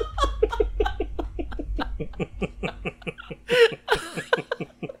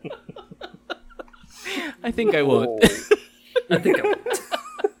 I think I won't. I think I won't.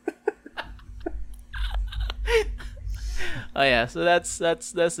 Oh yeah, so that's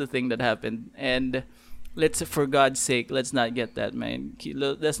the thing that happened, and for God's sake, let's not get that man.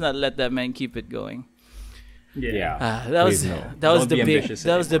 Let's not let that man keep it going. Yeah. That was Please no. that was Don't the be big. ambitious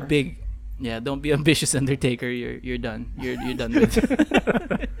That was the anymore. big. Yeah, don't be ambitious, Undertaker. You're done. You're done with.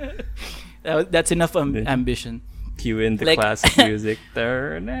 That's enough ambition. Cue in the Like- classic music.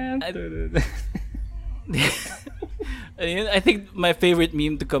 I think my favorite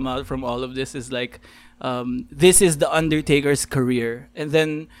meme to come out from all of this is like, this is the Undertaker's career, and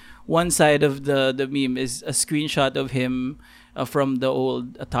then one side of the meme is a screenshot of him from the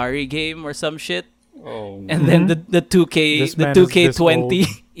old Atari game or some shit, Oh, and then the 2K This the man is this 2K20 old.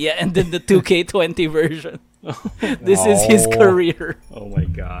 yeah, and then the 2K20 version. This is his Oh. career. oh my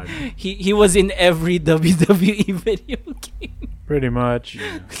god. He was in every WWE video game. Pretty much.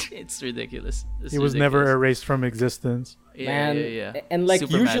 It's ridiculous. It's He was never ridiculous. erased from existence. Yeah, Man, yeah, yeah. and like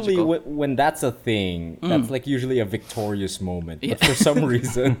Super usually magical. when that's a thing, that's like usually a victorious moment. But for some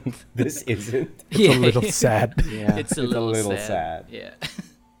reason, this isn't. It's a little sad. Yeah, It's a little sad. Yeah.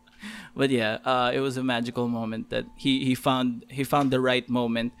 But yeah, it was a magical moment that he found the right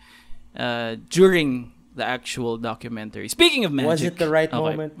moment during the actual documentary. Speaking of magic, Was it the right okay,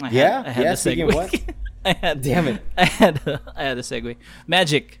 moment? I Yeah? had Yeah, a speaking segue. of what? Damn it. I had a segue.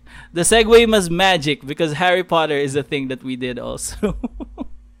 Magic. The segue was magic because Harry Potter is a thing that we did also.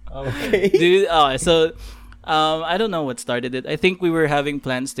 Okay. Dude, so I don't know what started it. I think we were having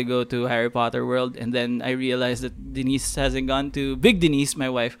plans to go to Harry Potter World, and then I realized that Denise hasn't gone to Big Denise, my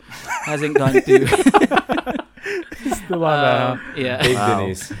wife, hasn't gone to. Still on that. Huh? Yeah, Big Wow.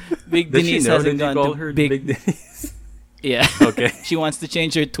 Denise. Big Does she Denise know hasn't that you gone call to her Big. Big Denise? Yeah, Okay. she wants to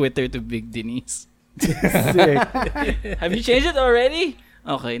change her Twitter to Big Denise. Sick. Have you changed it already?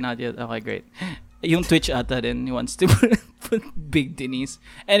 Okay, not yet. Okay, great. Yung Twitch ata din, he wants to put Big Denise.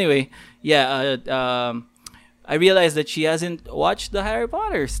 Anyway, yeah, I realized that she hasn't watched the Harry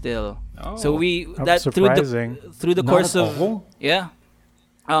Potter still. So we that surprising. through the Not course at of all? yeah,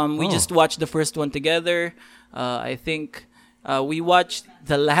 we just watched the first one together. I think we watched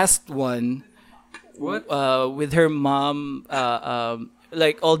the last one What? with her mom,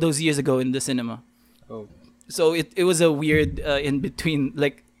 like all those years ago in the cinema. Oh. So it was a weird in between,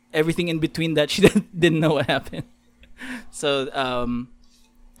 like everything in between that she didn't know what happened. So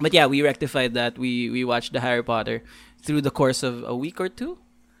but yeah, we rectified that. We watched the Harry Potter through the course of a week or two.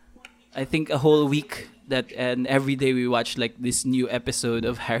 I think a whole week, that, and every day we watched like this new episode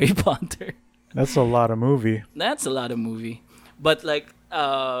of Harry Potter. That's a lot of movie. That's a lot of movie, but like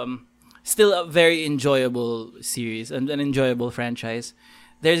still a very enjoyable series and an enjoyable franchise.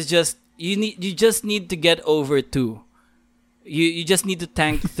 There's just you just need to get over two. You just need to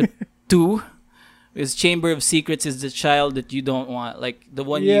tank two, because Chamber of Secrets is the child that you don't want, like the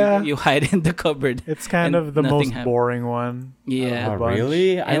one Yeah. you hide in the cupboard. It's kind And of the nothing most happened. boring one. Yeah. Oh, bunch.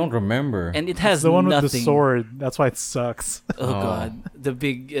 really? I And- don't remember. And it It's has the one nothing. with the sword. That's why it sucks. Oh Oh. god, the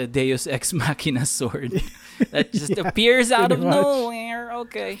big Deus Ex Machina sword that just appears out of Pretty much. nowhere.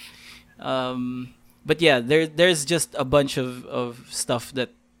 Okay, but yeah, there's just a bunch of stuff that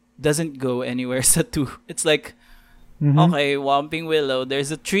doesn't go anywhere. Sa two, it's like Mhm. okay, Whomping Willow. There's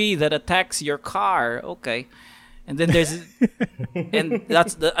a tree that attacks your car. Okay, and then there's and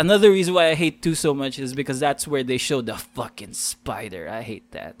that's another reason why I hate two so much, is because that's where they show the fucking spider. I hate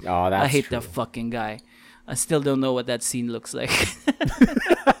that. Oh, that's I hate true. that fucking guy. I still don't know what that scene looks like.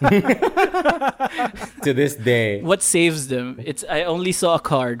 To this day. What saves them? It's I only saw a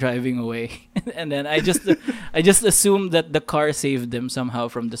car driving away, and then I just assumed that the car saved them somehow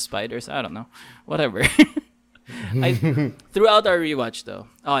from the spiders. I don't know, whatever. Throughout our rewatch though,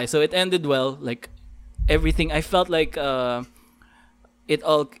 okay, so it ended well. Like everything, I felt like it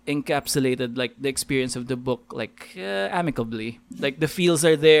all encapsulated like the experience of the book, like amicably. Like the feels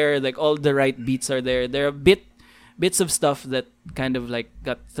are there, like all the right beats are there. There are bits of stuff that kind of like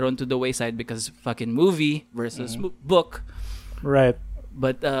got thrown to the wayside because fucking movie versus book. Right.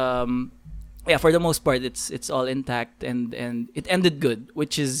 But yeah, for the most part, it's all intact, and it ended good,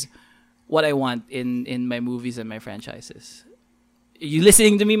 which is what I want in my movies and my franchises. You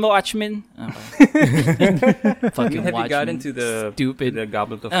listening to me, Watchmen? Okay. Fucking Have you got Watchmen. into the Stupid. the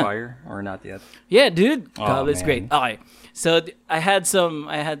Goblet of Fire or not yet? Yeah, dude. Oh, Goblet's man. great. Okay. So I had some.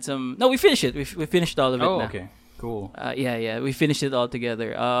 No, we finished it. We finished all of it Oh, now. okay, cool. Yeah. We finished it all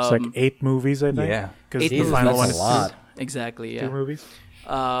together. It's like 8 movies, I think. Yeah. Because the Jesus, final that's one a is lot. Exactly. two Yeah. movies.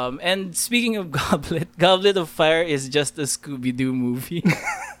 And speaking of Goblet of Fire is just a Scooby Doo movie.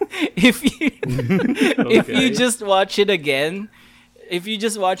 if you just watch it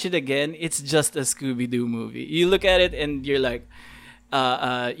again, it's just a Scooby Doo movie. You look at it and you're like,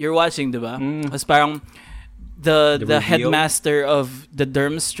 you're watching, diba? Mas parang the reveal? headmaster of the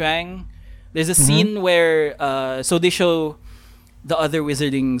Durmstrang. There's a scene where so they show the other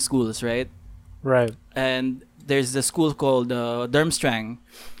wizarding schools, right? Right. And there's the school called Durmstrang,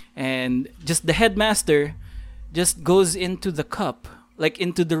 and just the headmaster just goes into the cup, like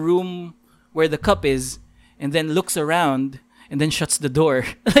into the room where the cup is, and then looks around and then shuts the door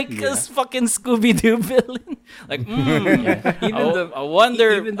like this fucking Scooby-Doo villain. Like, I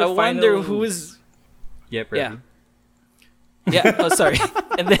wonder even the final- who's Yep. yeah. Yeah. Oh, sorry.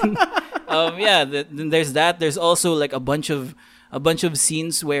 And then, then there's that. There's also like a bunch of a bunch of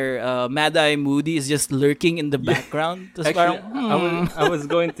scenes where Mad Eye Moody is just lurking in the background. Tas Actually, parang, I was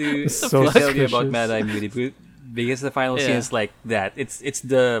going to So tell you about suspicious. Mad Eye Moody, because the final scene Yeah. is like that. It's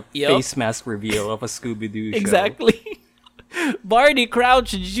the Yup. face mask reveal of a Scooby Doo show. Exactly. Barney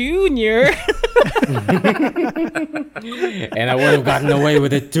Crouch Jr. And I would have gotten away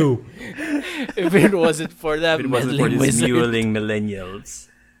with it too. if it wasn't for that If it wasn't for meddling these wizard. mewling millennials.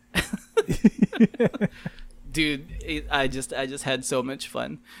 Dude, I just had so much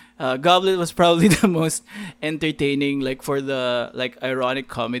fun. Goblet was probably the most entertaining, like for the like ironic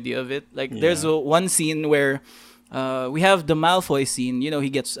comedy of it. Like there's one scene where we have the Malfoy scene. You know, he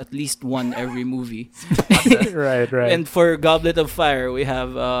gets at least one every movie. Right. And for Goblet of Fire, we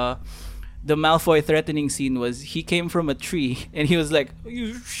have the Malfoy threatening scene was he came from a tree and he was like,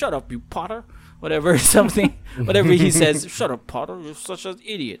 "You shut up, you Potter." Whatever, something, whatever he says, "Shut up, Potter, you're such an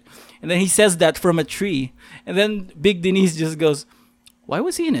idiot." And then he says that from a tree. And then Big Denise just goes, "Why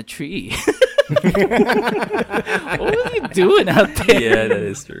was he in a tree?" What was he doing out there? Yeah, that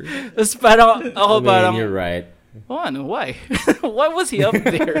is true. Tapos parang, ako I mean, parang, you're right. oh, ano, why? Why was he up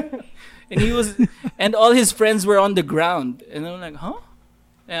there? And all his friends were on the ground. And I'm like, huh?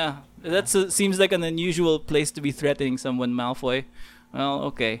 Yeah, seems like an unusual place to be threatening someone, Malfoy. Well,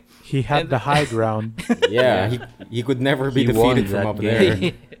 okay. He had the high ground. Yeah, he could never be He won defeated from that up game.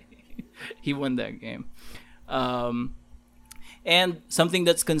 there. He won that game. And something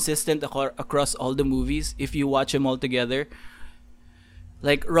that's consistent across all the movies, if you watch them all together,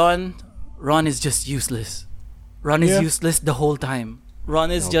 like Ron is just useless. Ron is Yeah. useless the whole time. Ron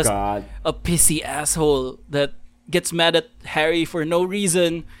is Oh, just God. a pissy asshole that gets mad at Harry for no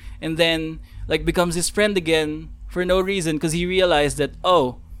reason and then like becomes his friend again for no reason because he realized that,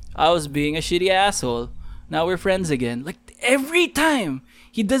 oh, I was being a shitty asshole. Now we're friends again. Like every time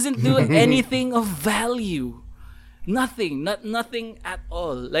he doesn't do anything of value. Nothing at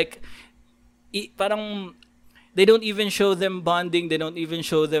all. Like parang they don't even show them bonding. They don't even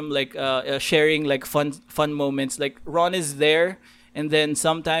show them like sharing like fun moments. Like Ron is there, and then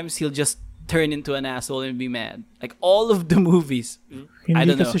sometimes he'll just turn into an asshole and be mad. Like all of the movies. I Hindi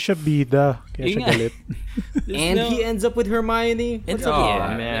don't know. kasi siya bida. Kaya Yun siya nga. galit. There's And no- he ends up with Hermione. It's Oh,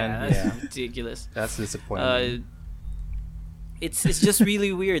 yeah, man. that's Yeah. ridiculous. That's disappointing. It's just really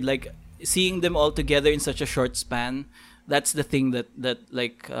weird. Like seeing them all together in such a short span. That's the thing that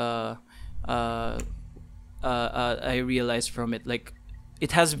like I realized from it. Like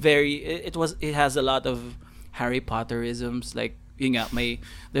it has a lot of Harry Potterisms. Like yun nga,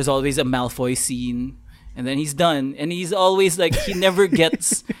 there's always a Malfoy scene, and then he's done, and he's always like he never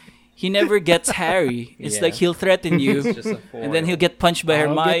gets Harry. It's Yeah. like he'll threaten you, It's just a and then he'll foil. get punched by I'll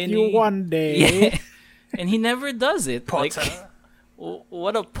Hermione. get you one day. Yeah. And he never does it. Like,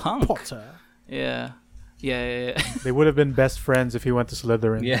 what a punk. Potter. Yeah. They would have been best friends if he went to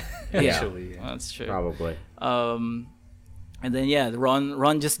Slytherin. Yeah, Yeah. actually. Yeah. That's true. Probably. And then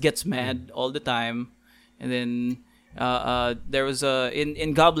Ron just gets mad all the time, and then there was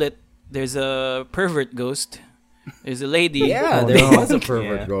in Goblet there's a pervert ghost. There's a lady. Yeah, Oh, there no. was a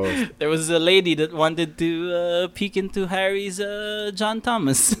pervert Yeah. ghost. There was a lady that wanted to peek into Harry's John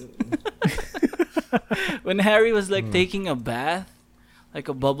Thomas. When Harry was like taking a bath, like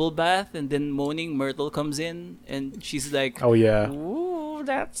a bubble bath, and then moaning Myrtle comes in and she's like, Oh yeah. "Ooh,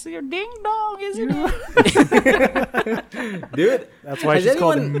 that's your ding dong, isn't it?" Dude, That's why Has she's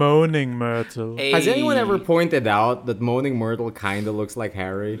called anyone- Moaning Myrtle. has anyone Hey. ever pointed out that Moaning Myrtle kind of looks like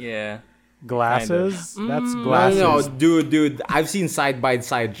Harry? Yeah. Glasses? That's No, glasses. dude. I've seen side by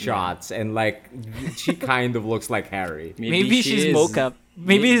side shots, and like she kind of looks like Harry. Maybe she she's is- mocap.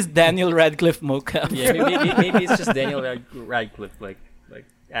 Maybe it's Daniel Radcliffe mocap. Yeah, maybe it's just Daniel Radcliffe like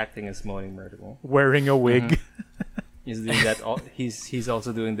acting as Moaning Myrtle. Wearing a wig. He's doing that. He's also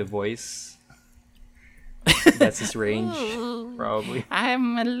doing the voice. That's his range, probably.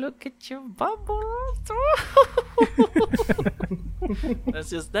 I'm a look at your bubbles.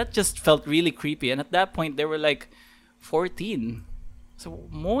 That just felt really creepy. And at that point, they were like 14. So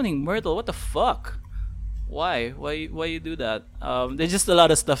Moaning Myrtle, what the fuck? Why you do that? There's just a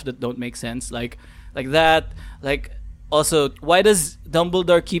lot of stuff that don't make sense. Like that. Like also, why does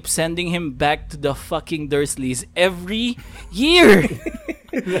Dumbledore keep sending him back to the fucking Dursleys every year?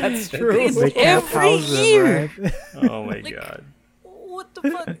 That's true. It's They can't every house them, year. right? Oh my god. What the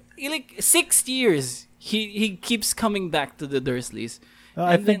fuck? Like 6 years, he keeps coming back to the Dursleys.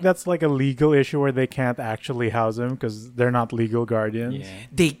 I And think then- that's like a legal issue where they can't actually house him because they're not legal guardians. Yeah.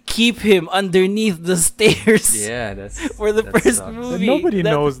 They keep him underneath the stairs. Yeah, that's For the that first sucks. But movie. nobody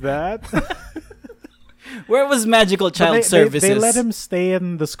That- knows that. Where was Magical But Child Services? they let him stay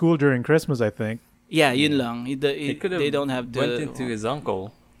in the school during Christmas, I think. Yeah, yun lang. He could have They don't have went the. into his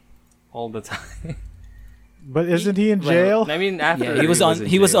uncle all the time. But isn't he in jail? I mean, after Yeah, he was on. in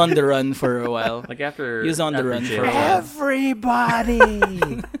He was jail. on the run for a while. Like after He was on the after run jail. for a while.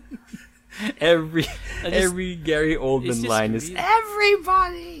 Everybody. Every I just- every Gary It's Oldman just line is really-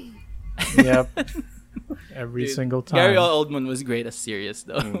 everybody. Yep. Every Dude, single time. Gary Oldman was great as Sirius,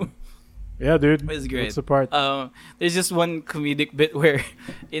 though. Yeah, dude. It was great. That's the part. There's just one comedic bit where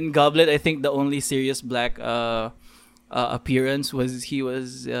in Goblet, I think the only Sirius Black appearance was he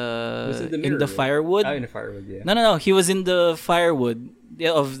was, it the in mirror, the right? firewood. Oh, in the firewood, yeah. No. He was in the firewood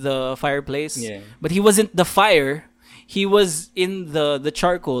of the fireplace. Yeah. But he wasn't the fire. He was in the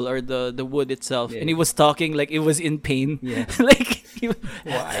charcoal or the wood itself, Yeah. and he was talking like it was in pain. Yeah. Like he was,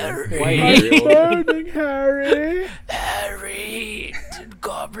 Why? Why Gary Oldman? Burning Harry. Harry,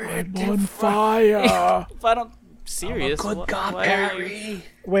 Goblet, On fire. parang serious.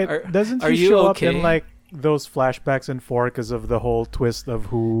 Wait, Are- doesn't are he you show up okay? in like those flashbacks in 4 because of the whole twist of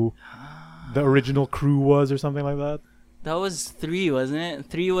who the original crew was or something like that? That was 3, wasn't it?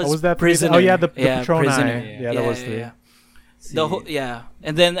 3 was, Oh, was that three? Prisoner. Oh, yeah, the Patronai. Prisoner. Yeah, that was 3. The whole,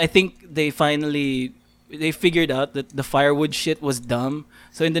 and then I think they figured out that the firewood shit was dumb.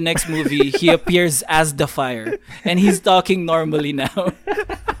 So in the next movie, he appears as the fire, and he's talking normally now.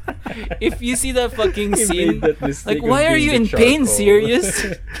 If you see that fucking He scene, made that mistake like, of why are being you the in pain, charcoal. serious?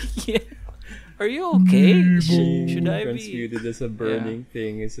 Yeah. Are you okay? Should I be? Transmuted as a burning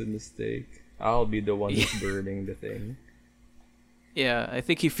thing is a mistake. I'll be the one who's burning the thing. Yeah, I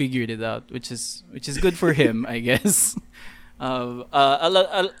think he figured it out, which is good for him, I guess.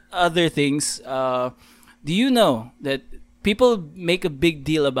 Other things. Do you know that people make a big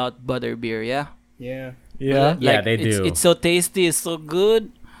deal about butterbeer? Yeah. Yeah. Yeah. Yeah, they do. It's so tasty, it's so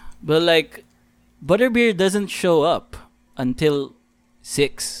good, but like, butterbeer doesn't show up until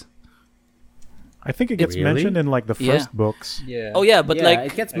 6. I think it gets Really? mentioned in like the Yeah. first books. Yeah. Oh yeah, but yeah, like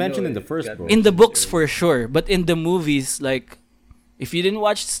it gets I mentioned know in the it first got book. in the books for sure, but in the movies, like, if you didn't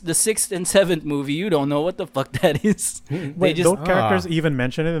watch the 6th and 7th movie, you don't know what the fuck that is. Wait, just don't characters even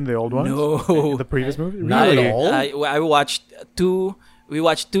mention it in the old ones? No. In the previous movie? Not at Really? all? I watched 2. We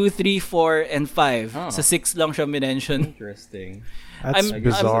watched 2, 3, 4, and 5. Oh. Sa 6 lang siya minention. Interesting. That's I'm-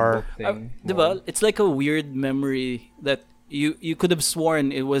 bizarre. Diba? It's like a weird memory that you could have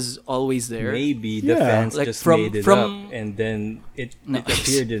sworn it was always there. Maybe the Yeah. fans Like just from- made it from- up, and then it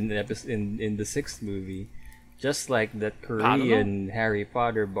appeared in the in the 6th movie, just like that Korean Harry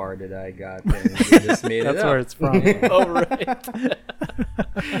Potter bar that I got. And they just made That's it up. where it's from. Oh, right.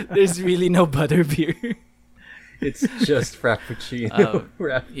 There's really no butterbeer. It's just Frappuccino.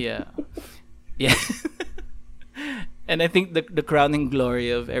 Yeah. Yeah. And I think the crowning glory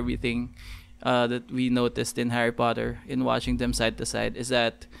of everything that we noticed in Harry Potter in watching them side to side is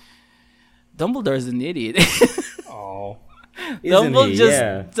that Dumbledore's an idiot. Oh, Isn't he?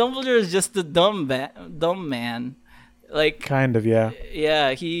 Yeah. Dumbledore is just a dumb man. Like, Kind of, yeah.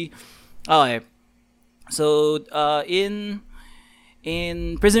 yeah, he. Okay. So in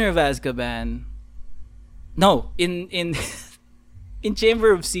Prisoner of Azkaban, no, in in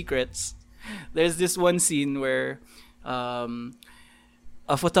Chamber of Secrets, there's this one scene where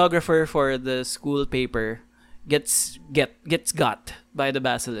a photographer for the school paper gets got by the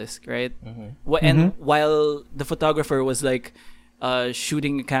basilisk, right? And while the photographer was like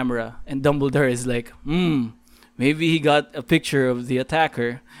shooting a camera, and Dumbledore is like, maybe he got a picture of the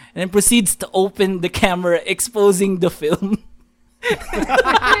attacker, and then proceeds to open the camera, exposing the film.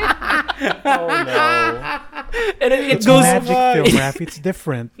 oh no! And it It's goes magic film, Raph. It's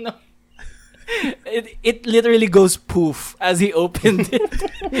different. it literally goes poof as he opened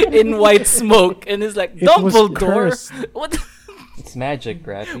it in white smoke, and it's like, It was Dumbledore. cursed. What It's magic,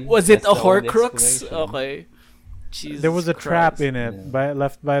 Brappy. was it? That's A the only Horcrux? explanation. Okay. Jesus There was a trap Christ. in it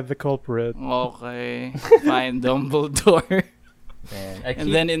left by the culprit. Okay, fine, Dumbledore. Man,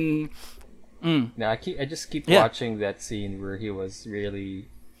 And then in I just keep Yeah. watching that scene where he was really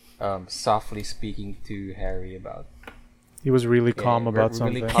softly speaking to Harry about He was really calm we're about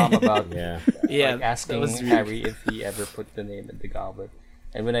really something. calm about Yeah. yeah, like asking that was really- Harry if he ever put the name in the goblet.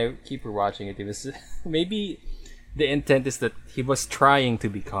 And when I keep rewatching it, it was maybe the intent is that he was trying to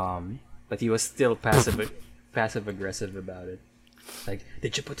be calm, but he was still passive aggressive about it. Like,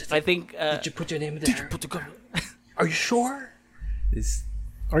 did you put it? I think Did you put your name in there? Are you sure? This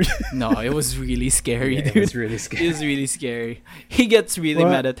Are you- no, it was really scary, yeah, dude. it was really It scary. was really scary. He gets really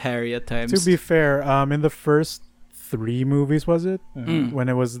Well, mad at Harry at times. to be fair, in the first 3 movies, was it? When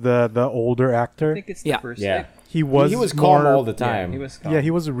it was the older I actor? think it's Yeah. the first. Yeah. he was he was calm more, all the time. He was calm. Yeah,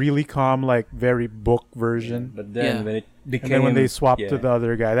 he was really calm, like very book version. But then Yeah. when it And became, then when they swapped to yeah, the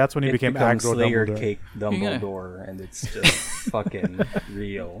other guy, that's when he it became becomes aggro Slayer Dumbledore. Cake Dumbledore, and it's just fucking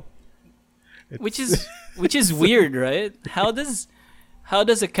real. which is weird, right? How does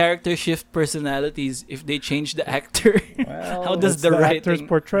a character shift personalities if they change the actor? Well, How does It's the actor's writing?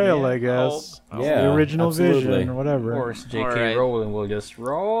 portrayal, Yeah. I guess. Oh. Yeah, The original absolutely. vision or whatever. Of course, J.K. Alright. Rowling will just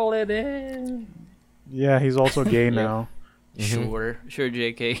roll it in. Yeah, he's also gay now. Sure,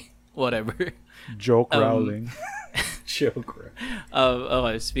 JK, whatever. Joke Um, Rowling. Joke.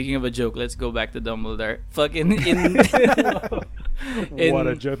 Oh, speaking of a joke, let's go back to Dumbledore. Fucking in. What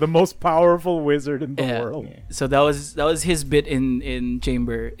a joke. The most powerful wizard in the Yeah. world. So that was his bit in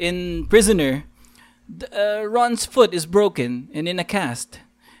Chamber. In Prisoner, Ron's foot is broken and in a cast,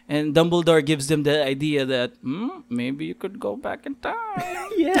 and Dumbledore gives them the idea that maybe you could go back in time.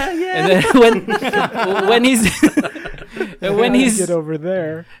 Yeah. And then when he's when he's Get over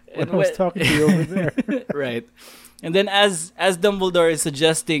there. When and I was when- talking to you over there. right, and then as Dumbledore is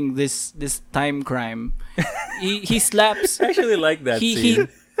suggesting this time crime, he slaps. I actually like that He scene.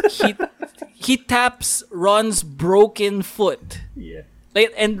 he taps Ron's broken foot. Yeah.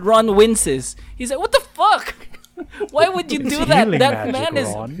 Like, and Ron winces. He's like, "What the fuck? Why would you It's do that? healing That magic, man is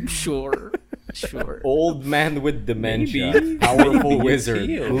Ron." sure." Old man with dementia, Maybe. powerful Maybe wizard, it's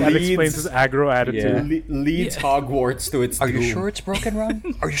healed. That explains his aggro attitude. leads Hogwarts to its Are you doom. sure it's broken, Ron?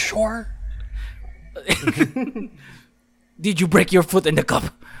 Are you sure? Did you break your foot in the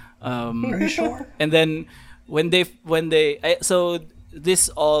cup? Are you sure? And then so this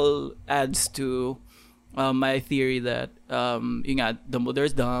all adds to my theory that yun nga,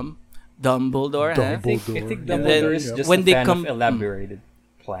 Dumbledore's dumb. Dumbledore. I think Dumbledore. And Dumbledore then is just when a they fan come- of elaborated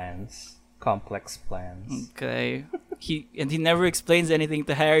plans, complex plans. Okay. He never explains anything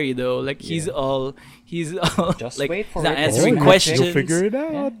to Harry though. Like he's all Just like wait for he's not it. answering Oh, questions. You'll figure it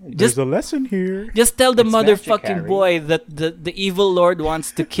out. Just- There's a lesson here. Just tell the It's magic, motherfucking Harry. boy that the evil lord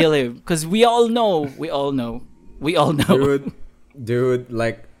wants to kill him. Because we all know. Dude,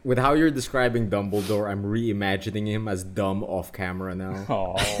 like with how you're describing Dumbledore, I'm reimagining him as dumb off camera now.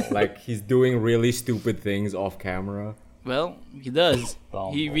 Oh, Like he's doing really stupid things off camera. Well, he does.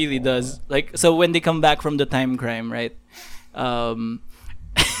 Dumbledore. He really does. Like, so when they come back from the time crime, right?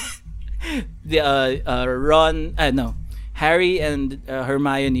 Harry and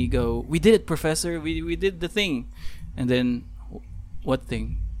Hermione go, "We did it, Professor. We did the thing," and then, what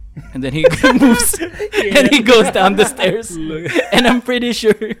thing? And then he moves and he goes down the stairs. And I'm pretty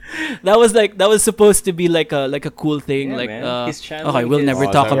sure that was supposed to be like a cool thing. Yeah, like, man. He's channeling okay, we'll his- never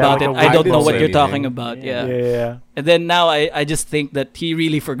Oh, talk that- about yeah, it. like a I don't know weird what you're thing. talking about. Yeah. Yeah. And then now I just think that he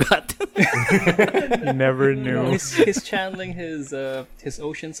really forgot. You never no, knew. he's channeling his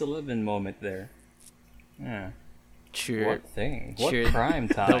Ocean's 11 moment there. Yeah. Sure. What thing? What Sure. crime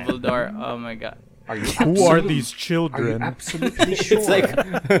time? Dumbledore. Oh my god. Are you Who are absolute- these Are you children? absolutely sure? It's like,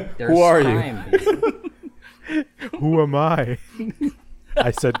 There's who are you? time here. Who am I?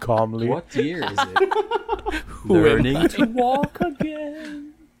 I said calmly. What year is it? Learning to walk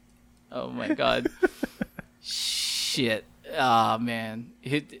again. Oh my god. Shit. Ah man.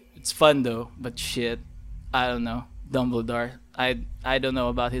 It's fun though, but shit. I don't know. Dumbledore. I don't know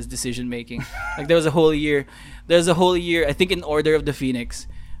about his decision making. Like there's a whole year, I think in Order of the Phoenix,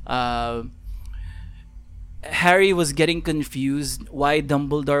 Harry was getting confused why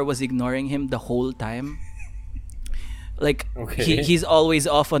Dumbledore was ignoring him the whole time. Like Okay. he's always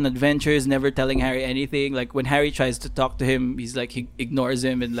off on adventures, never telling Harry anything. Like when Harry tries to talk to him, he's like he ignores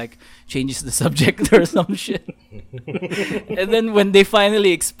him and like changes the subject or some shit. And then when they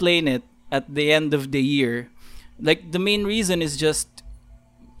finally explain it at the end of the year, like the main reason is just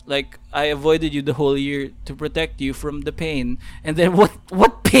like I avoided you the whole year to protect you from the pain. And then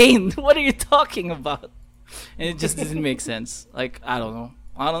what pain? What are you talking about? And it just doesn't make sense. Like I don't know.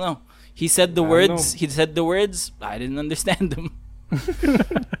 He said the I don't words. know. He said the words. I didn't understand them.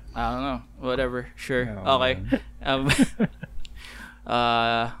 I don't know. Whatever. Sure. Oh, Okay.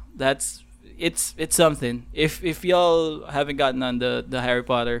 That's it's something. If y'all haven't gotten on the Harry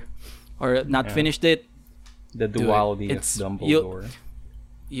Potter or not Yeah. finished it, The Do it. duality of It's- Dumbledore.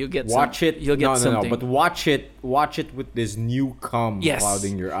 you get Watch it. You'll get no, something. but watch it with this new cum Yes.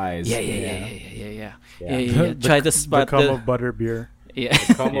 clouding your eyes. yeah. Yeah. Try to spot the cum the of butterbeer. yeah.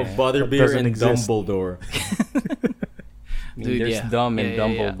 Cum of Yeah. butterbeer Doesn't and exist. Dumbledore. I mean, Dude, there's yeah. dumb in Yeah.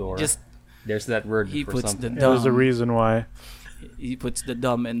 Dumbledore. Just There's that word he for puts something. the There's a dumb. reason why. He puts the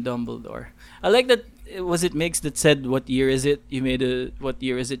dumb and Dumbledore. I like that. Was it Mix that said, "What year is it?" You made a "What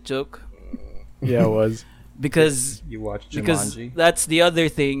year is it" joke Yeah, it was. because You watch because Jumanji? that's the other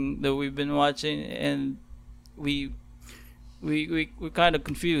thing that we've been watching, and we're kind of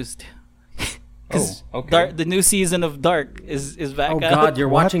confused. Because Oh, okay. the new season of Dark is back Oh out. God, you're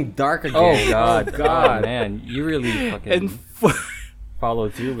watching Dark again. Oh God, Oh, God. man, you really fucking and for,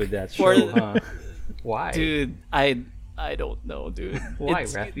 followed through with that For- show, huh? Why? dude, I don't know, dude. Why,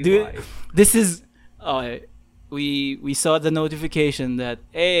 It's- Rafi? dude, Why? This is we saw the notification that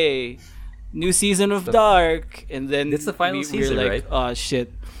hey, new season of Dark, and then It's the final we're season, like, right? oh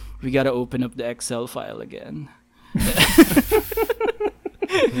shit, we gotta open up the Excel file again.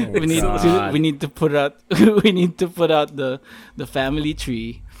 we need to God. we need to put out we need to put out the family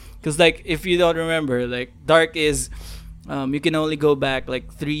tree, because like if you don't remember, like Dark is you can only go back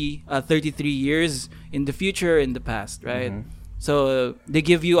like 33 years in the future, in the past, right? So they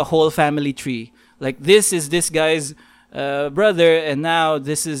give you a whole family tree, like this is this guy's brother, and now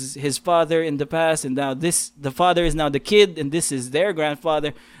this is his father in the past, and now the father is now the kid, and this is their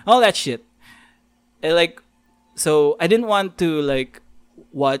grandfather, all that shit. And like, so I didn't want to like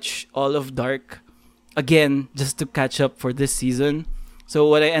watch all of Dark again just to catch up for this season. So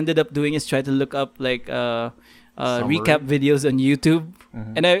what I ended up doing is try to look up like recap videos on YouTube.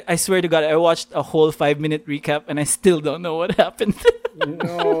 And I swear to God, I watched a whole 5-minute recap and I still don't know what happened.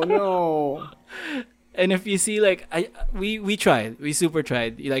 No. And if you see like we tried, we super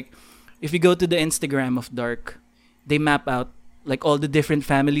tried. Like if you go to the Instagram of Dark, they map out like all the different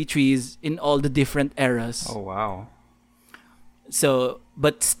family trees in all the different eras. Oh wow. So,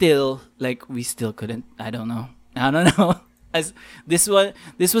 but still, like we still couldn't. I don't know. As this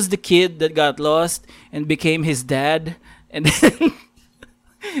was the kid that got lost and became his dad, and then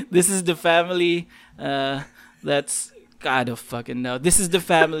this is the family that's God of fucking no. This is the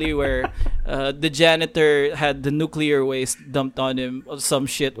family where the janitor had the nuclear waste dumped on him or some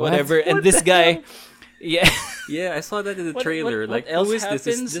shit, whatever. And this guy, yeah, Yeah, I saw that in the What- trailer. what like, else who is this?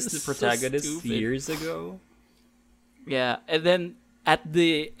 Is happens? this the So protagonist stupid. years ago? yeah. And then at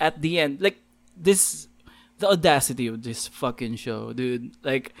the end, like this, the audacity of this fucking show, dude.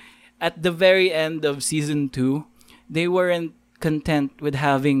 Like at the very end of season 2, they weren't content with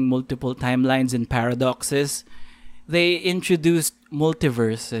having multiple timelines and paradoxes. They introduced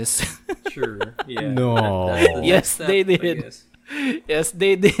multiverses. Sure. Yeah. No. That's the Yes, next step, they I did. guess. Yes,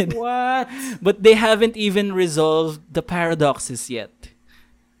 they did. What? But they haven't even resolved the paradoxes yet.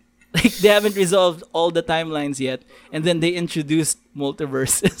 Like they haven't resolved all the timelines yet, and then they introduced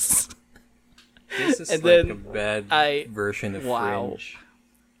multiverses. This is And like then a bad I- version of wow. Fringe.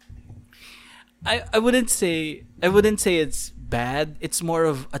 I wouldn't say it's bad. It's more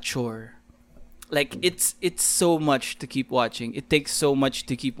of a chore. Like it's so much to keep watching. It takes so much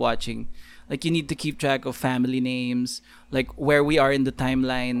to keep watching. Like you need to keep track of family names, like where we are in the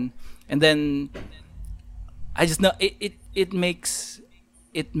timeline, and then I just know it makes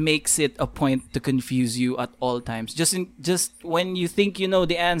it a point to confuse you at all times. Just when you think you know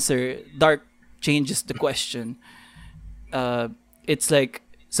the answer, Dark changes the question. It's like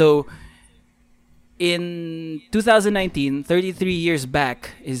so. In 2019, 33 years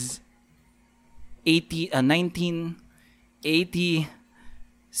back is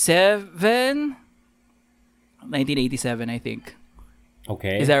 1987, I think.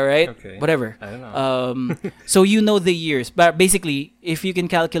 Okay. Is that right? Okay. Whatever. I don't know. So you know the years, but basically, if you can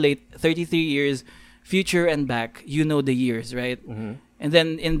calculate 33 years, future and back, you know the years, right? And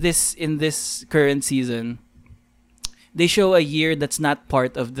then in this current season, they show a year that's not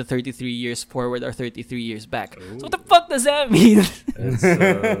part of the 33 years forward or 33 years back. So what the fuck does that mean? It's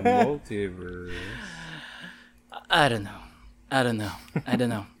a multiverse. I don't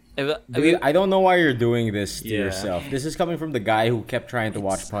know. Dude, I don't know why you're doing this to Yeah. yourself. This is coming from the guy who kept trying to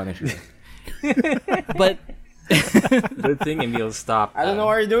watch Punisher. But Good thing Emil stopped. I don't know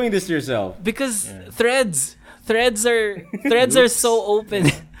why you're doing this to yourself. because threads are so open.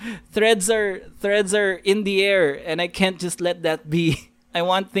 threads are in the air, and I can't just let that be. I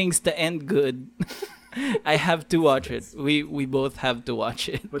want things to end good. I have to watch it. We both have to watch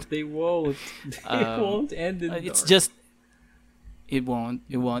it. But they won't. They won't end in It's dark. just it won't.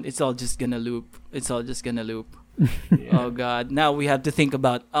 It's all just gonna loop. Oh God! Now we have to think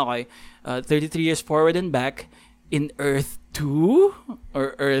about 33 years forward and back in Earth 2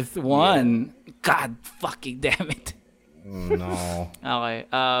 or Earth 1. God fucking damn it. Oh, no. Okay.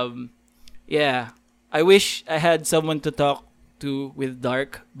 Yeah. I wish I had someone to talk to with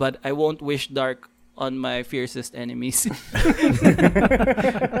Dark, but I won't wish Dark on my fiercest enemies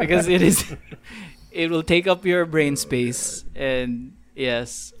because it will take up your brain space, and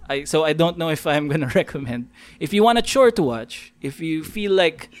yes, I don't know if I'm gonna recommend. If you want a chore to watch, if you feel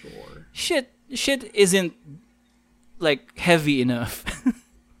like shit isn't like heavy enough,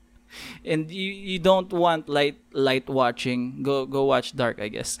 and you don't want light watching, go watch Dark, I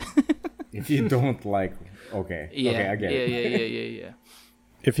guess. If you don't like, okay, Yeah, okay, I get it. yeah.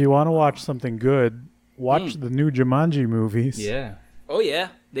 If you want to watch something good, watch the new Jumanji movies. Yeah. Oh yeah,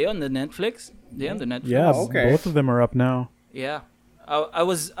 they on the Netflix. They on the Netflix. Yeah, Oh, okay. both of them are up now. Yeah.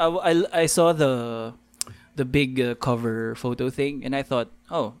 I saw the big cover photo thing, and I thought,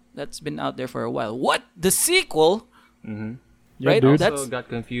 oh, that's been out there for a while. What, the sequel? Mm-hmm. Yeah, Right? dude. Also got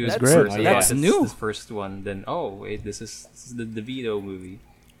confused. that's great. First. I That's thought it's new. This first one. Then wait, this is the DeVito movie.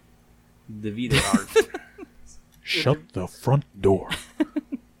 DeVito art. Shut the front door.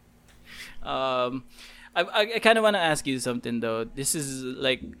 I kind of want to ask you something though. This is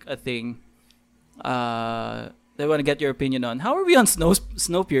like a thing. I want to get your opinion on. How are we on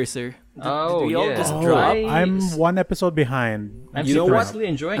Snowpiercer? Did we all yeah. just Oh, drop? I'm one episode behind. I'm You know what? surprisingly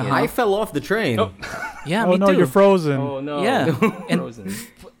enjoying it. I fell off the train. Yeah, Oh me no, too. you're frozen. Oh no. Yeah. And- Frozen.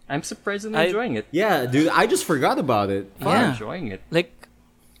 I'm surprisingly I- enjoying it. Yeah, dude, I just forgot about it. I'm Yeah. enjoying it. Like,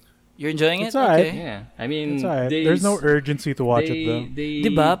 you're enjoying It's it? alright. Okay. Yeah. I mean, It's alright. they There's no s- urgency to watch it though.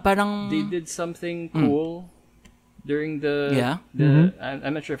 Diba? Parang... They did something cool during the Yeah.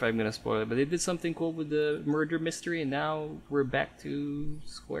 I'm not sure if I'm gonna spoil it, but they did something cool with the murder mystery, and now we're back to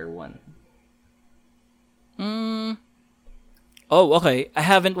square one. Oh, okay. I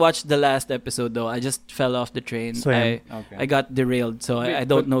haven't watched the last episode though. I just fell off the train. Same. Okay. I got derailed, so I Wait,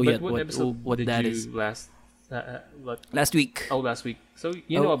 don't know but yet what episode what did that you is. Last week. Last week. So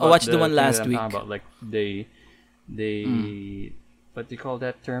you Oh, know I about watched the one thing last that I'm week. talking about, like they what do you call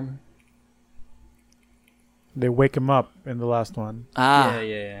that term? They wake him up in the last one. Ah,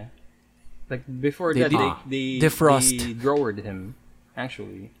 Yeah. Like before They that, did- they defrost. they drowered him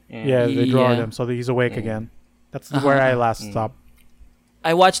actually. And Yeah, they draw Yeah. him so that he's awake again. That's where I last stopped.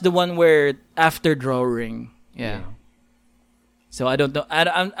 I watched the one where after drawing. Yeah. So I don't know.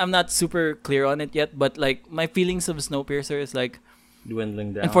 I'm not super clear on it yet, but like my feelings of Snowpiercer is like,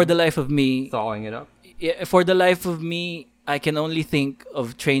 dwindling down. and for the life of me, thawing it up. for the life of me, I can only think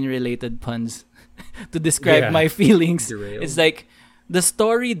of train-related puns to describe Yeah. my feelings. Derailed. It's like the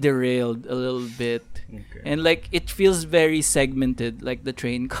story derailed a little bit, Okay. and like it feels very segmented, like the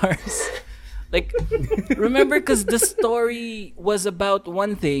train cars. Like, remember, because the story was about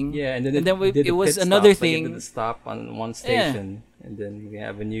one thing, Yeah, and then, it was another thing. Like it did the stop on one station, and then we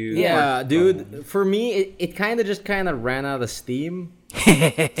have a new. Yeah, dude. For me, it kind of ran out of steam.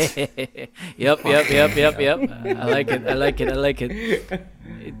 Yep. I like it.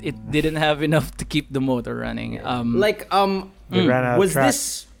 It didn't have enough to keep the motor running. They ran out was of track.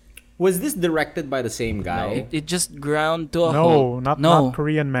 was this directed by the same guy? It just ground to a No, halt. not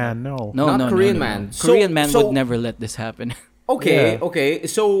Korean Man. No. No, Not no, Korean no, no. Man. Korean man So- would never let this happen. Okay, Yeah. okay.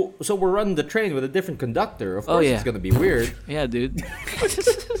 So we're running the train with a different conductor. Of course, yeah. it's gonna be weird. Yeah, dude.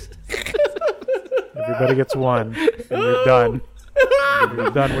 Everybody gets one, and you're done.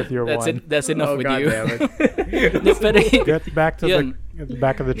 You're done with your That's one. it. That's enough with you. it. No, pero- Get back to Yun. the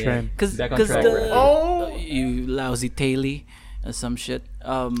back of the train. Cause, Back on 'cause track, the right? Oh! you lousy taily, some shit.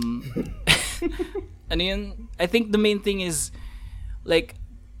 And yun, I think the main thing is like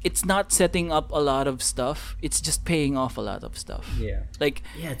it's not setting up a lot of stuff. It's just paying off a lot of stuff. Yeah. Like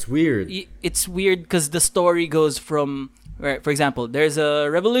Yeah, it's weird. it's weird because the story goes from, right, for example, there's a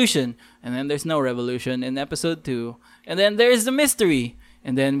revolution and then there's no revolution in episode 2, and then there's the mystery,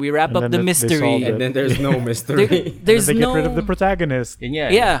 and then we wrap And up then the they mystery. solved And then there's no mystery. There's They no get rid of the protagonist. And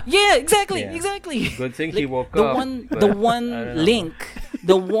yeah. yeah, exactly, Yeah. exactly. Good thing he woke the up. one but the I one don't know.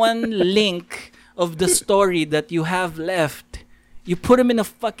 link of the story that you have left, you put him in a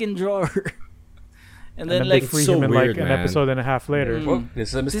fucking drawer, and And then then like they free so him in weird, like an man. episode and a half later. Oh, this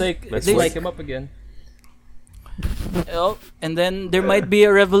is a mistake. Let's this- wake him up again. oh, and then there might be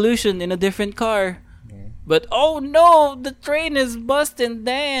a revolution in a different car. But oh no, the train is busting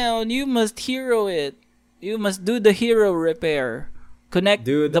down. You must hero it. You must do the hero repair. Connect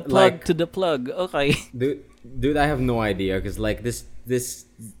Dude, the plug like- to the plug. Okay. Dude, I have no idea because like this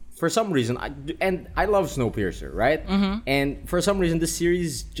for some reason I love Snowpiercer, right? Mm-hmm. And for some reason this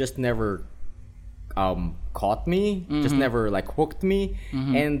series just never caught me, Mm-hmm. just never like hooked me,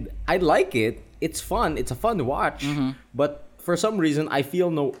 and I like it. It's fun. It's a fun watch, Mm-hmm. but for some reason I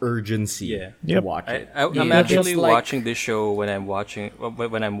feel no urgency Yeah. to Yep. watch it. I'm Yeah. actually It's like- watching this show when I'm washing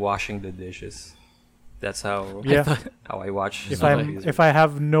the dishes. That's how Yeah. how I watch. If I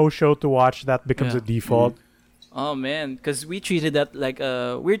have no show to watch, that becomes Yeah. a default. Oh man, because we treated that like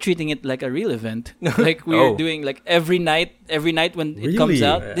we're treating it like a real event. Like we're Oh. doing like every night when it comes Really?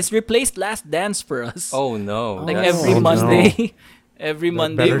 out. This replaced Last Dance for us. Oh no! like That's- every Oh, no. Monday. Every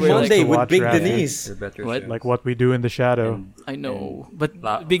Monday better we're shows like, Monday to with watch Big rather. Denise. They're better What? shows. Like What We Do in the Shadow. And- I know, and but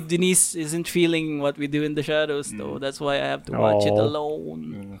la- Big Denise isn't feeling What We Do in the Shadows though. That's why I have to watch it Oh.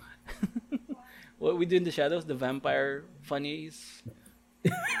 alone. What We Do in the Shadows, the vampire funnies.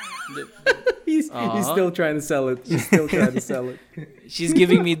 He's still trying to sell it. He's still trying to sell it. She's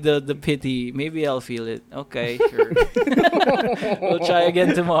giving me the pity. Maybe I'll feel it. Okay, sure. We'll try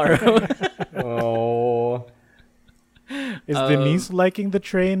again tomorrow. Oh. Is Denise liking the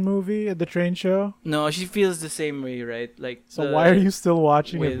train movie, the train show? No, she feels the same way, right? Like So why are you still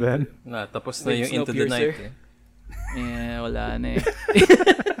watching it with- then? tapos na With yung Into the Night. Snowpiercer. Yeah, wala na eh.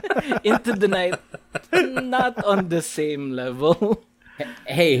 Into the Night, not on the same level.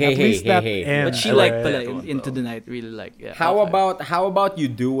 Hey, At least that hey. ends, But she right? liked pala Into the Night, really like. Yeah. How okay. about you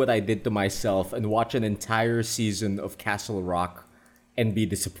do what I did to myself and watch an entire season of Castle Rock and be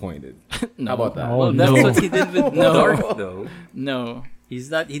disappointed? How about that? No. Well, that's no. what he did with No. Dark, though. No. He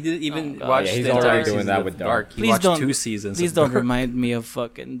didn't even God. watch Yeah, he's the already entire doing season that of with Dark. He Please watched don't. 2 seasons. Please of don't Dark. remind me of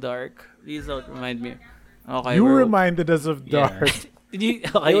fucking Dark. Please don't remind me. Okay. You we're- reminded us of Yeah. Dark. Did you,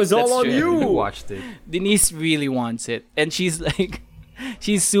 okay, It was all that's on true. you. You watched it. Denise really wants it, and she's like,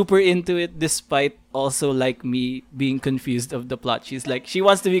 she's super into it, despite also like me being confused of the plot. She's like, she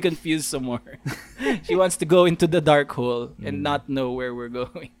wants to be confused some more. She wants to go into the dark hole and not know where we're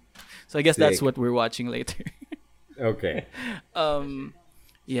going. So I guess that's Sick. what we're watching later. Okay.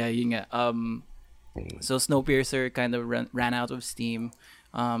 Yeah, yun nga. So Snowpiercer kind of ran out of steam.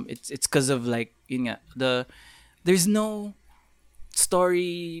 It's because of like yun nga, there's no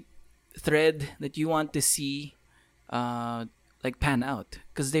story thread that you want to see like pan out,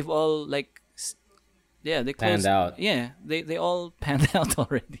 because they've all like they Panned closed, out. yeah, they all panned out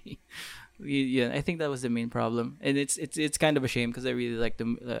already. Yeah, I think that was the main problem, and it's kind of a shame because I really like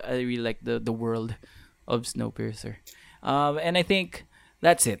the world of Snowpiercer. And I think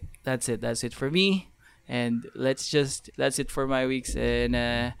that's it for me. And that's it for my weeks.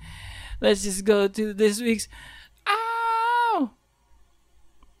 And let's just go to this week's. Ow!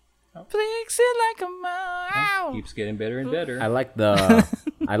 Flicks it like a mouse. Keeps getting better and better. I like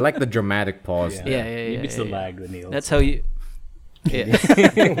the dramatic pause. Yeah. Yeah, Maybe it's the yeah. lag, Neil. That's how you. Yeah.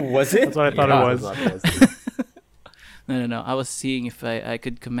 Was it? That's what I thought Yeah. it was. No. I was seeing if I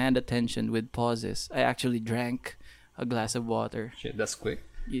could command attention with pauses. I actually drank a glass of water. Shit, that's quick.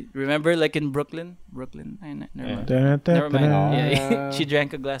 You remember, like in Brooklyn? Never mind. Dun, dun, Never mind. dun. Yeah, she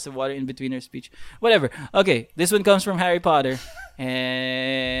drank a glass of water in between her speech. Whatever. Okay, this one comes from Harry Potter,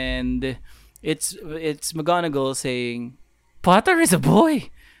 and it's McGonagall saying, "Potter is a boy,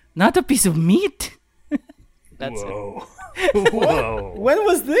 not a piece of meat." That's Whoa. Whoa. When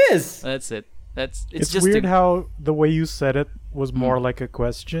was this? it. That's it. It's It's just weird a, how the way you said it was more like a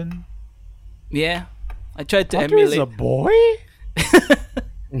question. yeah. I tried to Potter is emulate. a boy?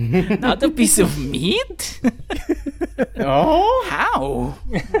 Not a piece of meat? Oh. How?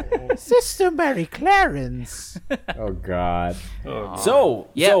 Sister Mary Clarence. Oh God. Oh, So,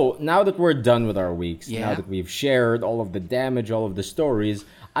 Yeah. so now that we're done with our weeks, now Yeah. that we've shared all of the damage, all of the stories,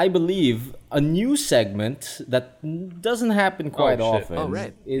 I believe a new segment that doesn't happen quite shit. often Oh,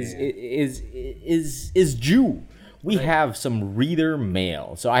 right. is due. We have some reader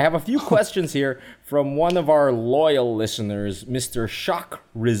mail. So I have a few questions here from one of our loyal listeners, Mr. Shock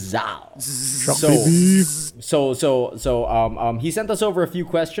Rizal. So he sent us over a few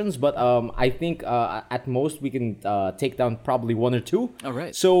questions, but I think at most we can take down probably one or two. All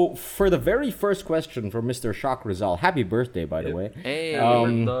right. So for the very first question from Mr. Shock Rizal, happy birthday, by the way. Hey.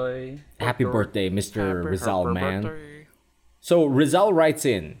 birthday. Happy birthday, Mr. Rizal, man. birthday. So Rizal writes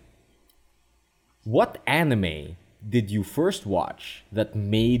in, what anime did you first watch that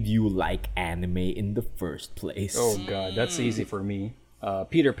made you like anime in the first place? Oh god, that's easy for me.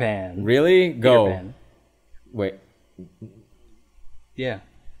 Peter Pan. Really? Peter Go. Pan. Wait. Yeah.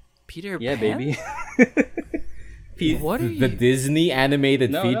 Peter Yeah, Pan? baby. What are The you? Disney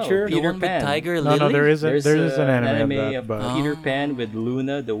animated No, feature? The Peter one with Pan. Tiger No, Lily? there is There's an anime, of that, of but Peter Pan with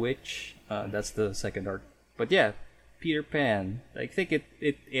Luna the witch. That's the second arc. But yeah, Peter Pan. I think it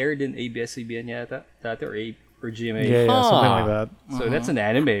aired in ABS-CBN yata, dati, or GMA. yeah, something Huh. like that. So that's an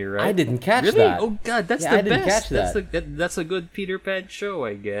anime, right? I didn't catch Really? that. Oh god, that's Yeah, I the didn't best. catch That's a good Peter Pan show,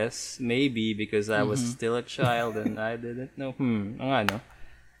 I guess. Maybe because I was still a child and I didn't know. Ang ano.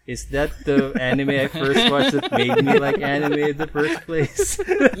 Is that the anime I first watched that made me like anime in the first place?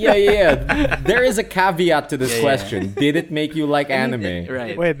 Yeah. There is a caveat to this Yeah. question. Did it make you like anime?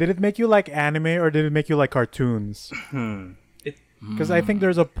 Right. Wait, did it make you like anime or did it make you like cartoons? Because I think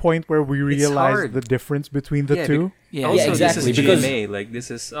there's a point where we realize hard. the difference between the Yeah, two. Yeah, Also, exactly, This is because- GMA. Like this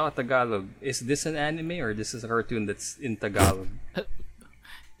is Tagalog. Is this an anime or this is a cartoon that's in Tagalog?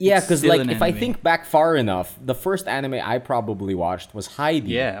 Yeah, It's because still like an if I anime. think back far enough, the first anime I probably watched was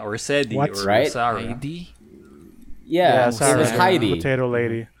Heidi. Yeah, or Sedi What? or Right? Sarah. ID? Yeah, it Sarah, was Heidi. Potato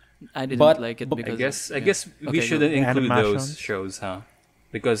Lady. I didn't But- like it but- because I guess we Okay, shouldn't include Animation. those shows, huh?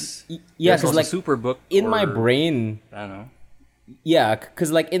 Because Yeah, there's because also like Superbook. in my or- brain, I don't know. yeah,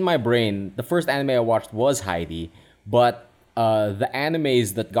 because like in my brain, the first anime I watched was Heidi, but the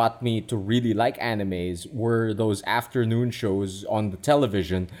animes that got me to really like animes were those afternoon shows on the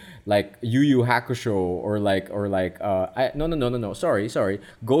television, like Yu Yu Hakusho or no, sorry,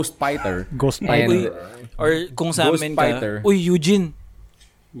 Ghost Fighter. Ghost And- Fighter. Uy, or kung sa Ghost amin Fighter. ka, uy, Eugene.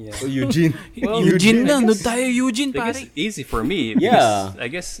 Yeah. Eugene. Eugene na, no tayo Eugene, I guess pare. easy for me. Yeah. because I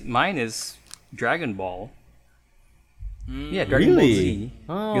guess mine is Dragon Ball. Yeah, Dragon Ball Really? Z.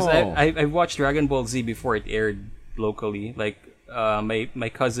 Because Oh. I watched Dragon Ball Z before it aired locally. Like my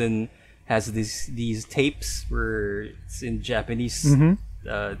cousin has these tapes where it's in Japanese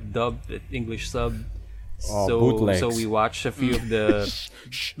dub, English sub. Oh, so bootlegs. so we watched a few of the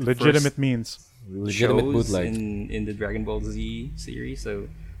Legitimate means. Legitimate shows bootleg. in the Dragon Ball Z series. So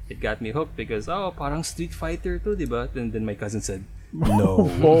it got me hooked because parang Street Fighter to, diba? And then my cousin said no.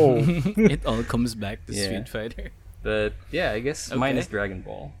 Oh, It all comes back to Yeah. Street Fighter. But yeah, I guess mine Okay. is Dragon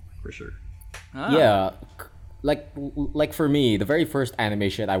Ball for sure. Ah. Yeah, like for me, the very first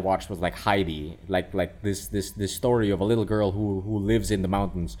animation I watched was like Heidi, like this story of a little girl who lives in the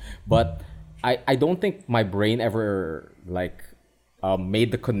mountains. But I don't think my brain ever like made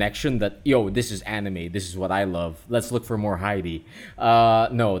the connection that this is anime, this is what I love. Let's look for more Heidi.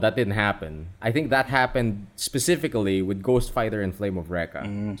 No, that didn't happen. I think that happened specifically with Ghost Fighter and Flame of Recca.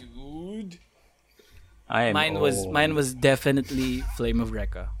 I am Mine was definitely Flame of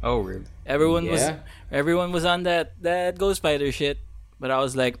Recca. Oh, really? Everyone Yeah. was on that Ghost Fighter shit, but I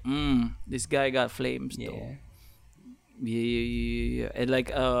was like, this guy got flames though. Yeah. And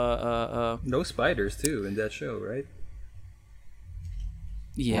like No spiders too in that show, right?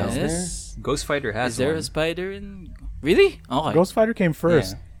 yes. Ghost Fighter has Is there one. a spider in? Really? Okay. Ghost Fighter came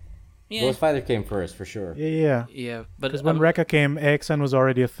first. yeah. Ghost Fighter came first for sure. Yeah. Yeah, but Because when Rekka came, AXN was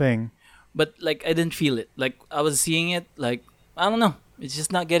already a thing. but like I didn't feel it. Like I was seeing it, like I don't know, it's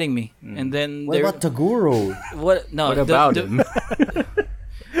just not getting me. And then What about Taguro? what? No, What about the- him?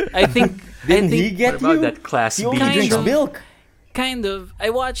 I think Didn't I he think get What about you? that Class He B? only Kind drinks of. milk. kind of. I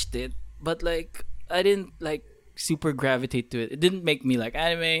watched it, but like I didn't like super gravitate to it. It didn't make me like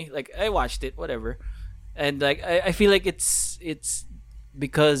anime. Like I watched it, whatever, and like I feel like it's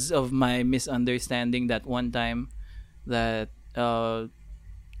because of my misunderstanding that one time that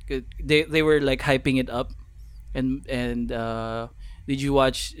they were like hyping it up, and did you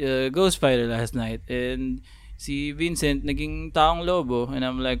watch Ghost Fighter last night? And si Vincent naging taong lobo, and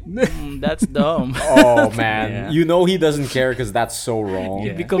I'm like, that's dumb. Oh man, Yeah. you know he doesn't care because that's so wrong.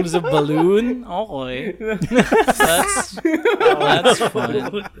 It becomes a balloon. Okay, that's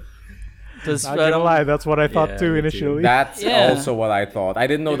fun. Tas Not gonna parang- lie, that's what I thought Yeah, too me too. initially. That's Yeah. also what I thought. I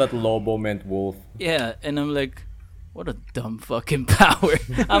didn't know that Lobo meant wolf. Yeah, and I'm like, what a dumb fucking power.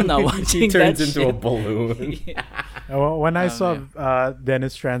 I'm not watching He turns that into a shit. balloon. When I saw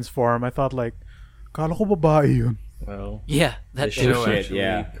Dennis transform, I thought like, kala ko babae yun. Well, Yeah, the that show shit, actually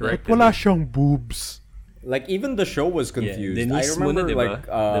yeah. Like, corrected wala it. siyang boobs. Like even the show was Yeah, confused. Denise I remember muna, diba? like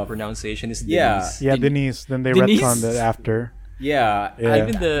the pronunciation is yeah. Denise. Yeah, Denise. Then they Denise? retconned it after. yeah. Yeah.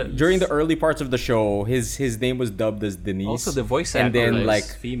 Even the During the early parts of the show, his name was dubbed as Denise. Also, the voice and actor then is like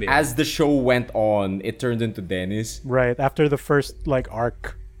female. as the show went on, it turned into Dennis. Right after the first like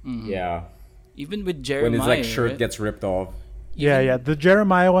arc. Yeah, even with when Jeremiah. his like shirt right? gets ripped off. Yeah. The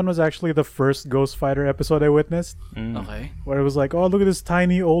Jeremiah one was actually the first Ghost Fighter episode I witnessed, Okay. where it was like, oh look at this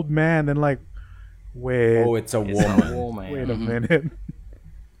tiny old man, and like, wait, Oh, it's a It's a woman. woman. wait a minute.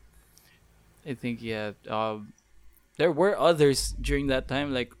 I think yeah. There were others during that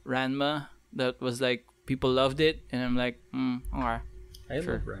time, like Ranma, that was like people loved it, and I'm like, okay. I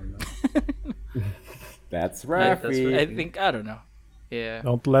Sure. love Ranma. That's I Rafi. think I don't know. Yeah.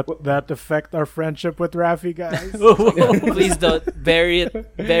 Don't let that affect our friendship with Rafi, guys. Please don't bury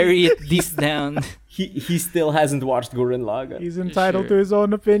it deep down. He still hasn't watched Gurren Lagann. He's entitled Sure. to his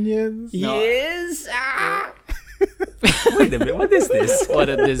own opinions. He No. is. Wait a minute, what is this? What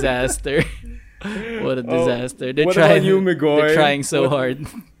a disaster. What a disaster. They're what trying about you, Migoy? They're trying so What- hard.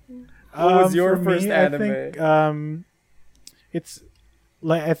 What was your For first me, anime?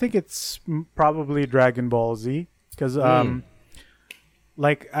 I think it's probably Dragon Ball Z because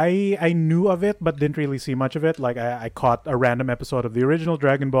like I knew of it but didn't really see much of it. Like I caught a random episode of the original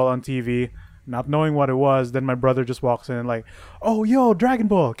Dragon Ball on TV, not knowing what it was. Then my brother just walks in and like, oh yo, Dragon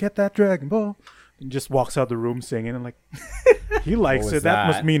Ball, get that Dragon Ball. And just walks out the room singing and like he likes was it. That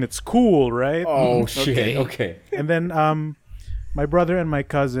must that? mean it's cool, right? Oh shit. Okay. Okay. And then my brother and my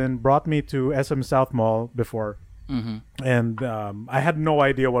cousin brought me to SM South Mall before. And I had no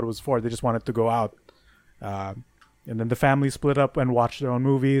idea what it was for. They just wanted to go out. And then the family split up and watched their own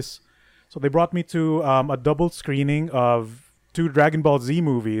movies. So they brought me to a double screening of 2 Dragon Ball Z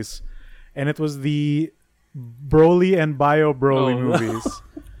movies. And it was the Broly and Bio Broly movies.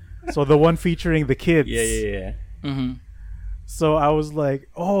 So the one featuring the kids. Yeah. So I was like,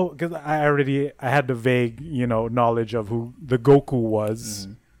 oh, because I had the vague, knowledge of who the Goku was,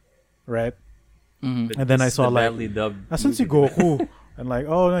 right? And then I saw like, Asan si Goku? And like,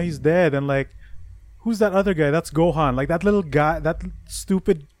 oh no, he's dead. And like, who's that other guy? That's Gohan. Like that little guy, that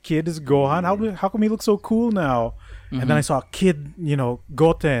stupid kid is Gohan. How come he looks so cool now? And then I saw a kid,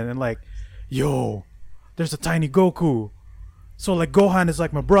 Goten, and like, yo, there's a tiny Goku. So like Gohan is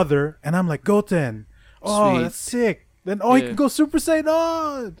like my brother, and I'm like Goten. Oh, Sweet. that's sick. Then he can go Super Saiyan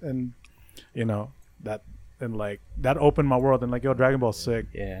on, and that. And like that opened my world, and like, yo, Dragon Ball's sick.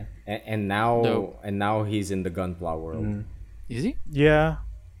 Yeah. And now Dope. he's in the Gunpla world. Is he? Yeah.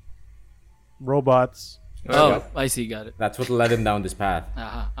 Robots. Oh, I see. Got it. That's what led him down this path.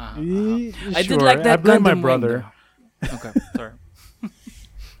 I I did like that I blame Gundam my wing, brother. though. Okay, sorry.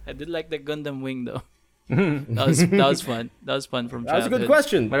 I did like the Gundam wing though. that was fun. That was fun from That was a childhood. good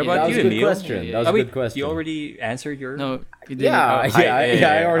question. What about that was you, a good Emil? question. Yeah, That was yeah. a good question. You already answered your. No, you didn't. Yeah, Oh,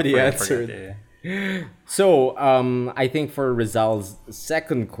 I already I answered. forgot, yeah. So, I think for Rizal's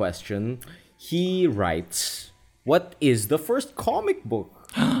second question, he writes, "What is the first comic book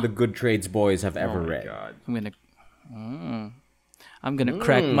the Good Trades boys have ever Oh my read?" God. I'm gonna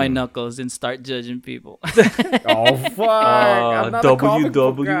crack my knuckles and start judging people. Oh fuck! I'm not a comic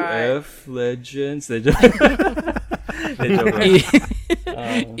book guy. WWF Legends. The joke.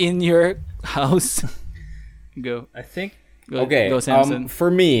 In your house. Go. I think. Okay, Go Samson. for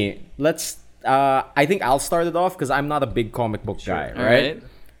me, let's. I think I'll start it off because I'm not a big comic book guy, All right?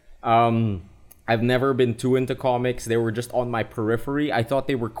 I've never been too into comics. They were just on my periphery. I thought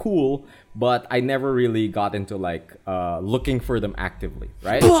they were cool, but I never really got into like looking for them actively,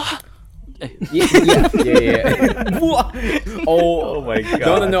 right? yeah. Oh my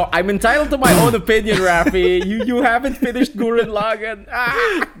God. No. I'm entitled to my own opinion, Rafi. You haven't finished Gurren Lagann.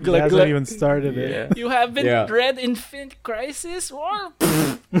 He hasn't even started it. Yeah. You haven't Yeah. read Infinite Crisis? Or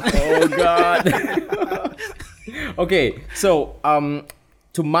Oh God. Okay, so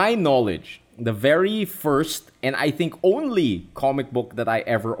to my knowledge, the very first and I think only comic book that I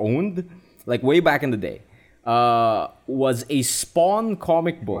ever owned, like way back in the day, was a Spawn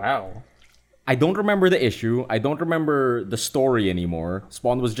comic book. Wow. I don't remember the issue. I don't remember the story anymore.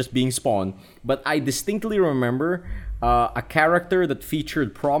 Spawn was just being Spawn. But I distinctly remember a character that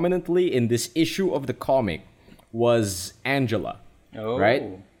featured prominently in this issue of the comic was Angela. Oh. Right?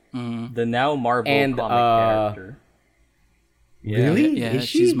 The now Marvel And, comic character. Yeah. Really? yeah, Is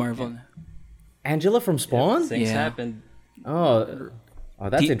she's she? Marvel. Angela from Spawn? Things Yeah. happened. Oh,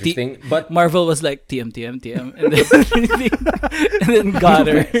 that's interesting. But Marvel was like TM, and then and then got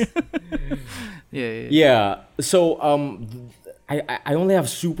her. yeah. yeah, so I only have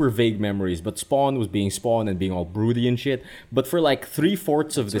super vague memories, but Spawn was being Spawn and being all broody and shit. But for like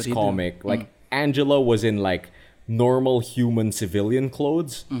 3/4 of this what he comic, like Angela was in like normal human civilian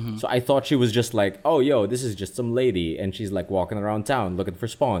clothes. So I thought she was just like, oh yo, this is just some lady, and she's like walking around town looking for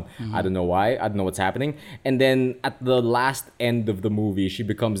Spawn. I don't know why. I don't know what's happening. And then at the last end of the movie, she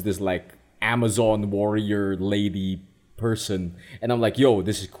becomes this like Amazon warrior lady person, and I'm like, yo,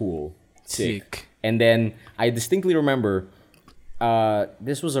 this is cool. Sick. And then I distinctly remember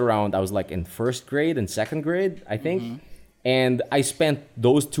this was around, I was like in first grade and second grade, I think. And I spent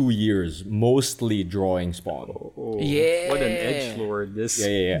those 2 years mostly drawing Spawn. Yeah. What an edgelord this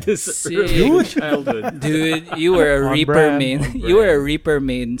Yeah. this Sick. early childhood. Dude, you were a On Reaper brand. main. You were a Reaper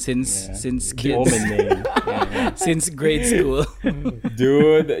main since kids, Omen name. Yeah. since grade school.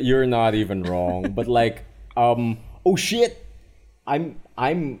 Dude, you're not even wrong. But like, oh shit, I'm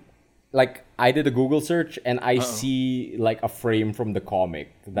like, I did a Google search and I see like a frame from the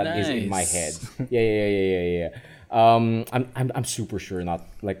comic that is in my head. Nice. Yeah. I'm super sure not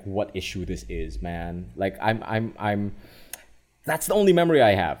like what issue this is, man. Like I'm that's the only memory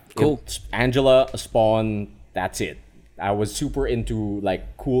I have. Cool. It's Angela, Spawn, that's it. I was super into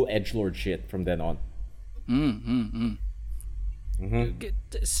like cool edgelord shit from then on.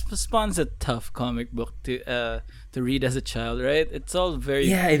 Spawn's a tough comic book to read as a child, right? It's all very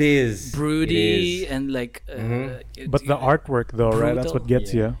Yeah, it is. broody and like. But the artwork, though, right? That's what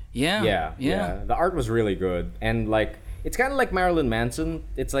gets you. Yeah. The art was really good, and like it's kind of like Marilyn Manson.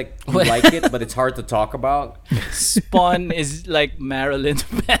 It's like you like it, but it's hard to talk about. Spawn is like Marilyn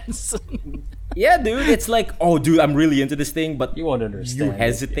Manson. Yeah, dude. It's like, oh, dude, I'm really into this thing, but You won't understand. you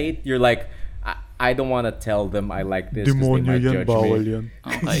hesitate. You're like, I don't want to tell them I like this because they Demonyo might yan, judge bawal me. yan.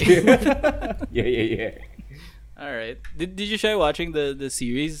 Okay. Yeah. All right. Did you try watching the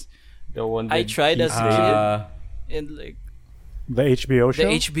series? The one I with tried as a Uh, kid, and like The HBO the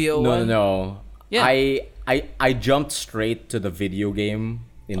show? HBO no, one. no. Yeah. I jumped straight to the video game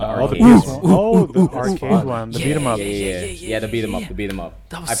in the Oh, the arcade. PS1. Oh, the arcade one. The beat 'em up. Yeah, the beat 'em up.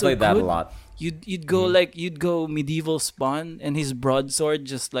 That was I so played that a good. lot. You'd go you'd go medieval Spawn, and his broadsword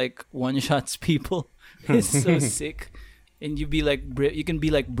just like one shots people. It's so sick, and you can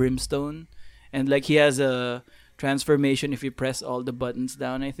be like Brimstone, and like he has a transformation if you press all the buttons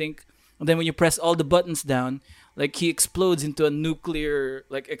down, I think. And then when you press all the buttons down, like he explodes into a nuclear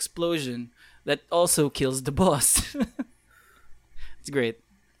like explosion that also kills the boss. It's great.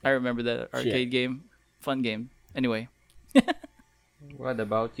 I remember that arcade game, fun game. Anyway, What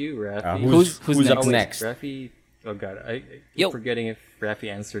about you, Rafi? Who's up next? next? Rafi. Oh god, I Yo. keep forgetting if Rafi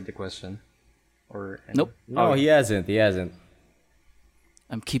answered the question, or Nope. No, he hasn't. He hasn't.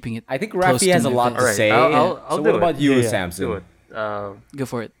 I'm keeping it. I think close Rafi to has a my lot vest. to Alright, say. I'll So do what about it. you, Yeah, yeah. Samson? do it. Go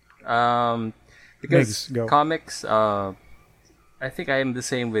for it. Because Migs, go. comics, I think I am the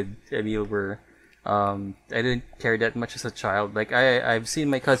same with Emil, where I didn't care that much as a child. Like I've seen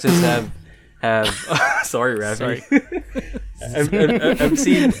my cousins have sorry, Rafi. I've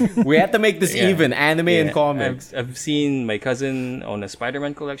seen We had to make this Yeah. even, anime and yeah, comics. I've seen my cousin own a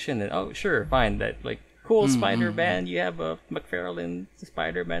Spider-Man collection, and oh sure, fine, that like cool Spider-Man. You have a McFarlane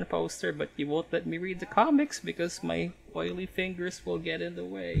Spider-Man poster, but you won't let me read the comics because my oily fingers will get in the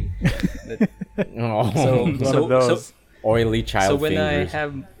way. Oh, One of those. oily child fingers.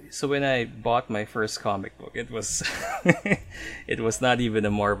 So when I bought my first comic book, it was it was not even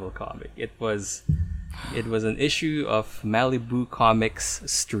a Marvel comic. It was an issue of Malibu Comics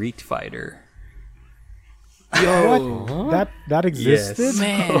Street Fighter. That existed?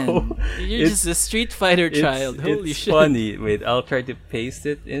 Man, you're just a Street Fighter child. Holy it's shit. funny. Wait, I'll try to paste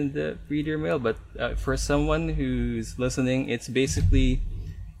it in the reader mail. But for someone who's listening, it's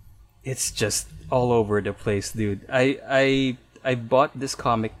just all over the place, dude. I bought this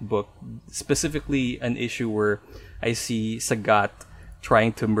comic book, specifically an issue where I see Sagat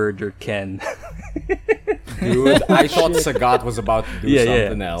trying to murder Ken. Dude, I thought Sagat was about to do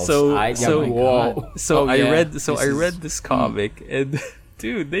something else. So I read This this comic, and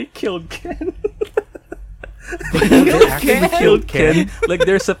dude, they killed Ken. Killed Ken. Like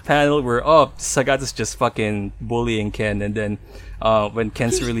there's a panel where Sagat is just fucking bullying Ken, and then when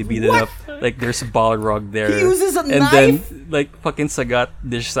Ken's really beaten up, like there's a Balrog there. He uses a and knife? then like fucking Sagat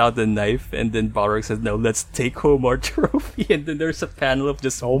dishes out the knife, and then Balrog says, "No, let's take home our trophy." And then there's a panel of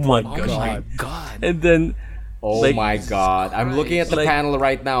just Oh my blood Oh gushing. my god. And then Oh like, my god. I'm looking at the Like- panel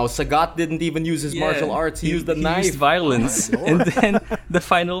right now. Sagat didn't even use his martial arts. He used the knife. Used violence. And then the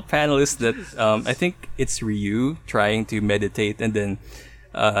final panel is that I think it's Ryu trying to meditate, and then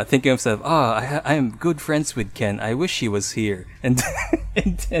thinking of himself, I am good friends with Ken. I wish he was here. And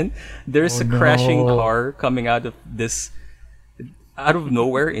and then there's a crashing no. car coming out of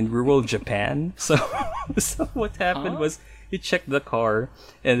nowhere in rural Japan. So what happened was he checked the car,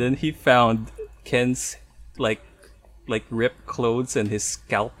 and then he found Ken's like ripped clothes and his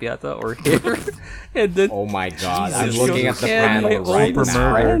scalp yata or hair. And then Oh my god. I'm Jesus, looking at the Ken, my panel right old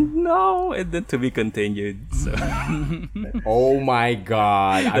now. friend, no, and then to be continued. So Oh my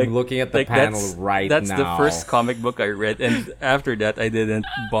god. I'm like- looking at the like, panel that's, right that's now. the first comic book I read, and after that I didn't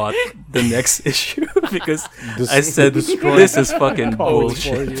bought the next issue because I said this is fucking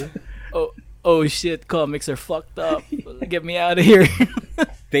bullshit. Oh shit, comics are fucked up. Get me out of here.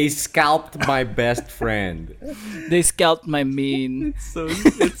 They scalped my best friend. They scalped my mean. So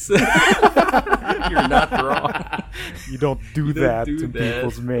it's you're not wrong. You don't do don't that do to that.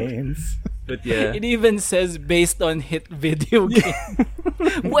 people's mains. But yeah, It even says based on hit video game.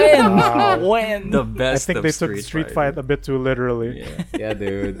 When? When? the I best. think of they took Street Fight a bit too literally. Yeah. Yeah,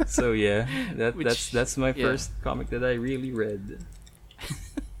 dude. So yeah, Which- that's my yeah. first comic that I really read.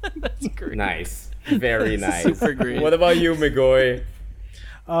 That's great. Nice. Very nice. Super great. What about you, Migoy?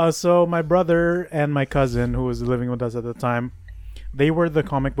 So my brother and my cousin, who was living with us at the time, they were the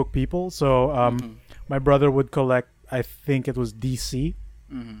comic book people. So my brother would collect, I think it was DC,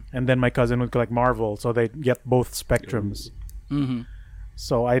 and then my cousin would collect Marvel. So they get both spectrums.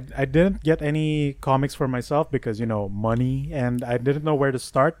 So I didn't get any comics for myself because money, and I didn't know where to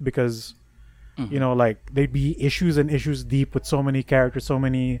start because like they'd be issues and issues deep with so many characters, so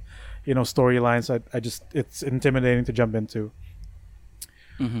many storylines. I just it's intimidating to jump into.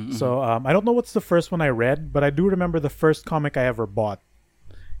 So I don't know what's the first one I read, but I do remember the first comic I ever bought,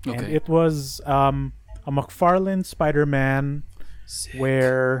 and it was a McFarlane Spider-Man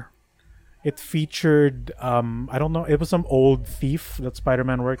where it featured I don't know, it was some old thief that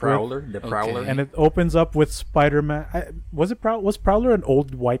Spider-Man worked with. The Prowler. And it opens up with Spider-Man. Was Prowler an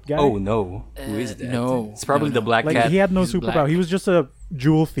old white guy? Oh no, who is that? No. It's probably the Black Like Cat. he had no He's superpower. black. He was just a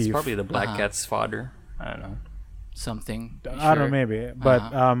jewel thief. It's probably the Black Cat's father. I don't know. Something. I don't know, maybe.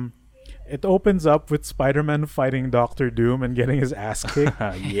 But it opens up with Spider-Man fighting Doctor Doom and getting his ass kicked.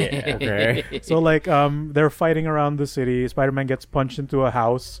 Yeah. Okay. So like they're fighting around the city. Spider-Man gets punched into a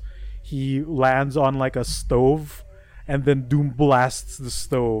house. He lands on like a stove, and then Doom blasts the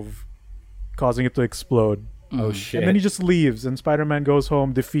stove, causing it to explode. Oh shit. And then he just leaves, and Spider-Man goes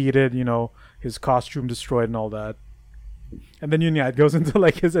home defeated, his costume destroyed and all that. And then it goes into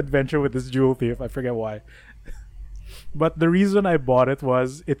like his adventure with this jewel thief. I forget why. But the reason I bought it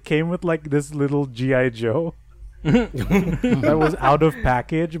was it came with like this little G.I. Joe that was out of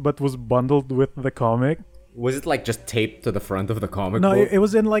package but was bundled with the comic. Was it like just taped to the front of the comic No, book? it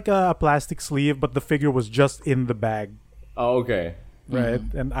was in like a plastic sleeve, but the figure was just in the bag. Oh, okay. Right.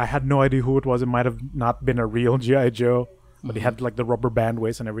 And I had no idea who it was. It might have not been a real G.I. Joe, but he had like the rubber band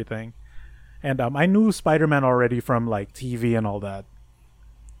waist and everything. And I knew Spider-Man already from like TV and all that.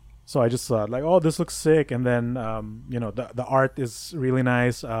 So I just thought like, oh, this looks sick. And then, the art is really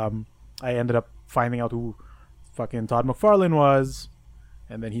nice. I ended up finding out who fucking Todd McFarlane was.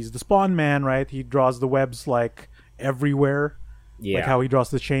 And then he's the Spawn Man, right? He draws the webs like everywhere. Yeah. Like how he draws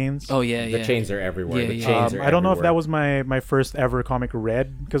the chains. Oh yeah, The chains are everywhere. Yeah, the yeah. chains are I don't know if that everywhere. was my first ever comic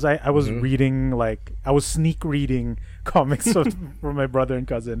read, because I was reading I was sneak reading comics from my brother and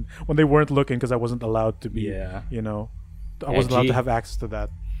cousin when they weren't looking, because I wasn't allowed to be. Yeah. I wasn't allowed Edgy. to have access to that.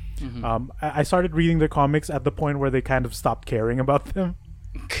 I started reading their comics at the point where they kind of stopped caring about them,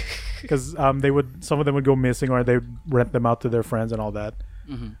 because some of them would go missing, or they rent them out to their friends and all that.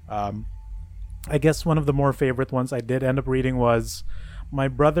 I guess one of the more favorite ones I did end up reading was my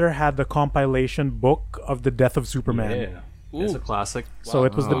brother had the compilation book of the Death of Superman. Yeah. It's a classic. So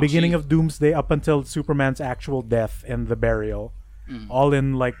it was the Wow. beginning of Doomsday up until Superman's actual death and the burial, all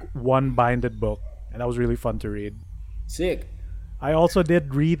in like one binded book, and that was really fun to read. Sick. I also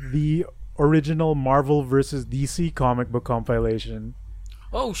did read the original Marvel vs. DC comic book compilation.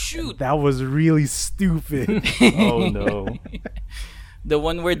 Oh shoot! That was really stupid. Oh no. The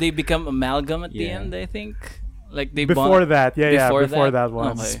one where they become amalgam at the Yeah. end, I think. Like they before bond- that, before that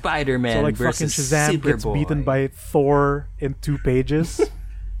one. Okay. Spider-Man So like fucking versus Shazam gets Superboy. beaten by Thor in 2 pages.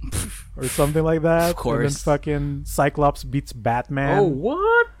 Or something like that. Of course. And then fucking Cyclops beats Batman. Oh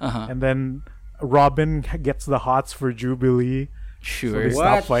what? And then Robin gets the hots for Jubilee. So Sure. they What?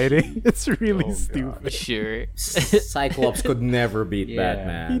 stop fighting. It's really stupid. Sure. Cyclops could never beat He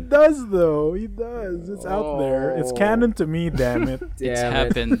Batman. does though. He does. It's out there. It's canon to me, damn it. It's Damn it.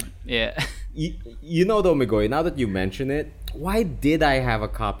 happened. Yeah. You know though, Migoy, now that you mention it, why did I have a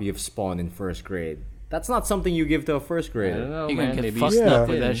copy of Spawn in first grade? That's not something you give to a first I grader. don't know, You're man. gonna get Maybe fucked Yeah. up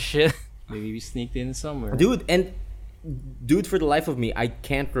with that shit. Maybe we sneaked in somewhere. Dude, for the life of me, I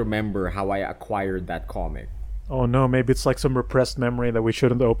can't remember how I acquired that comic. Oh no, maybe it's like some repressed memory that we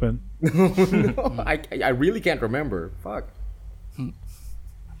shouldn't open. I really can't remember. Fuck.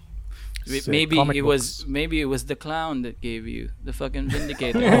 Sick. Maybe Comic it was books. maybe it was the clown that gave you the fucking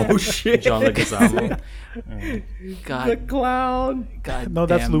Vindicator. Oh shit. John Leguizamo. God, Clown. God. No,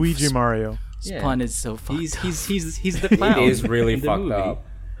 that's damn, Luigi Mario. Spawn is so fucked. He's the clown. It is really in the fucked movie. up.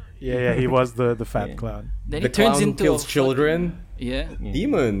 Yeah, he was the fat clown. Then The he turns clown into kills a children. Yeah.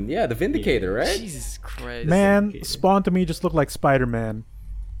 Demon. Yeah, the Vindicator, right? Jesus Christ. Man, Spawn to me just looked like Spider-Man.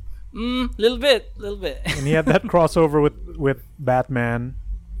 Little bit. And he had that crossover with Batman.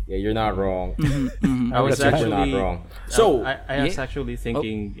 Yeah, you're not wrong. I was That's You're actually not wrong. So, I was Yeah. actually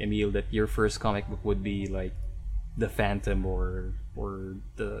thinking, Emil, that your first comic book would be like the Phantom or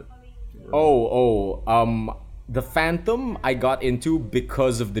the the Phantom I got into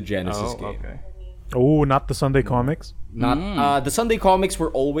because of the Genesis game. okay. Oh, not the Sunday comics. Not the Sunday comics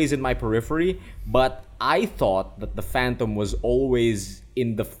were always in my periphery, but I thought that the Phantom was always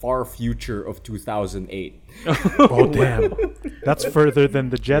in the far future of 2008. Oh damn, that's further than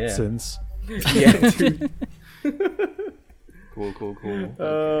the Jetsons. Yeah, dude.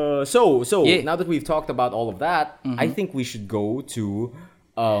 Cool. So Yeah. now that we've talked about all of that, I think we should go to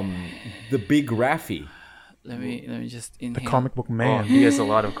the Big Raffi. let me just The inhale. comic book Oh, man. he has a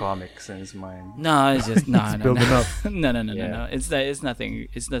lot of comics in his mind. No, it's just no, no, building no. up. No. Yeah. It's nothing.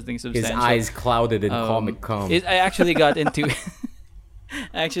 It's nothing His substantial. eyes clouded in Um, comic cum. I actually got into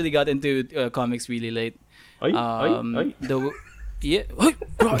I actually got into comics really late. Ay, ay. The yeah.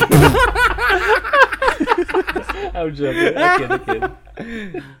 I'm joking. I kid.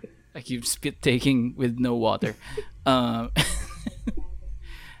 I keep spit taking with no water. Ano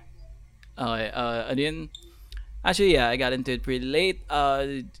yun? Actually, yeah, I got into it pretty late.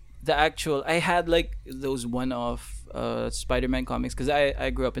 I had like those one-off Spider-Man comics because I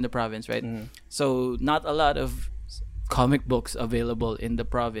grew up in the province, right? So not a lot of comic books available in the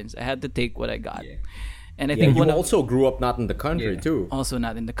province. I had to take what I got. Yeah. And I Yeah, think you one of, also grew up not in the country Yeah. too. also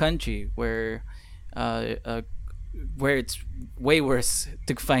not in the country where it's way worse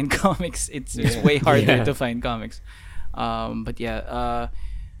to find comics. It's way harder Yeah. to find comics. But yeah,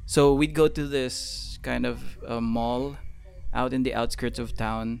 so we'd go to this kind of mall out in the outskirts of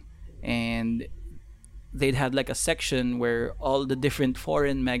town, and they'd had like a section where all the different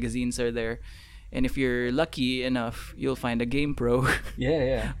foreign magazines are there. And if you're lucky enough, you'll find a Game Pro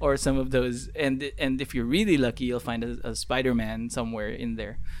Yeah. or some of those. And if you're really lucky, you'll find a Spider-Man somewhere in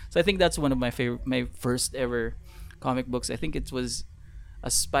there. So I think that's one of my first ever comic books. I think it was a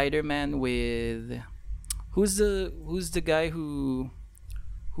Spider-Man with who's the guy who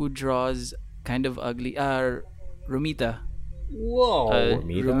draws kind of ugly Romita. Whoa.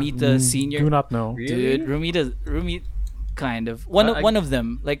 Romita Senior. Do not know. Really? Dude, Romita kind of one of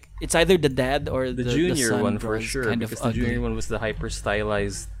them. Like it's either the dad or The the junior son one for draws sure, kind because of the ugly. junior one was the hyper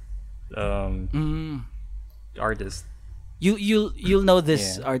stylized artist. You'll know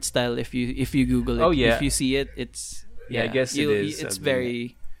this Yeah. art style if you Google it. Oh, yeah. If you see it, it's Yeah, I guess it is It's ugly.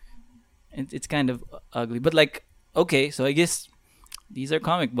 very, it's kind of ugly. But like, okay, so I guess these are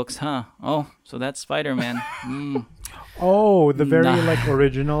comic books, huh? Oh, so that's Spider-Man. Oh, the very Nah. like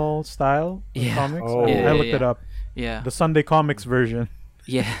original style of Yeah. comics. Oh. I looked it Yeah. up. Yeah, The Sunday Comics version.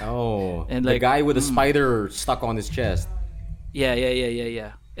 yeah, Oh, And the like, guy with the spider stuck on his chest, yeah.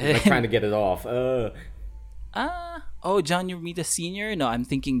 like trying to get it off. Oh, John Romita Senior? No, I'm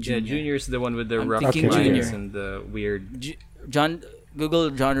thinking Yeah, Junior. Junior's the one with the I'm rough thinking lines Junior. and the weird. John. Google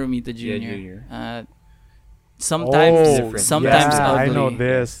John Romita Jr. Yeah, Junior. Sometimes, Oh, sometimes yeah, ugly. I know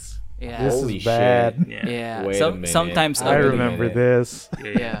this. Yeah, This Holy is bad. shit. Yeah. yeah. Wait a minute. Sometimes I Wait a ugly. remember minute. this.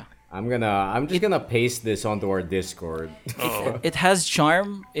 Yeah. I'm just gonna paste this onto our Discord. It has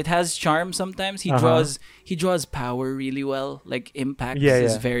charm. It has charm sometimes. He draws power really well. Like impact Yeah,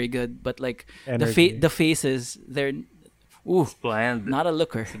 is yeah. very good. But like Energy. the faces, they're Bland. not a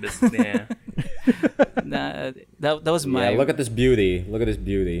looker. Yeah. Nah, that was my Yeah, look at this beauty. Look at this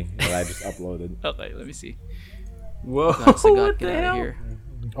beauty that I just uploaded. Okay, let me see. Whoa. Honest to God, What get the out hell? of here.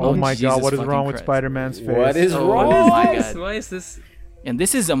 Oh my Jesus god, what is fucking wrong with Christ. Spider-Man's face? What is Oh, wrong? oh my Yes, God. why is this? And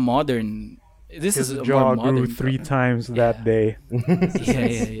this is a modern. This His is a jaw more grew modern 3 times that day.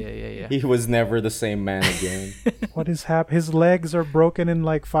 Yeah. He was never the same man again. What is his legs are broken in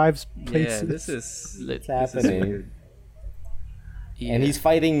like 5 Yeah, places. this is. Let- What's happening? weird. yeah. And he's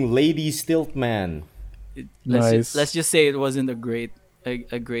fighting Lady Stiltman. Nice. Let's just say it wasn't a great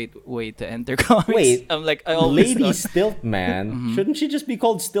way to enter comics. Wait, I'm like I always Lady thought, Stiltman? Shouldn't she just be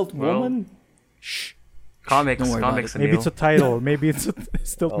called Stilt Well, Woman? Comics, Don't worry about comics, it. Maybe it's a title. Maybe it's a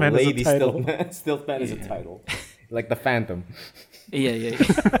Stiltman is a Lady title. Stiltman. Stiltman is a title. Like the Phantom. yeah.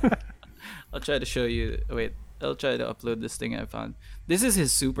 I'll try to show you. Wait, I'll try to upload this thing I found. This is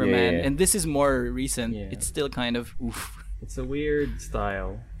his Superman, Yeah. and this is more recent. Yeah. It's still kind of oof. It's a weird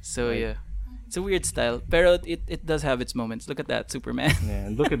style. So yeah, it's a weird style, but it does have its moments. Look at that Superman. Yeah,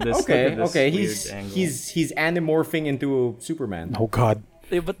 and look at this. Okay, look at this okay. weird He's angle. he's animorphing into Superman. Oh god.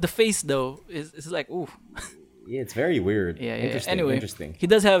 Yeah, but the face though is like ooh. Yeah, it's very weird. Yeah. Interesting. Anyway, Interesting. he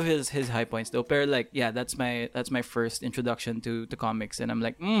does have his high points though. Pero like, yeah, that's my first introduction to comics, and I'm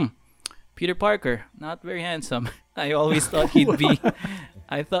like, Peter Parker, not very handsome. I always thought he'd be.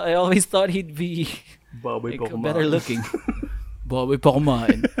 I always thought he'd be Baboy like, pa kumain. better looking. Baboy pa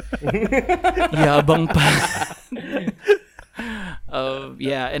kumain. Yabang pa.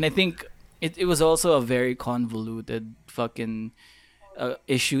 Yeah, and I think it was also a very convoluted fucking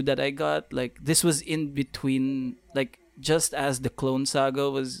issue that I got. Like this was in between, like just as the Clone Saga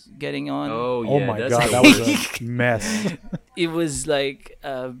was getting on. Oh yeah. Oh my that's god, the that was a mess. It was like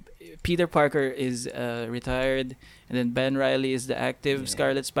Peter Parker is retired, and then Ben Reilly is the active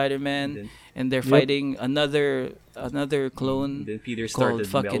Scarlet Spider-Man, then- and they're fighting another clone. Then Peter called started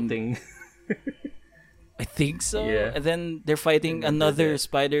fucking- melting. I think so. Yeah. And then they're fighting remember another that.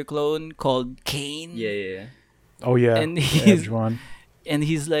 spider clone called Kane. Yeah. Oh yeah. And the he's Edge one. and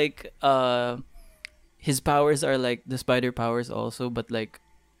he's like his powers are like the spider powers also, but like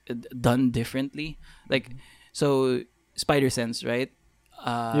done differently. Like, so spider sense, right?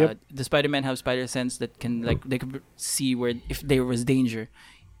 The Spider-Man have spider sense that can like they could see where if there was danger.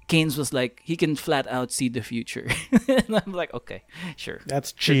 Kane's was like he can flat out see the future, and I'm like, okay, sure, That's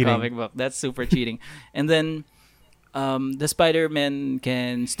It's a comic cheating. book. That's super cheating. And then the Spider-Man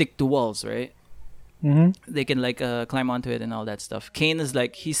can stick to walls, right? Mm-hmm. They can like climb onto it and all that stuff. Kane is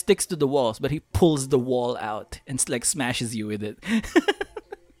like he sticks to the walls, but he pulls the wall out and like smashes you with it.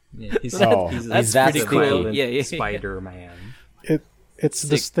 Yeah, he's, Oh, he's, that's he's pretty the cool. violent Yeah. Spider-Man. It's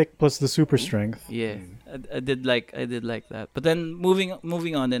the Stick. stick plus the super strength. Yeah, I did like that. But then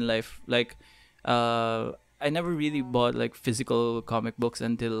moving on in life, like I never really bought like physical comic books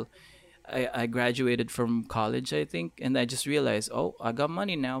until I graduated from college, I think, and I just realized, oh, I got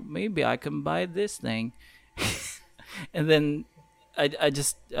money now. Maybe I can buy this thing. And then I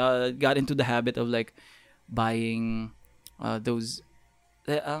just got into the habit of like buying those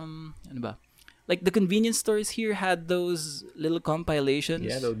ano ba? Like the convenience stores here had those little compilations.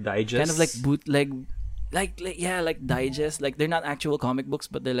 Yeah, the digest. Kind of like bootleg, like digest. Like they're not actual comic books,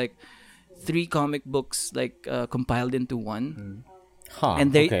 but they're like 3 comic books like compiled into one, Huh.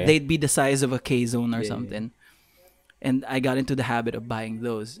 and okay. they'd be the size of a K zone or Yeah. something. And I got into the habit of buying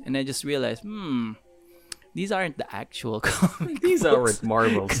those, and I just realized, these aren't the actual comic. These books. aren't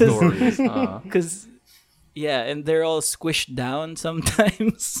Marvel stories. Because yeah, and they're all squished down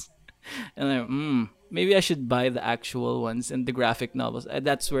sometimes. And I'm maybe I should buy the actual ones and the graphic novels.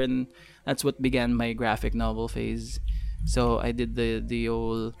 That's what began my graphic novel phase. So I did the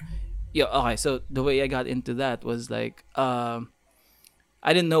old okay. So the way I got into that was like I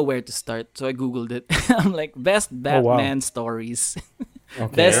didn't know where to start, so I googled it. I'm like best Batman stories,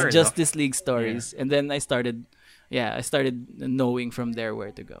 Okay. best Fair enough. Justice League stories, and then I started knowing from there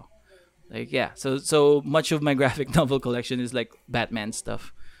where to go. Like so much of my graphic novel collection is like Batman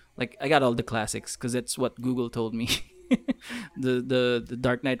stuff. Like I got all the classics because that's what Google told me. the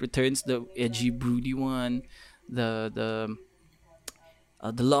Dark Knight Returns, the edgy, broody one. The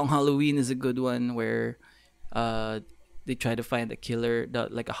Long Halloween is a good one where they try to find a killer,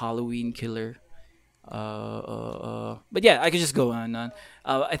 like a Halloween killer. But yeah, I could just go on and on.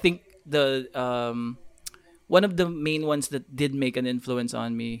 I think the one of the main ones that did make an influence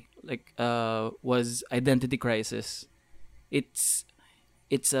on me was Identity Crisis. It's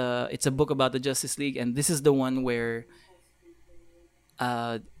a book about the Justice League, and this is the one where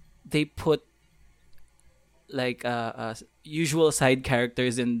they put like usual side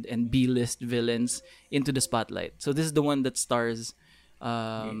characters and B-list villains into the spotlight. So this is the one that stars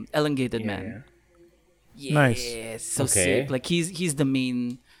Elongated Man. Yeah, Nice. so Okay. sick. Like he's the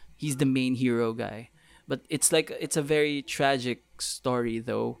main hero guy. But it's a very tragic story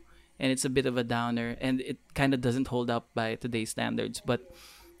though, and it's a bit of a downer, and it kind of doesn't hold up by today's standards. But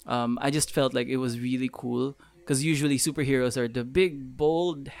I just felt like it was really cool because usually superheroes are the big,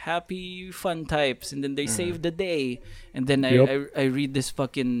 bold, happy, fun types, and then they save the day. And then I read this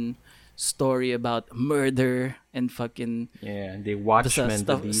fucking story about murder and fucking Yeah, they Watchmen,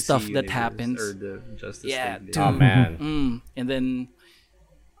 stuff- the DC stuff that universe, happens. or the Justice Yeah, League. dude. Oh man. and then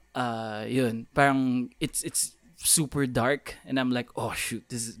yun, parang it's super dark, and I'm like, oh shoot,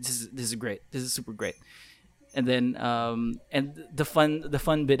 this is great. This is super great. And then and the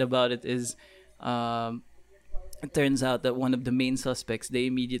fun bit about it is it turns out that one of the main suspects, they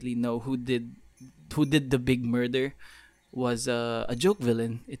immediately know who did the big murder, was a joke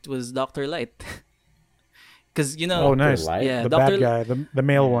villain. It was Dr. Light. Because Oh, nice. Light? Yeah, The Dr. bad guy, the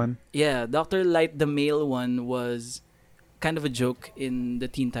male one. Yeah, Dr. Light, the male one, was kind of a joke in the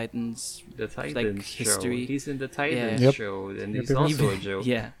Teen Titans. The Titans show. history. He's in the Titans Yep. show, and Yep, he's yep. also a joke.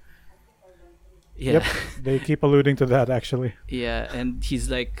 Yeah. Yeah. Yep. They keep alluding to that actually. Yeah, and he's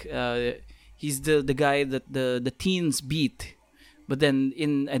like he's the guy that the teens beat. But then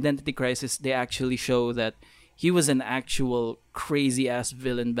in Identity Crisis they actually show that he was an actual crazy ass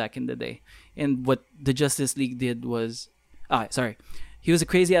villain back in the day. And what the Justice League did was he was a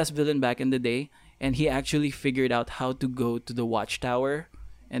crazy ass villain back in the day, and he actually figured out how to go to the Watchtower,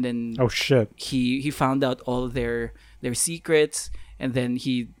 and then Oh shit. he found out all their secrets, and then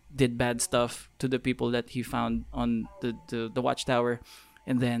he did bad stuff to the people that he found on the Watchtower,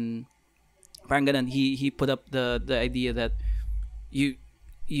 and then parang ganun, he put up the idea that you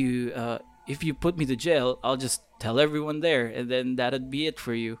if you put me to jail, I'll just tell everyone there, and then that'd be it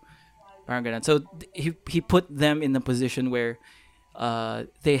for you. Parang ganun. So he put them in a position where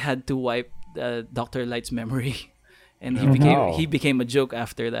they had to wipe Dr. Light's memory, and he became a joke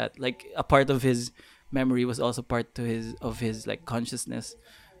after that. Like a part of his memory was also part of his like consciousness,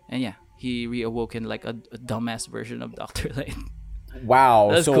 and yeah, he reawoke in like a dumbass version of Dr. Light. Wow.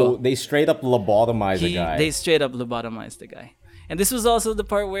 That's So cool. they straight up lobotomized the guy. They straight up lobotomized the guy. And this was also the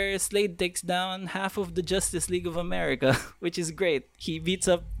part where Slade takes down half of the Justice League of America, which is great. He beats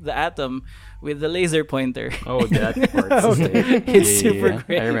up the Atom with the laser pointer. Oh, that part. It's super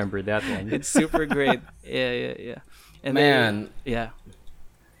great. I remember that one. It's super great. Yeah. And Man. yeah.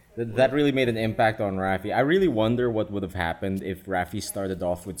 That really made an impact on Raffi. I really wonder what would have happened if Raffi started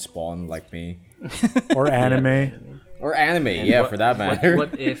off with Spawn like me. Or anime. Or anime, yeah, for that matter.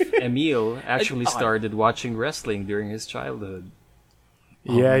 What if Emil actually started watching wrestling during his childhood?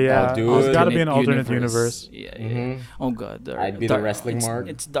 Yeah. dude. There's got to be an alternate universe. Yeah. Oh god. I'd be the wrestling mark.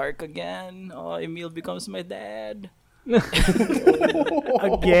 It's dark again. Oh, Emil becomes my dad.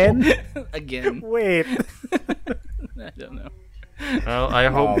 Again? Again. Wait. I don't know. Well, I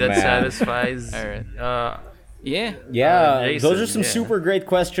hope that man. satisfies. All right. Yeah, Jason, those are some yeah. super great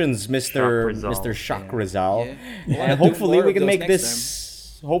questions, Mr. Rizal. Shock Rizal. Yeah. And Do hopefully more we of can those make next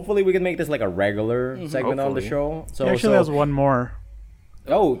this. Hopefully we can make this like a regular segment on the Hopefully. show. So He actually has one more.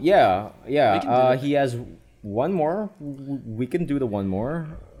 Oh yeah. We can do that. He has one more. We can do the one more.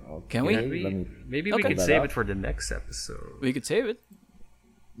 Can we? Okay, let me- Maybe Okay. we could That save up. it for the next episode. We could save it.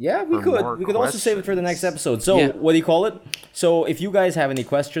 Yeah, we For could. more We could also save it for the next episode. So, Yeah. what do you call it? So, if you guys have any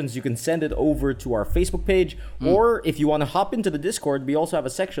questions, you can send it over to our Facebook page, or if you want to hop into the Discord, we also have a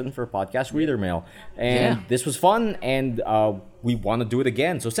section for podcast reader mail. And Yeah. this was fun, and we want to do it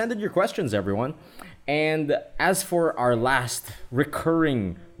again. So, send in your questions, everyone. And as for our last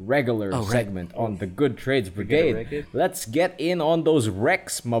recurring regular segment on the Good Trades Brigade, record? let's get in on those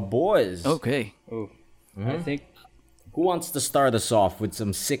recs, my boys. Okay. I think Who wants to start us off with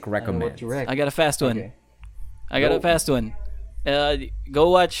some sick recommends? I got a fast one. Okay. I got a fast one. Go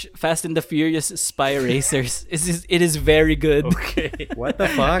watch Fast and the Furious Spy Racers. It is very good. Okay. What the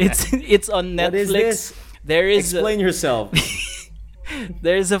fuck? It's on Netflix. What is this? There is Explain yourself.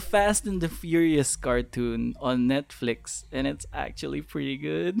 there's a Fast and the Furious cartoon on Netflix, and it's actually pretty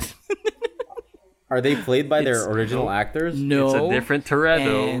good. Are they played by their It's- original actors? No, It's a different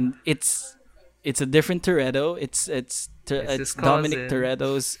Toretto. and it's a different Toretto. It's his Dominic cousin.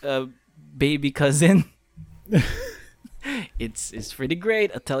 Toretto's baby cousin. It's pretty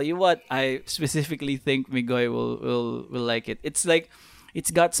great. I'll tell you what. I specifically think Migoy will like it. It's like it's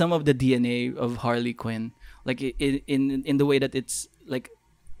got some of the DNA of Harley Quinn, like in the way that it's like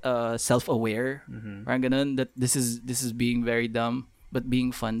self-aware. Parang ganun, that this is being very dumb but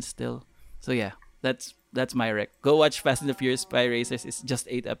being fun still. So yeah, that's my rec. Go watch Fast and the Furious Spy Racers. It's just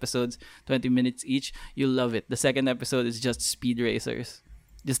 8 episodes, 20 minutes each. You'll love it. The second episode is just Speed Racers.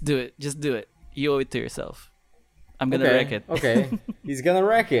 Just do it. You owe it to yourself. I'm gonna wreck it. Okay, he's gonna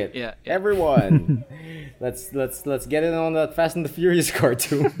wreck it. Yeah. Everyone, let's get in on that Fast and the Furious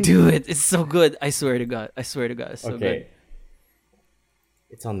cartoon. Do it. It's so good. I swear to God. It's so Okay, good.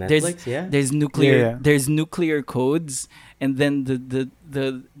 it's on There's Netflix. Yeah. there's nuclear Yeah. there's nuclear codes, and then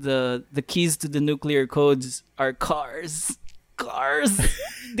the keys to the nuclear codes are cars. Cars.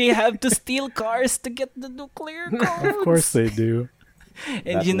 They have to steal cars to get the nuclear codes. Of course they do.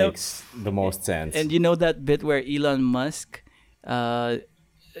 And That you know, makes the most sense. and you know that bit where Elon Musk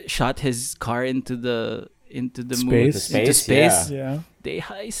shot his car into the moon, Space? into Space, space. Yeah. They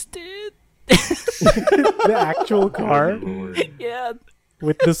heisted. The actual car Yeah.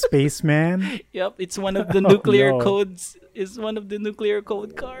 with the spaceman. Yep. It's one of the nuclear no. codes. It's one of the nuclear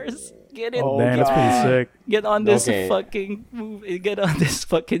code cars. Get it. Oh, Damn, that's pretty God. sick. Get on this Okay. fucking movie. Get on this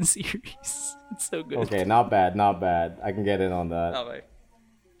fucking series. It's so good. Okay, not bad. I can get in on that. Okay.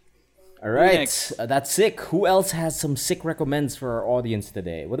 All right, next? that's sick. Who else has some sick recommends for our audience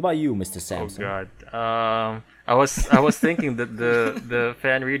today? What about you, Mr. Oh Samson? God. I was thinking that the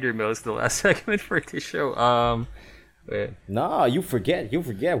fan reader mail is the last segment for this show. Wait. No, you forget.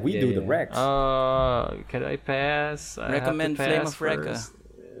 We do the recs. Can I pass? I have to Recommend Flame pass of Recca. first.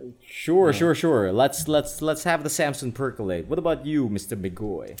 Sure. Let's have the Samson percolate. What about you, Mr.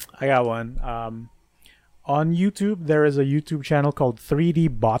 Bigoy? I got one. On YouTube, there is a YouTube channel called 3D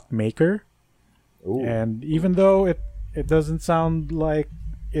Bot Maker. Ooh. And even though it doesn't sound like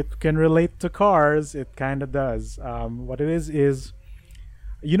it can relate to cars, it kind of does. What it is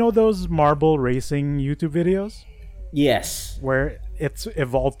you know those marble racing YouTube videos Yes. where it's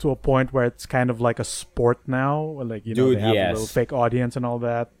evolved to a point where it's kind of like a sport now, where, like, you know, Dude, they have yes. a little fake audience and all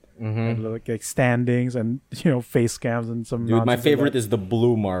that, and like standings and, you know, face cams and some. Dude, my nonsense like favorite that. is the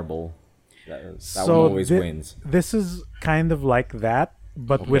blue marble. That So one always thi- wins. This is kind of like that,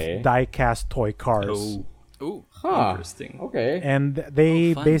 but Okay. with die-cast toy cars. Oh, Ooh. Huh. interesting. Okay. And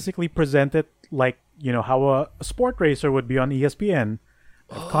they fun. basically present it like, you know, how a sport racer would be on ESPN,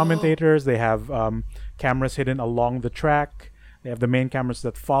 They have commentators. They have cameras hidden along the track. They have the main cameras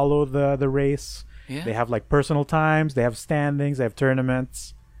that follow the race. Yeah. They have like personal times. They have standings. They have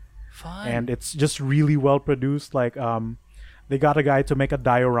tournaments. Fun. And it's just really well produced. Like they got a guy to make a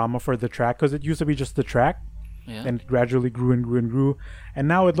diorama for the track because it used to be just the track, yeah. and it gradually grew and grew and grew, and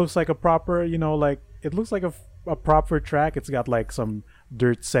now it looks like a proper, like it looks like a proper track. It's got like some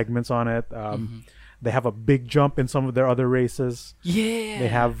dirt segments on it. They have a big jump in some of their other races. Yeah. They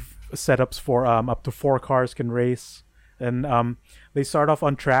have setups for up to 4 cars can race, and they start off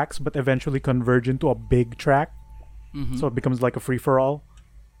on tracks but eventually converge into a big track, so it becomes like a free for all.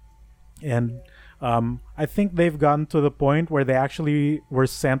 And I think they've gotten to the point where they actually were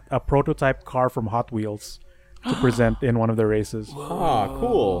sent a prototype car from Hot Wheels to present in one of their races. Ah,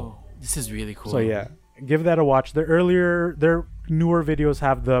 cool. This is really cool. So yeah, give that a watch. Their newer videos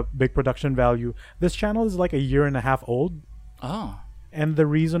have the big production value. This channel is like a year and a half old. Oh. And the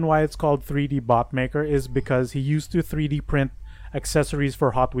reason why it's called 3D Bot Maker is because he used to 3D print accessories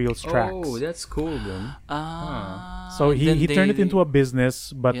for Hot Wheels tracks. Oh, that's cool then. So and he then turned it they- into a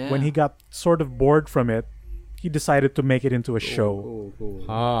business, but Yeah. when he got sort of bored from it, he decided to make it into a show. Cool, cool.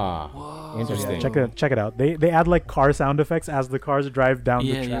 Ah, interesting. Check it out. They add like car sound effects as the cars drive down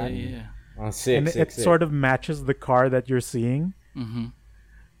Yeah, the yeah, track. yeah. Sick, And sick, it sick. sort of matches the car that you're seeing.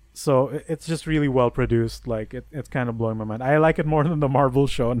 So it's just really well produced. Like it's kind of blowing my mind. I like it more than the Marvel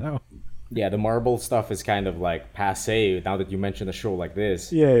show now. Yeah, the Marvel stuff is kind of like passe now that you mention a show like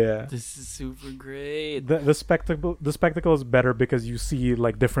this. Yeah. This is super great. The spectacle is better because you see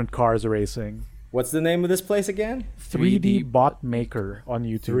like different cars racing. What's the name of this place again? 3D Bot Maker on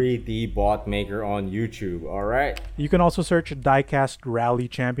YouTube. 3D Bot Maker on YouTube. All right. You can also search Diecast Rally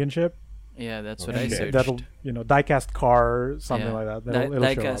Championship. Yeah, that's what I Okay. searched. That'll Diecast car something like that. It'll show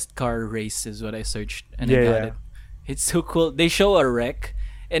up. Diecast car race is what I searched, and Yeah, I got yeah. it. It's so cool. They show a wreck,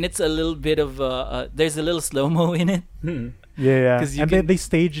 and it's a little bit of there's a little slow mo in it. Yeah. 'Cause you And can- they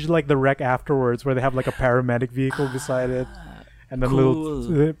staged like the wreck afterwards, where they have like a paramedic vehicle beside it, and then cool.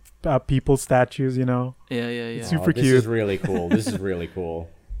 little people statues. Yeah. It's Oh, super this cute. is really cool. This is really cool.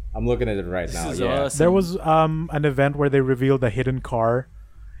 I'm looking at it right now. This is Yeah. awesome. There was an event where they revealed a hidden car.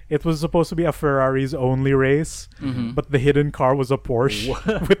 It was supposed to be a Ferrari's only race, but the hidden car was a Porsche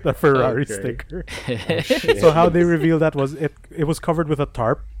with the Ferrari Okay. sticker. So how they revealed that was it was covered with a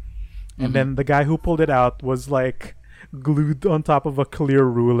tarp, and then the guy who pulled it out was like glued on top of a clear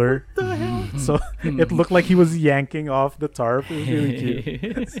ruler. So it looked like he was yanking off the tarp. It was really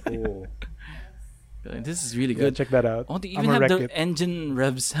cute. Cool. This is really Yeah, good. check that out. Oh, they I'ma even have wreck the it. engine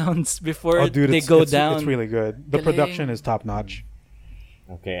rev sounds before Oh, dude, they it's, go it's, down. It's really good. The Galing. production is top notch.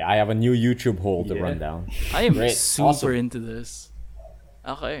 Okay, I have a new YouTube hole to Yeah. run down. I am Great. super Awesome. into this.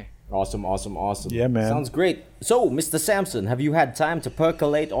 Okay. Awesome. Yeah, man. Sounds great. So, Mr. Samson, have you had time to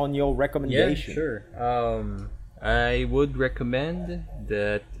percolate on your Yeah, recommendation? sure. I would recommend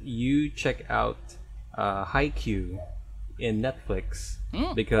that you check out Haikyuu in Netflix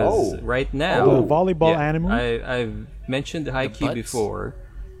because Oh. right now The volleyball anime? I've mentioned Haikyuu butts? before,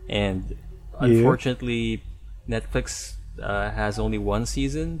 and Yeah. unfortunately, Netflix has only one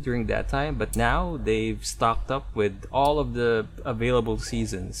season during that time. But now they've stocked up with all of the available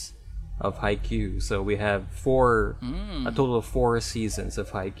seasons of Haikyuu. So we have a total of 4 seasons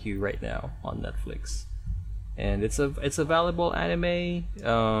of Haikyuu right now on Netflix, and it's a valuable anime.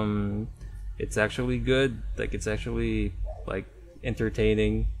 It's actually good. Like it's actually like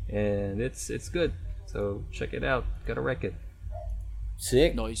entertaining, and it's good. So check it out. Gotta wreck it.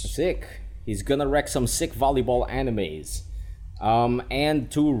 Sick. Nice. Sick. He's gonna wreck some sick volleyball animes. And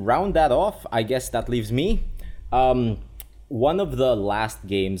to round that off, I guess that leaves me. One of the last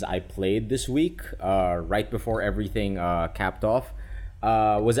games I played this week, right before everything capped off,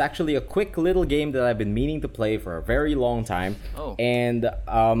 was actually a quick little game that I've been meaning to play for a very long time. Oh. And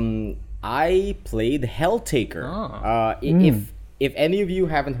I played Helltaker. If any of you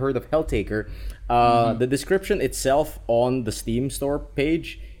haven't heard of Helltaker, the description itself on the Steam store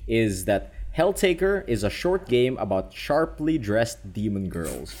page is that Helltaker is a short game about sharply dressed demon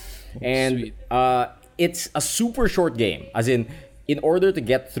girls. And Sweet. It's a super short game, as in order to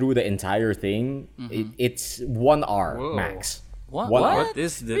get through the entire thing, it's 1 hour Whoa. max. What? One What? hour. What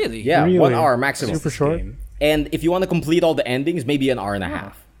is this? Really? Yeah, Really? 1 hour maximum. Super short. Game? And if you want to complete all the endings, maybe an hour and a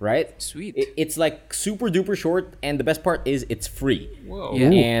half, right? Sweet. It's like super duper short, and the best part is it's free. Whoa. Yeah.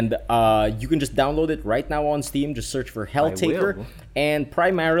 And you can just download it right now on Steam. Just search for Helltaker. will. And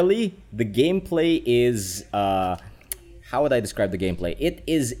primarily, the gameplay is how would I describe the gameplay?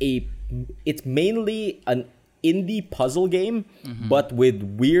 It's mainly an indie puzzle game, but with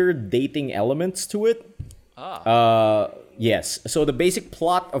weird dating elements to it. Yes. So the basic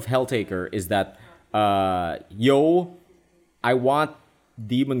plot of Helltaker is that, yo, I want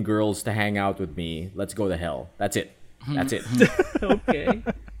demon girls to hang out with me. Let's go to hell. That's it. That's it. Okay.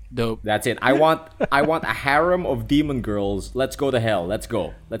 Dope. That's it. I want a harem of demon girls. Let's go to hell. Let's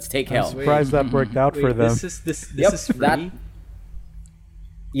go. Let's take hell. Surprised that worked out for Wait, them. this Yep, is free. that-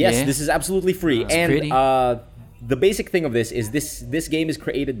 Yes, Yeah. this is absolutely free. That's And pretty. the basic thing of this is this game is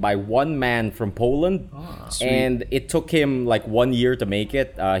created by one man from Poland, and it took him like 1 year to make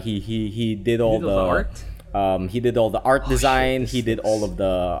it. He did all Did all the art? He did all the art design. He did all of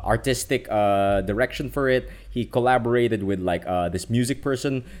the artistic direction for it. He collaborated with like this music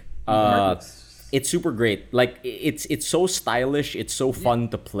person. It's super great. Like it's so stylish. It's so fun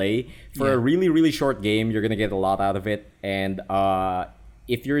to play. For a really really short game, you're gonna get a lot out of it. And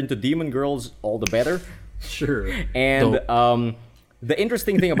if you're into demon girls, all the better. Sure. And the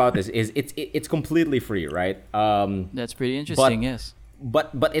interesting thing about this is it's completely free, right? That's pretty interesting. Yes.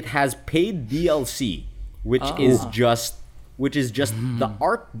 But it has paid DLC, which is just the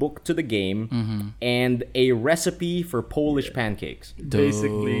art book to the game and a recipe for Polish pancakes.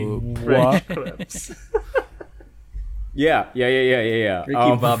 Basically, What? crepes. Yeah.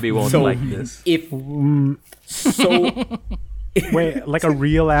 Ricky Bobby won't so like this. If so, Wait, like a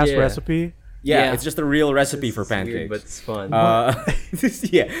real ass Yeah. recipe? yeah, it's just a real recipe for It's weird, pancakes. but it's fun.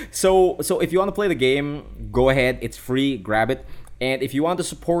 Yeah. So if you want to play the game, go ahead. It's free. Grab it. And if you want to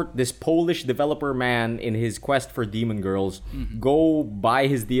support this Polish developer man in his quest for demon girls, go buy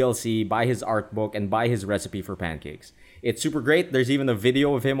his DLC, buy his art book, and buy his recipe for pancakes. It's super great. There's even a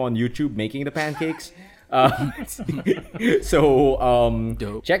video of him on YouTube making the pancakes. Dope.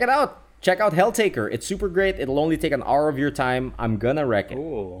 Check it out. Check out Helltaker. It's super great. It'll only take an hour of your time. I'm gonna wreck it.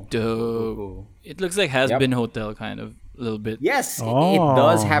 Cool. Dope. Cool. It looks like Has Been Hotel kind of a little bit. Yes, it Oh.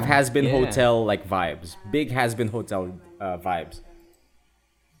 does have Has Been Yeah. Hotel like vibes. Big Has Been Hotel vibes.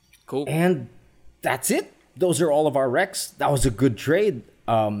 Cool. And that's it. Those are all of our recs. That was a good trade.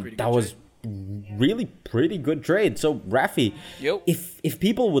 That was really pretty good trade. So Rafi, Yo. if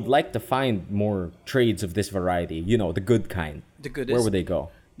people would like to find more trades of this variety, you know, the good kind, The goodest. where would they go?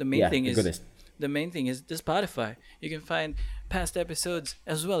 The main thing is goodest. the Spotify. You can find past episodes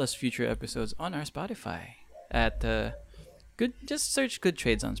as well as future episodes on our Spotify at good. Just search Good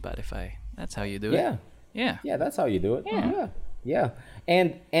Trades on Spotify. That's how you do Yeah. it. Yeah. Yeah, that's how you do it. Yeah.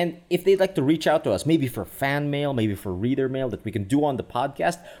 And if they'd like to reach out to us, maybe for fan mail, maybe for reader mail that we can do on the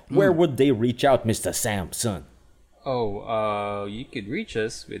podcast, where would they reach out, Mr. Samson? You could reach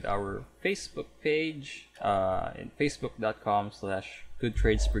us with our Facebook page, in facebook.com/Good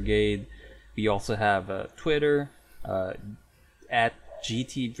Trades Brigade. We also have Twitter, at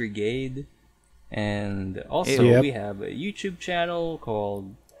GT Brigade. And also Yep. we have a YouTube channel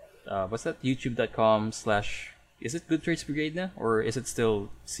called, what's that? YouTube.com/ is it Good Trades Brigade now? Or is it still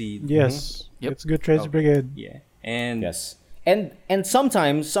C? Yes. Yep. It's Good Trades Brigade. Yeah. And Yes. And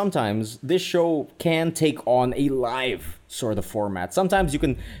sometimes this show can take on a live sort of format. Sometimes you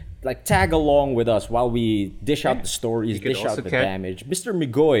can like tag along with us while we dish out the stories, You could dish out also the ca- damage. Mr.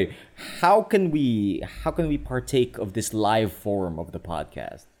 Migoy, how can we partake of this live form of the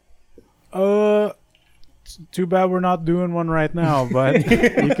podcast? It's too bad we're not doing one right now, but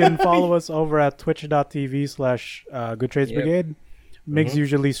you can follow us over at twitch.tv/Good Trades Yep. Brigade. Mix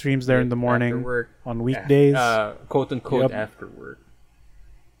usually streams there in the after morning work, on weekdays. quote unquote Yep. after work.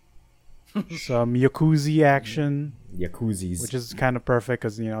 Some Yakuza action, Yakuzi's. which is kind of perfect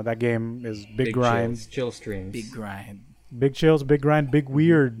because, you know, that game is big grind. chills, chill streams. Big grind. Big chills, big grind, big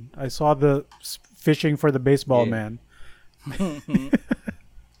weird. I saw the fishing for the baseball Yeah. man.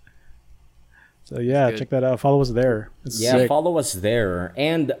 So yeah, good. check that out. Follow us there. It's Yeah, sick. follow us there.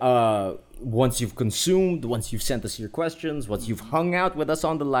 And once you've consumed, once you've sent us your questions, once you've hung out with us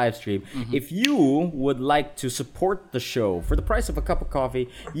on the live stream, if you would like to support the show for the price of a cup of coffee,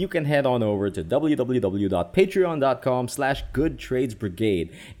 you can head on over to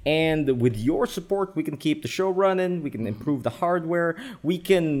www.patreon.com/goodtradesbrigade. And with your support, we can keep the show running, we can improve the hardware, we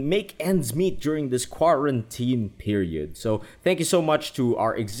can make ends meet during this quarantine period. So thank you so much to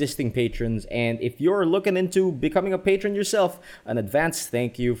our existing patrons. And if you're looking into becoming a patron yourself, an advance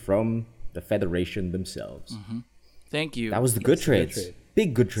thank you from the Federation themselves. Thank you. That was the good trades. trade.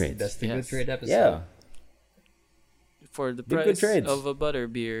 Big good trades. That's the Yes. Good Trade episode. Yeah. for the Big good price trades. of a butter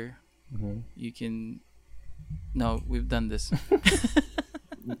beer. You can. No, we've done this.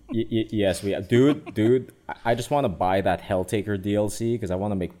 Yes, we dude. I just want to buy that Helltaker DLC because I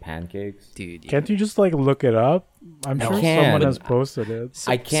want to make pancakes. Dude, Can't you just like look it up? I'm I sure can, someone but- has posted it.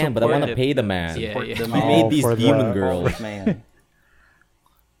 I can, but I want to pay the man. Yeah, yeah. The He man. made these for demon the- girls. Man.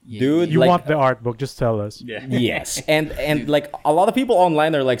 Dude, You like, want the art book? Just tell us. Yeah. yes, and like a lot of people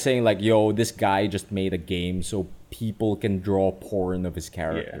online are like saying like, "Yo, this guy just made a game so people can draw porn of his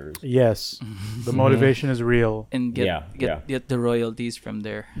characters." Yes, the motivation is real. And Yeah, get the royalties from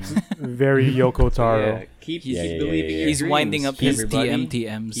there. Very Yoko Taro. Yeah, keep Yeah, believing your He's dreams, winding up his everybody.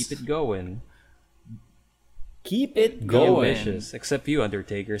 TMTMs. Keep it going. Keep it Go going. wishes. Except you,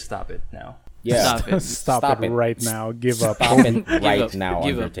 Undertaker. Stop it now. Yeah, Stop it. Stop it right now. Give up. Stop it right up. now,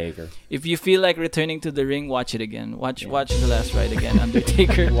 Give up. Undertaker. If you feel like returning to the ring, watch it again. Watch The Last Ride again,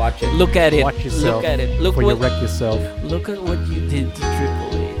 Undertaker. Watch it. Look at it. Watch yourself Look at it. Look before you what wreck yourself. look at what you did to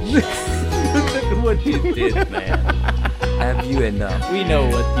Triple H. Look at what you did, man. Have you enough? We know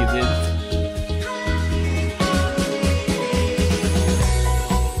what you did.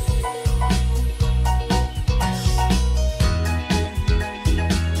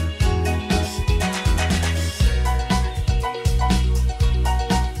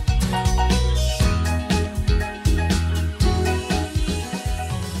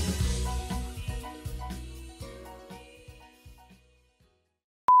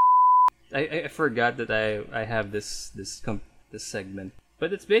 I forgot that I have this segment,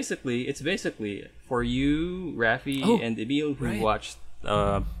 but it's basically for you, Rafi, Oh, and Emil who right. watched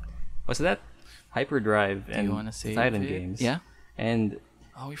what's that, Hyperdrive Do and you want to say Titan it? games. Yeah. And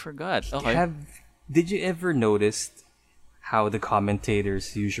Oh, we forgot. Okay. did you ever notice how the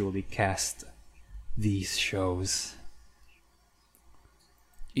commentators usually cast these shows?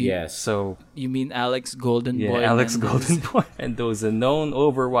 Yes. So You mean Alex Golden yeah, Boy? Alex Mendes? Golden Boy and those a known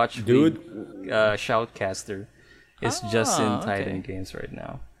Overwatch Dude. shoutcaster is just in Ah, Titan okay. games right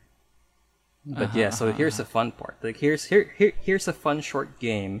now. But yeah, so here's the fun part. Like here's a fun short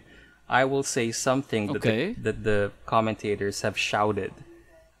game. I will say something that Okay. that the commentators have shouted,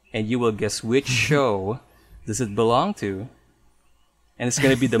 and you will guess which show does it belong to. And it's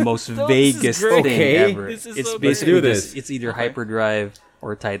gonna be the most This is vaguest great. thing Okay. ever. This is It's so great. basically Let's do this. It's either Hyperdrive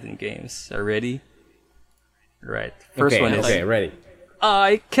or Titan games. Are ready? Right. First okay, one is okay, ready.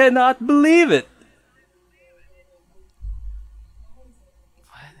 I cannot believe it.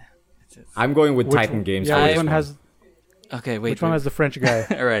 I'm going with Which Titan one- games. Yeah, for which this one has Okay, wait. which one has the French guy?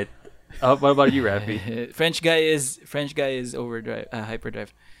 All right. What about you, Rafi? French guy is Overdrive,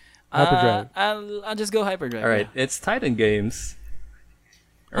 Hyperdrive. Hyperdrive. I'll just go Hyperdrive. All right, yeah. it's Titan games.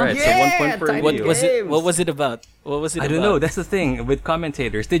 All right, yeah, so 1 point for Titan What Emil. was it? Games. What was it about? What was it I about? don't know. That's the thing with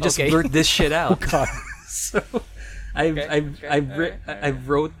commentators. They just Okay. blurt this shit out. God. So I've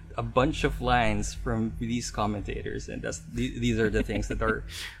wrote a bunch of lines from these commentators, and these are the things that are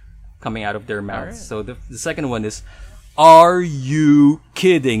coming out of their mouths. Alright. So the second one is, "Are you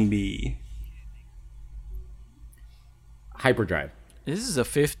kidding me?" Hyperdrive. This is a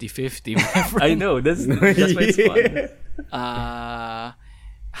 50-50, my I friend. know that's why it's fun.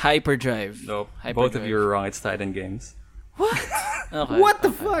 Hyperdrive. No, both of Hyperdrive. you are wrong. It's Titan games. Okay, What the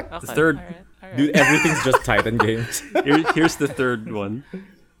okay, fuck? okay, The third- alright. Dude, everything's just Titan games. Here's the third one.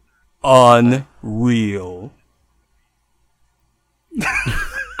 Unreal.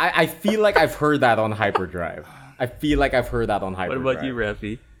 I feel like I've heard that on Hyperdrive. I feel like I've heard that on What Hyperdrive. about you,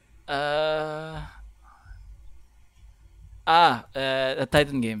 Rafi? The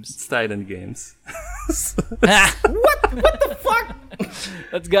Titan games. It's Titan games.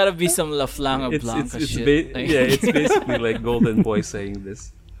 That's gotta be some La Flanga It's Blanca it's shit. Like- yeah, it's basically like Golden Boy saying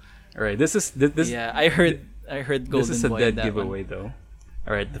this. All right, this yeah, I heard Golden this is a Boy dead in that giveaway one. though.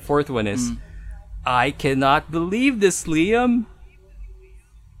 All right, the fourth one is, I cannot believe this, Liam.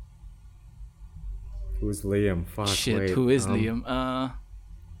 Who's Liam? Fuck, Shit, wait, who is Liam?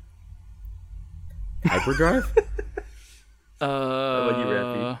 Hyperdrive? What about you,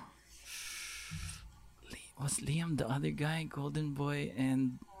 Rafi? Was Liam the other guy? Golden Boy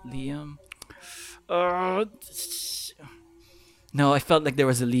and Liam? No, I felt like there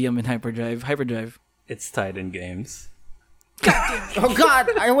was a Liam in Hyperdrive. Hyperdrive. It's Titan games. Oh god,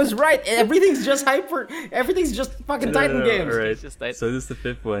 I was right. Everything's just Everything's just fucking Titan games. All right, It's just Titan. so this is the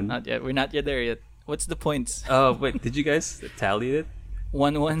fifth one. Not yet. We're not yet there yet. What's the points? Oh wait, did you guys tally it?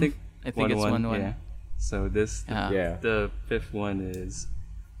 1-1. I think it's 1-1. Yeah. So this Yeah. the fifth one is,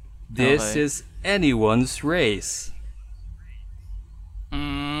 this Okay. is anyone's race.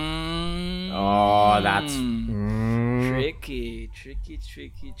 Oh, that's. Tricky.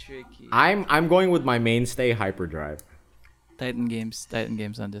 I'm going with my mainstay Hyperdrive. Titan games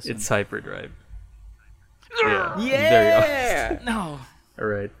on this It's Hyperdrive. Yeah. Very Yeah. one. No. All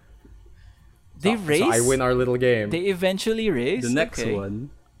right. They race? So I win our little game. They eventually race? The next Okay.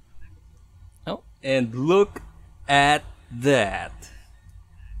 one. Oh. And look at that.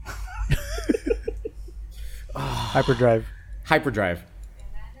 Hyperdrive. Hyperdrive.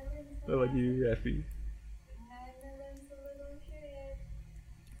 What about you, Rafi?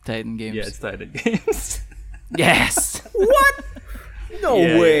 Titan Games. Yeah, it's Titan Games. Yes. What? No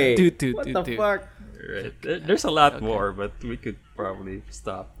Yeah, way. Toot, What toot, the toot. fuck? Right. There's a lot more, but we could probably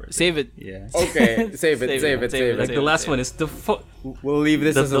stop. Right Save it. there. Yeah. Okay, save it. Like the last one is We'll leave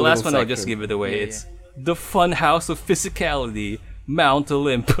this the as a last one. little I'll just section. give it away. Yeah, It's the Fun House of Physicality, Mount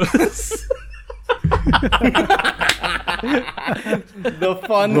Olympus. The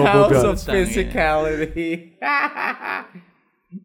fun Robo house Guns. of physicality.